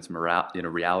misrepresents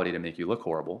reality to make you look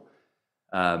horrible,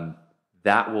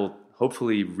 that will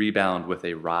hopefully rebound with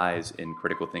a rise in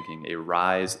critical thinking, a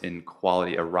rise in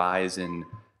quality, a rise in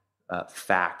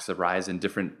facts, a rise in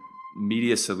different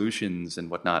media solutions and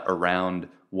whatnot around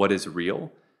what is real,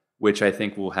 which I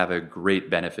think will have a great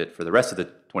benefit for the rest of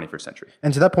the 21st century.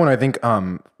 And to that point, I think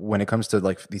when it comes to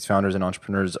like these founders and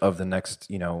entrepreneurs of the next,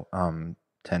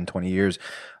 10, 20 years,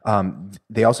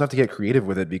 they also have to get creative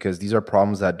with it because these are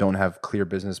problems that don't have clear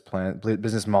business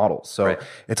models. So right.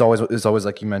 it's always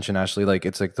like you mentioned, Ashley, like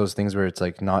it's like those things where it's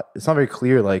not very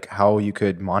clear like how you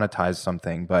could monetize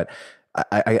something. But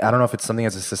I don't know if it's something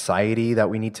as a society that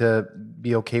we need to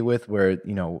be okay with where,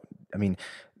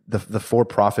 the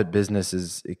for-profit business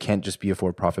it can't just be a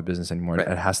for-profit business anymore. Right.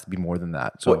 It has to be more than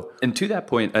that. So, and to that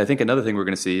point, I think another thing we're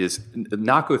going to see is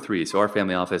NACO 3. So our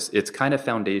family office, it's kind of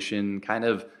foundation, kind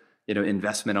of,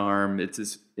 investment arm. It's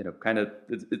this,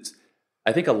 it's,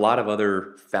 I think a lot of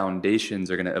other foundations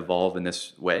are going to evolve in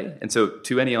this way. And so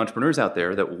to any entrepreneurs out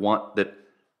there that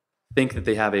think that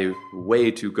they have a way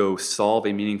to go solve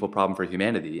a meaningful problem for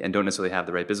humanity and don't necessarily have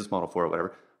the right business model for it,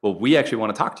 whatever, well, we actually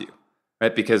want to talk to you.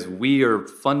 Right, because we are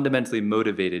fundamentally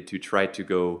motivated to try to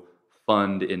go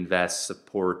fund, invest,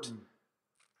 support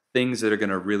things that are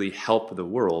going to really help the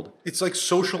world. It's like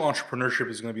social entrepreneurship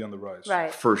is going to be on the rise.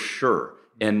 Right. For sure.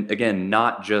 And again,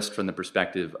 not just from the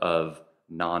perspective of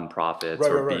nonprofits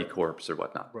or B Corps or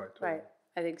whatnot. Right.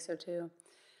 I think so too.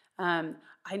 I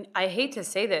hate to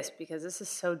say this because this is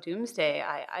so doomsday.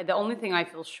 The only thing I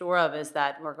feel sure of is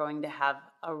that we're going to have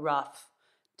a rough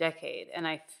decade. And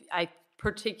I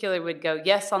particularly would go,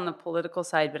 yes, on the political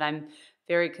side, but I'm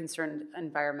very concerned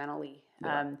environmentally.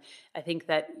 Yeah. I think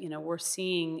that, we're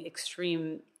seeing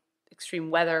extreme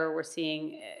weather. We're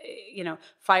seeing,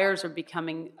 fires are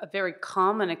becoming a very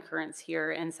common occurrence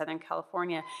here in Southern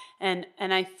California. And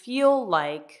I feel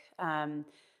like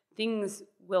things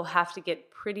will have to get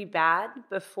pretty bad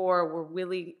before we're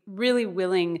really, really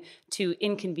willing to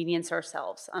inconvenience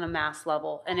ourselves on a mass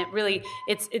level. And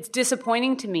it's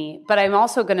disappointing to me, but I'm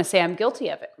also going to say I'm guilty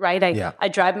of it, right? I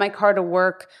drive my car to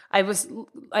work. I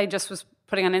just was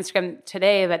putting on Instagram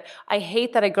today that I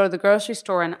hate that I go to the grocery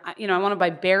store and I want to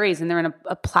buy berries and they're in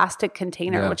a plastic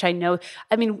container, which I know.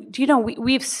 I mean, do you know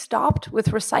we've stopped with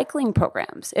recycling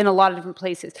programs in a lot of different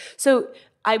places. So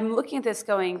I'm looking at this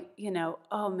going,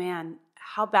 oh man,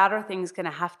 how bad are things going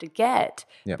to have to get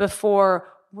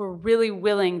before we're really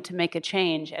willing to make a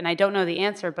change? And I don't know the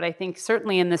answer, but I think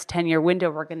certainly in this 10-year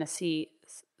window, we're going to see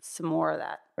some more of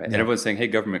that. Right. And everyone's saying, hey,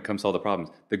 government, come solve the problems.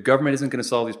 The government isn't going to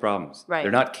solve these problems. Right.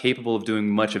 They're not capable of doing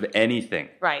much of anything.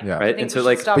 Right. Yeah. Right. And so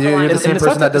but you're the same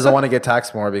person that doesn't want to get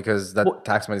taxed more because that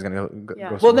tax money is going to go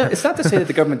somewhere. Well, no, it's not to say that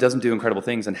the government doesn't do incredible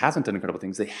things and hasn't done incredible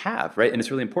things. They have, right? And it's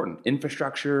really important.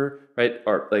 Infrastructure, right?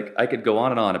 Or like I could go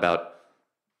on and on about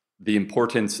the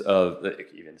importance of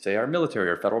even say our military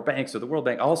or federal banks or the World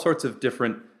Bank, all sorts of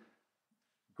different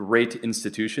great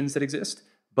institutions that exist.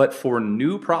 But for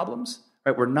new problems,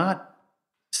 right, we're not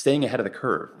staying ahead of the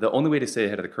curve. The only way to stay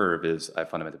ahead of the curve is, I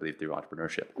fundamentally believe, through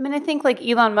entrepreneurship. I mean, I think like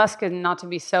Elon Musk, and not to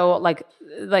be so like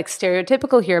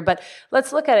stereotypical here, but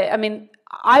let's look at it. I mean,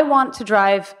 I want to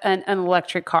drive an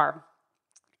electric car.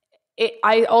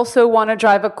 I also want to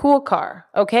drive a cool car,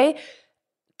 okay?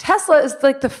 Tesla is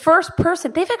like the first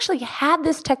person. They've actually had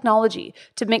this technology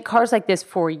to make cars like this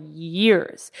for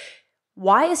years.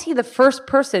 Why is he the first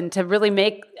person to really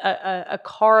make a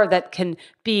car that can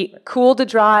be cool to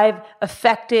drive,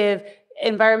 effective,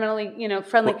 environmentally,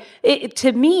 friendly?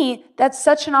 To me, that's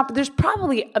such an opportunity. There's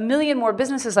probably a million more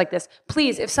businesses like this.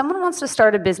 Please, if someone wants to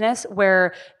start a business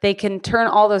where they can turn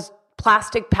all those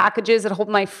plastic packages that hold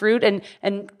my fruit and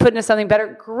put into something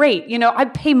better, great.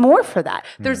 I'd pay more for that.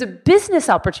 There's a business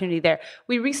opportunity there.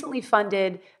 We recently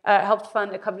helped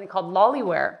fund a company called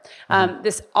Lollyware,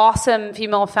 this awesome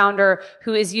female founder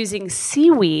who is using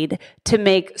seaweed to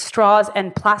make straws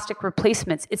and plastic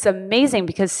replacements. It's amazing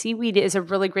because seaweed is a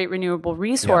really great renewable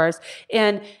resource.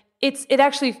 And it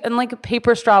actually, unlike a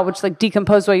paper straw, which like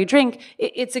decomposes while you drink,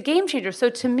 it's a game changer. So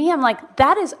to me, I'm like,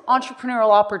 that is entrepreneurial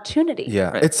opportunity.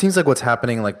 Yeah, right. It seems like what's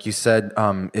happening, like you said,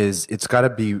 is it's got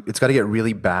to get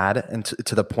really bad, and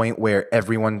to the point where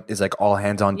everyone is like all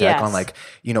hands on deck on like,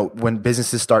 when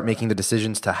businesses start making the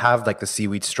decisions to have like the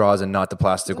seaweed straws and not the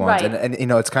plastic ones, right. and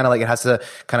it's kind of like it has to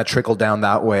kind of trickle down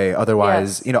that way.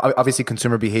 Otherwise, obviously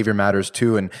consumer behavior matters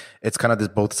too, and it's kind of this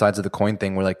both sides of the coin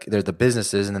thing where like there's the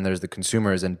businesses and then there's the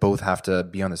consumers, and both have to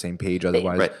be on the same page.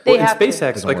 Otherwise, right. Well, in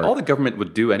SpaceX, like all the government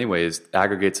would do anyway is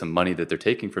aggregate some money that they're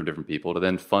taking from different people to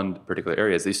then fund particular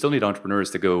areas. They still need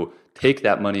entrepreneurs to go take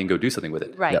that money and go do something with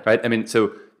it. Right. Yep. Right. I mean,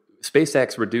 so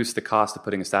SpaceX reduced the cost of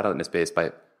putting a satellite into space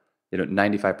by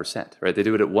 95%. Right. They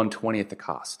do it at 1/20th the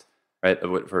cost. Right.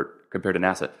 For compared to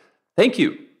NASA. Thank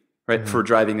you. Right. For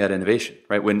driving that innovation.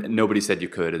 Right. When nobody said you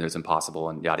could and it was impossible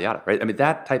and yada yada. Right. I mean,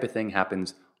 that type of thing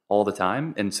happens all the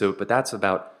time. And so, but that's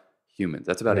about humans.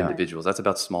 That's about individuals. That's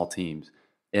about small teams.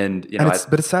 And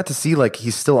but it's sad to see like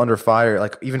he's still under fire.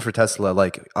 Like even for Tesla,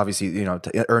 like obviously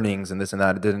earnings and this and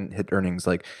that, it didn't hit earnings.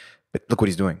 Like, but look what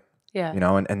he's doing. Yeah.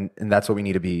 And that's what we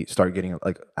need to start getting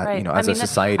like, right. as a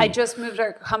society. I just moved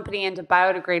our company into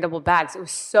biodegradable bags. It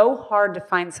was so hard to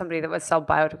find somebody that would sell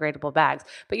biodegradable bags.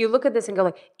 But you look at this and go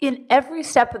like, in every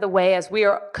step of the way, as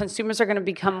consumers are going to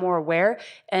become more aware,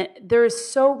 and there is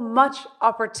so much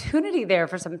opportunity there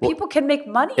for some people can make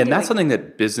money. And that's something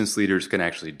that business leaders can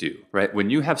actually do, right? When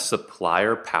you have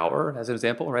supplier power, as an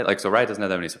example, right? Like, so Riot doesn't have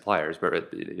that many suppliers,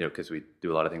 but because we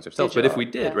do a lot of things ourselves. Digital, but if we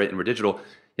did, right, and we're digital,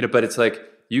 but it's like,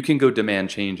 you can go demand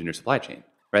change in your supply chain,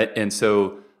 right? And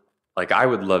so, like, I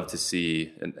would love to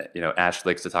see, and Ash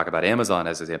likes to talk about Amazon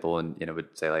as an example, and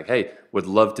would say like, hey, would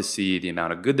love to see the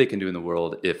amount of good they can do in the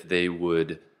world if they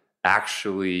would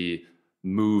actually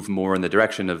move more in the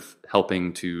direction of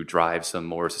helping to drive some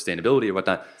more sustainability or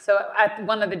whatnot. So at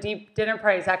one of the deep dinner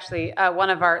parties, actually, one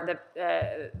of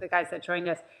the guys that joined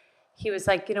us, he was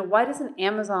like, why doesn't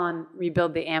Amazon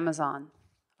rebuild the Amazon?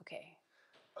 Okay,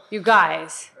 you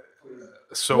guys.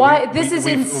 So why this is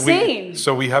insane.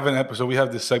 So we have an episode. We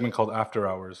have this segment called After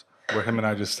Hours where him and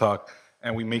I just talk,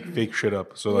 and we make fake shit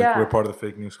up. So like we're part of the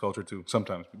fake news culture too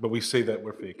sometimes, but we say that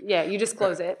we're fake. Yeah, you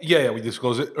disclose it. Yeah, we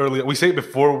disclose it earlier. We say it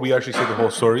before we actually say the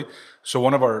whole story. So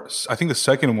one of I think the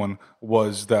second one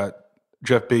was that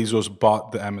Jeff Bezos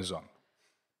bought the Amazon.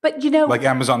 But like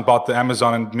Amazon bought the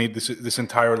Amazon and made this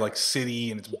entire like city,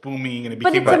 and it's booming, and it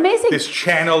became like amazing. This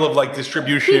channel of like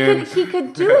distribution. He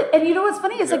could do it, and what's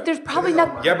funny is like there's probably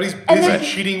nothing. Yeah, but he's busy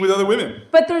cheating with other women.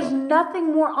 But there's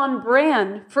nothing more on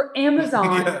brand for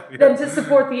Amazon than to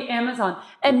support the Amazon,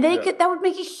 and that would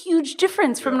make a huge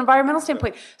difference from an environmental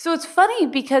standpoint. So it's funny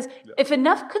because if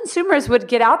enough consumers would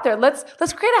get out there, let's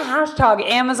create a hashtag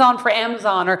Amazon for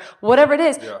Amazon or whatever it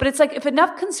is. Yeah. But it's like if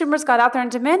enough consumers got out there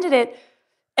and demanded it.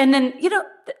 And then,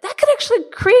 that could actually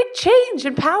create change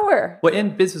and power. Well,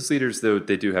 and business leaders, though,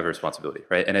 they do have a responsibility,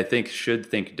 right? And I think should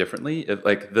think differently.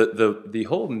 Like the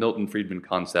whole Milton Friedman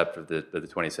concept of the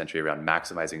 20th century around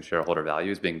maximizing shareholder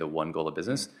value as being the one goal of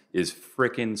business is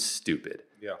freaking stupid.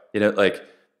 Yeah. Like,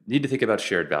 you need to think about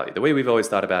shared value. The way we've always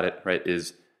thought about it, right,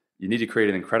 is you need to create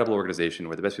an incredible organization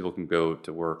where the best people can go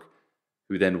to work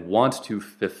who then want to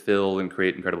fulfill and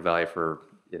create incredible value for,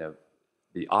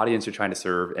 the audience you're trying to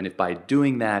serve, and if by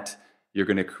doing that, you're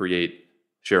going to create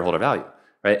shareholder value,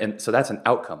 right? And so that's an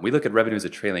outcome. We look at revenue as a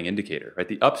trailing indicator, right?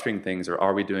 The upstream things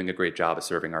are we doing a great job of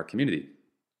serving our community?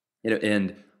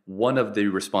 And one of the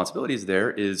responsibilities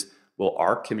there is, well,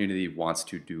 our community wants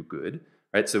to do good,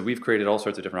 right? So we've created all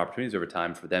sorts of different opportunities over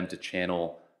time for them to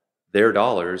channel their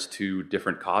dollars to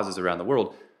different causes around the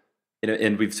world,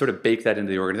 and we've sort of baked that into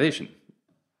the organization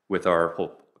with our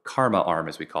whole karma arm,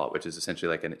 as we call it, which is essentially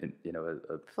like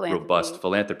a robust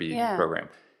philanthropy program.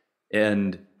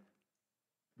 And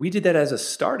we did that as a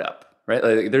startup, right?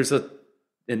 Like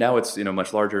and now it's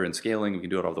much larger and scaling. We can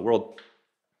do it all over the world.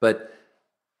 But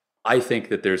I think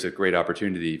that there's a great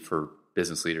opportunity for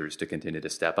business leaders to continue to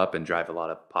step up and drive a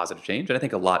lot of positive change. And I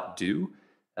think a lot do.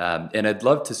 And I'd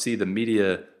love to see the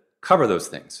media cover those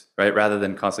things, right? Rather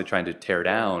than constantly trying to tear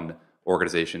down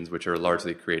organizations which are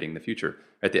largely creating the future.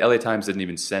 Right? The LA Times didn't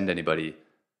even send anybody,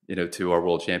 to our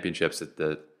world championships at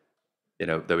that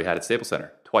we had at Staples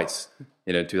Center. twice,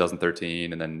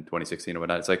 2013 and then 2016 and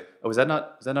whatnot. It's like, oh, is that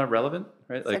not relevant,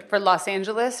 right? Like for Los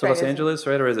Angeles, for right? Los Angeles,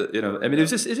 right? Or is it, I mean, it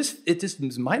just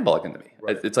was mind-boggling to me.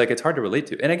 Right. It's like, it's hard to relate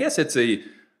to. And I guess it's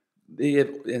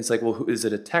like, well, is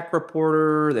it a tech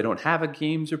reporter? They don't have a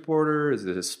games reporter. Is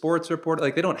it a sports reporter?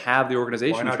 Like, they don't have the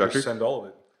organization Why not structure. just send all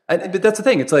of it? But that's the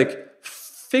thing. It's like,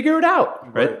 figure it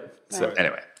out, right? So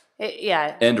anyway.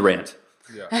 End rant.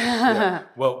 Yeah.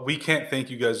 Well, we can't thank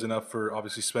you guys enough for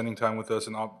obviously spending time with us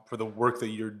and for the work that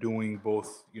you're doing,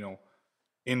 both,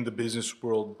 in the business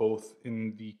world, both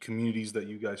in the communities that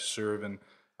you guys serve. And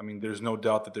I mean, there's no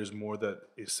doubt that there's more that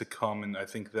is to come. And I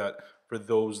think that for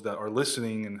those that are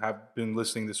listening and have been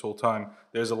listening this whole time,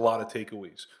 there's a lot of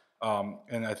takeaways.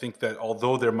 And I think that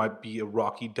although there might be a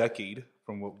rocky decade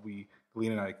from what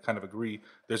Glenn and I kind of agree,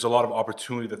 there's a lot of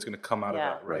opportunity that's going to come out of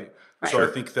that, right? So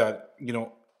I think that,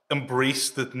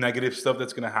 embrace the negative stuff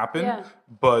that's going to happen,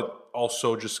 but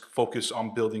also just focus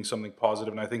on building something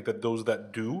positive. And I think that those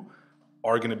that do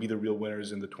are going to be the real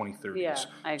winners in the 2030s. Yeah,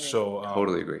 I agree. So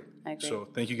totally agree. I agree. So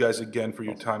thank you guys again for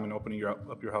your time and opening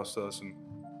up your house to us. And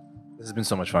This has been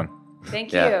so much fun.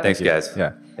 Thank you. Yeah, thanks, guys.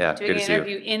 Yeah. Yeah, Doing good to an see you.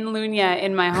 interview in Lunya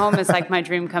in my home is like my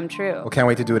dream come true. Well, can't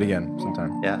wait to do it again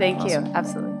sometime. Yeah, Thank awesome. you.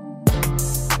 Absolutely.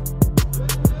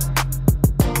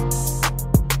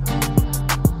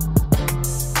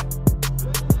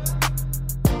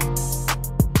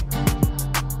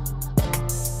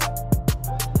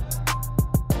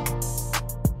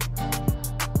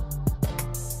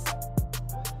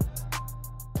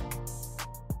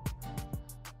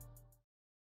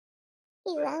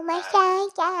 You are my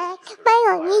sunshine,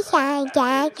 my only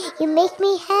sunshine. You make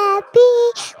me happy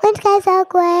when skies are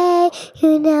gray.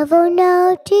 You never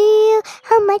know, do you,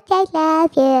 how much I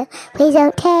love you. Please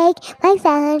don't take my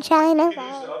sunshine away.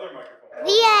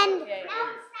 The end.